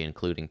industry,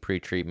 including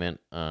pre-treatment,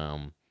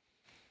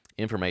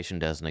 information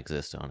doesn't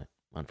exist on it,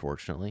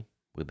 unfortunately.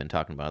 We've been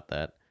talking about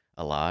that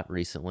a lot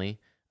recently.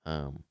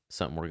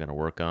 Something we're going to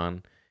work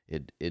on.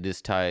 It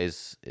just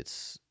ties.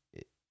 It's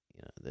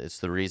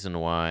the reason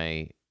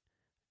why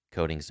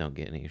coatings don't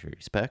get any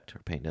respect, or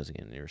paint doesn't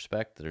get any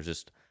respect. There's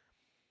just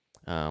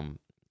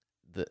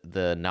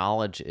the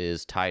knowledge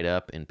is tied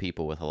up in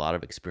people with a lot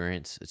of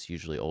experience. It's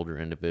usually older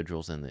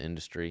individuals in the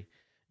industry,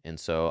 and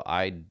so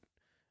I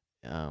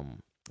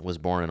was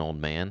born an old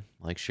man,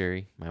 like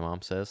Sherry, my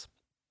mom says,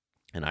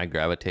 and I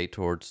gravitate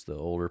towards the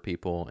older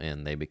people,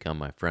 and they become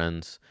my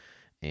friends.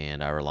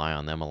 And I rely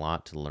on them a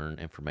lot to learn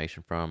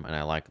information from, and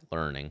I like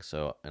learning,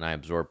 and I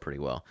absorb pretty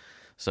well.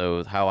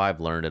 So how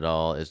I've learned it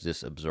all is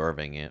just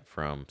absorbing it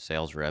from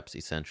sales reps,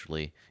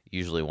 essentially,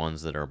 usually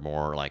ones that are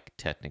more like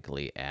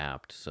technically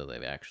apt, so they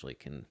actually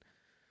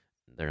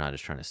they're not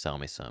just trying to sell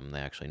me something, they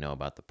actually know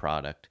about the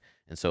product.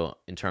 And so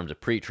in terms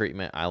of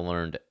pre-treatment, I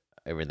learned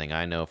everything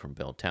I know from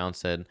Bill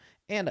Townsend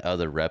and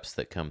other reps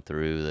that come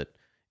through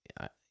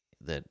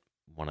that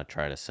want to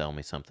try to sell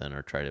me something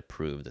or try to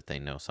prove that they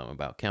know something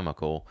about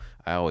chemical.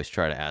 I always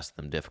try to ask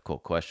them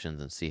difficult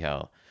questions and see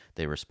how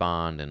they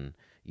respond. And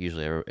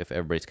usually if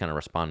everybody's kind of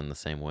responding the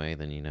same way,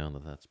 then you know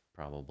that that's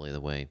probably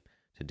the way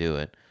to do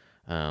it.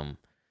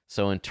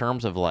 So in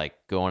terms of like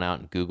going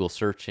out and Google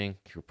searching,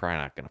 you're probably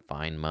not going to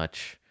find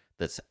much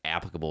that's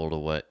applicable to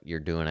what you're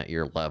doing at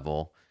your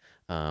level.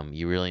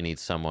 You really need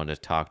someone to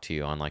talk to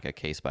you on like a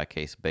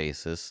case-by-case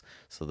basis.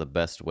 So the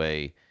best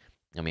way,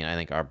 I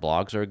think our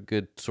blogs are a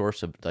good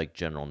source of like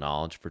general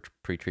knowledge for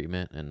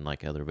pre-treatment and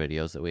like other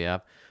videos that we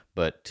have.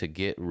 But to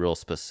get real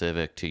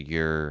specific to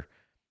your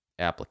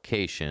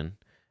application,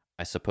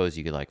 I suppose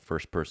you could like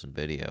first-person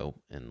video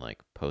and like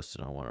post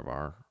it on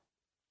I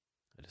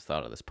just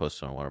thought of this,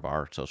 post it on one of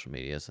our social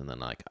medias, and then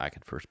like I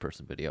could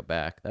first-person video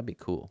back. That'd be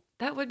cool.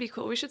 That would be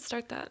cool. We should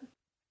start that.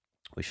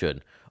 We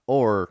should.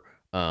 Or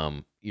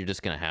you're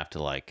just going to have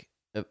to like,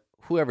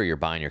 whoever you're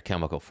buying your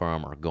chemical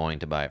from or going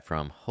to buy it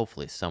from,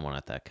 hopefully someone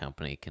at that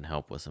company can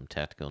help with some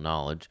technical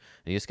knowledge.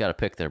 And you just got to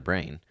pick their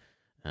brain,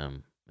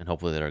 and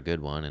hopefully they're a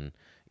good one. And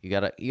you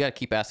gotta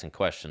keep asking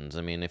questions.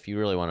 If you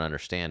really want to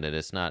understand it,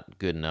 it's not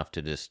good enough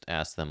to just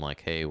ask them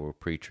like, "Hey, we're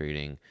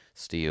pre-treating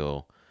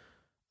steel.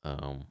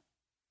 How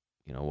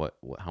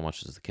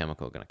much is the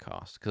chemical going to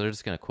cost?" Because they're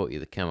just going to quote you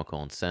the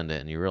chemical and send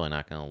it, and you're really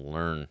not going to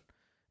learn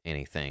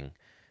anything.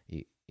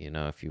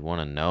 If you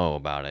want to know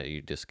about it,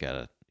 you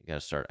gotta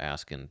start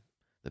asking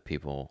the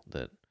people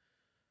that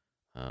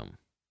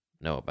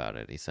know about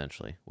it,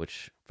 essentially,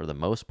 which for the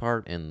most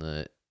part in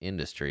the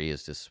industry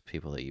is just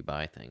people that you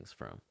buy things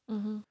from.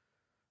 Mm-hmm.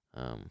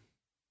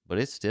 But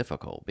it's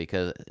difficult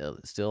because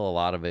still a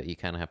lot of it you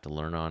kind of have to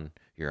learn on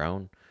your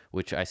own,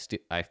 which I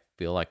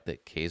feel like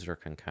that Kaiser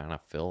can kind of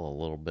fill a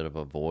little bit of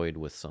a void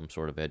with some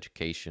sort of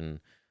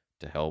education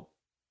to help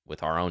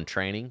with our own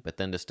training, but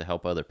then just to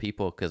help other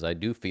people, because I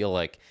do feel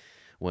like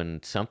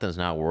when something's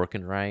not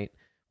working right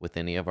with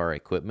any of our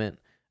equipment,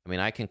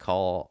 I can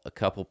call a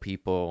couple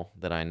people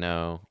that I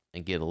know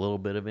and get a little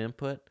bit of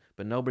input,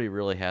 but nobody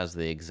really has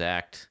the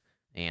exact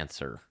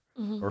answer.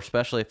 Mm-hmm. Or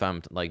especially if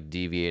I'm like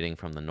deviating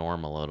from the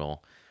norm a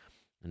little,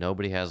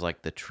 nobody has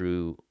like the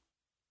true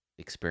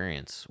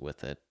experience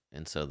with it.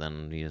 And so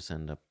then you just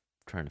end up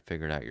trying to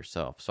figure it out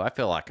yourself. So I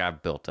feel like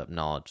I've built up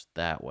knowledge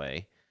that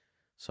way.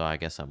 So I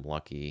guess I'm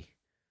lucky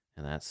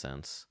in that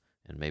sense.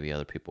 And maybe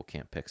other people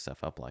can't pick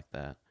stuff up like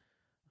that.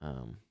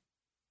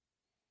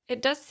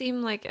 It does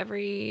seem like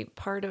every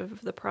part of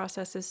the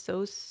process is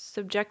so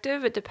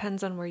subjective. It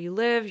depends on where you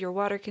live, your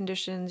water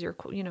conditions, your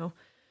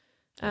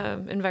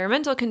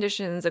environmental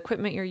conditions,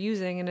 equipment you're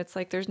using, and it's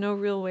like there's no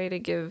real way to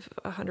give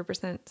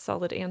 100%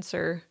 solid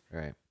answer.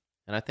 Right.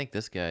 And I think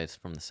this guy is,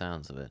 from the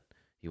sounds of it,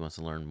 he wants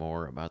to learn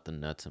more about the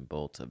nuts and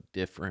bolts of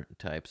different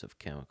types of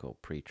chemical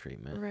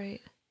pretreatment.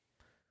 Right.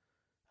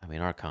 I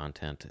mean, our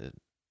content, it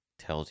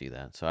tells you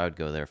that. So I would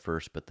go there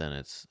first, but then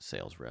it's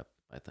sales rep,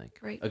 I think.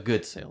 Right. A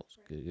good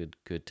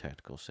good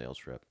technical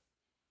sales rep.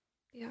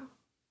 Yeah.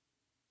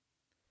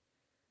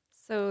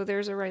 So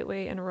there's a right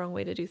way and a wrong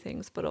way to do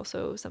things, but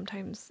also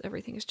sometimes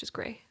everything is just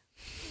gray.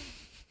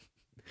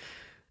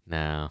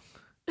 No.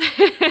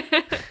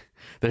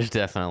 There's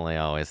definitely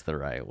always the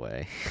right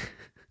way.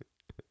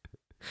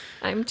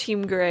 I'm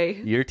team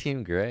gray. You're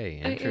team gray.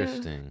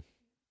 Interesting.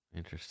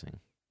 Interesting.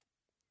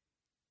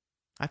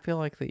 I feel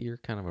like that you're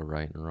kind of a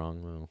right and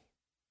wrong, though.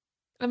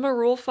 I'm a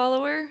rule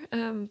follower,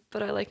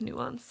 but I like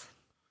nuance.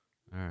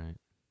 All right.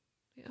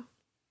 Yeah.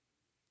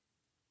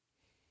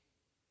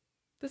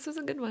 This was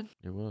a good one.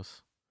 It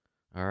was.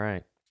 All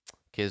right.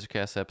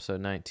 KaiserCast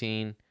episode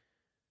 19.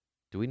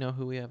 Do we know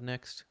who we have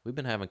next? We've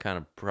been having kind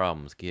of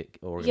problems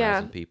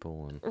organizing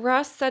people. And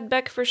Ross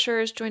Sedbeck for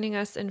sure is joining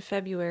us in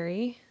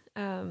February.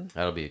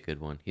 that'll be a good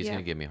one. He's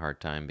gonna give me a hard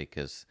time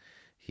because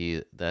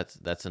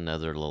that's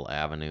another little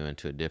avenue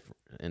into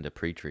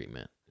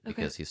pretreatment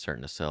because he's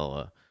starting to sell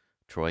a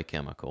Troy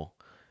chemical,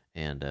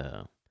 and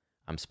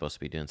I'm supposed to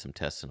be doing some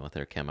testing with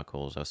their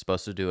chemicals. I was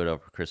supposed to do it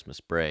over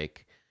Christmas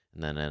break,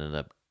 and then ended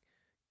up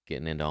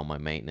getting into all my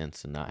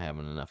maintenance and not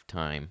having enough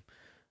time.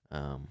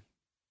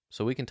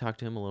 So we can talk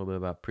to him a little bit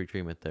about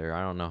pretreatment there.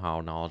 I don't know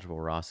how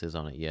knowledgeable Ross is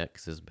on it yet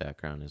because his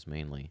background is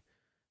mainly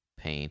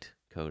paint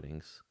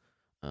coatings.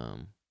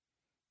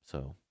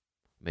 So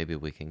maybe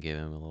we can give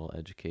him a little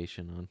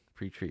education on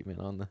pretreatment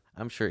on the.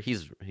 I'm sure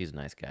he's a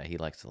nice guy. He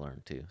likes to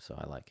learn too, so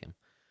I like him.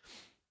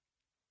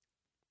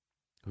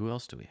 Who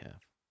else do we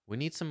have? We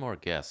need some more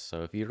guests.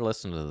 So if you're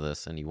listening to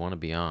this and you want to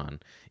be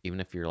on,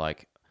 even if you're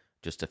like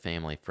just a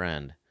family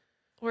friend,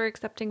 we're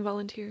accepting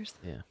volunteers.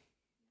 Yeah.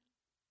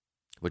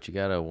 But you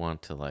gotta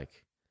want to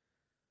like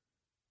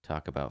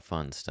talk about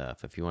fun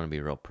stuff. If you want to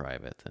be real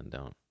private, then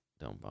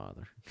don't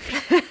bother.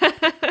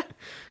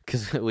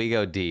 Because we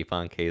go deep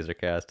on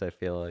KaiserCast, I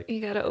feel like.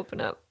 You gotta open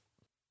up.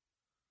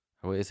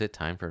 Or is it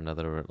time for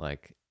another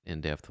like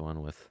in-depth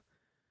one with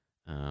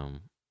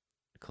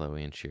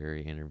Chloe and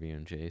Sherry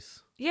interviewing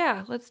Jace?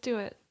 Yeah, let's do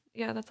it.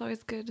 Yeah, that's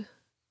always good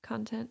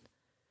content.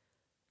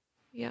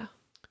 Yeah.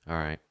 All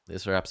right.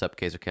 This wraps up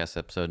KaiserCast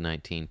episode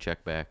 19.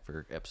 Check back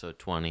for episode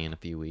 20 in a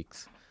few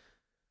weeks.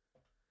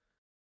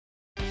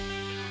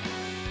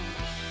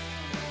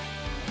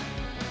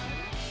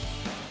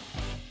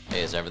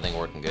 Hey, is everything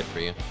working good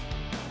for you?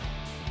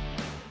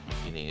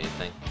 You need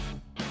anything?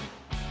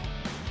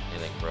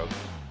 Anything broke?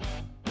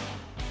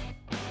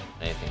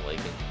 Anything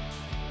leaking?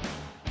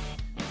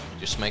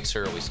 Just make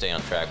sure we stay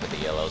on track with the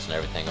yellows and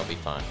everything will be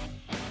fine.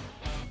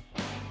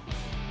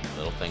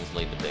 Little things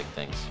lead to big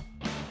things.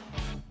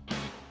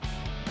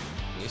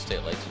 Can you stay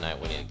late tonight?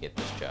 We need to get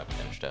this job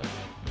finished up.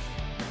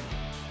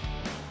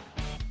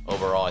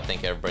 Overall, I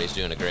think everybody's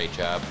doing a great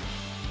job.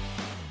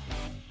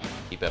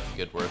 Keep up the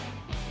good work.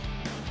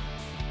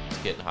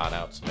 It's getting hot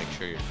out, so make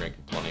sure you're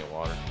drinking plenty of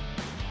water.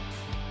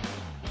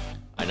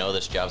 I know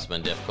this job's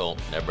been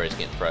difficult and everybody's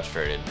getting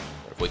frustrated,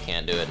 but if we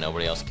can't do it,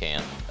 nobody else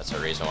can. That's the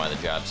reason why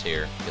the job's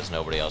here, because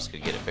nobody else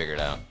could get it figured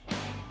out.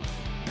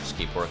 Just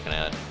keep working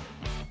at it.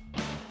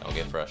 Don't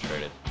get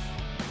frustrated.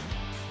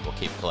 We'll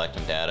keep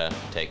collecting data,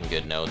 taking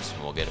good notes,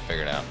 and we'll get it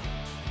figured out.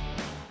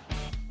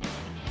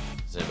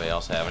 Does anybody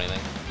else have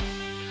anything?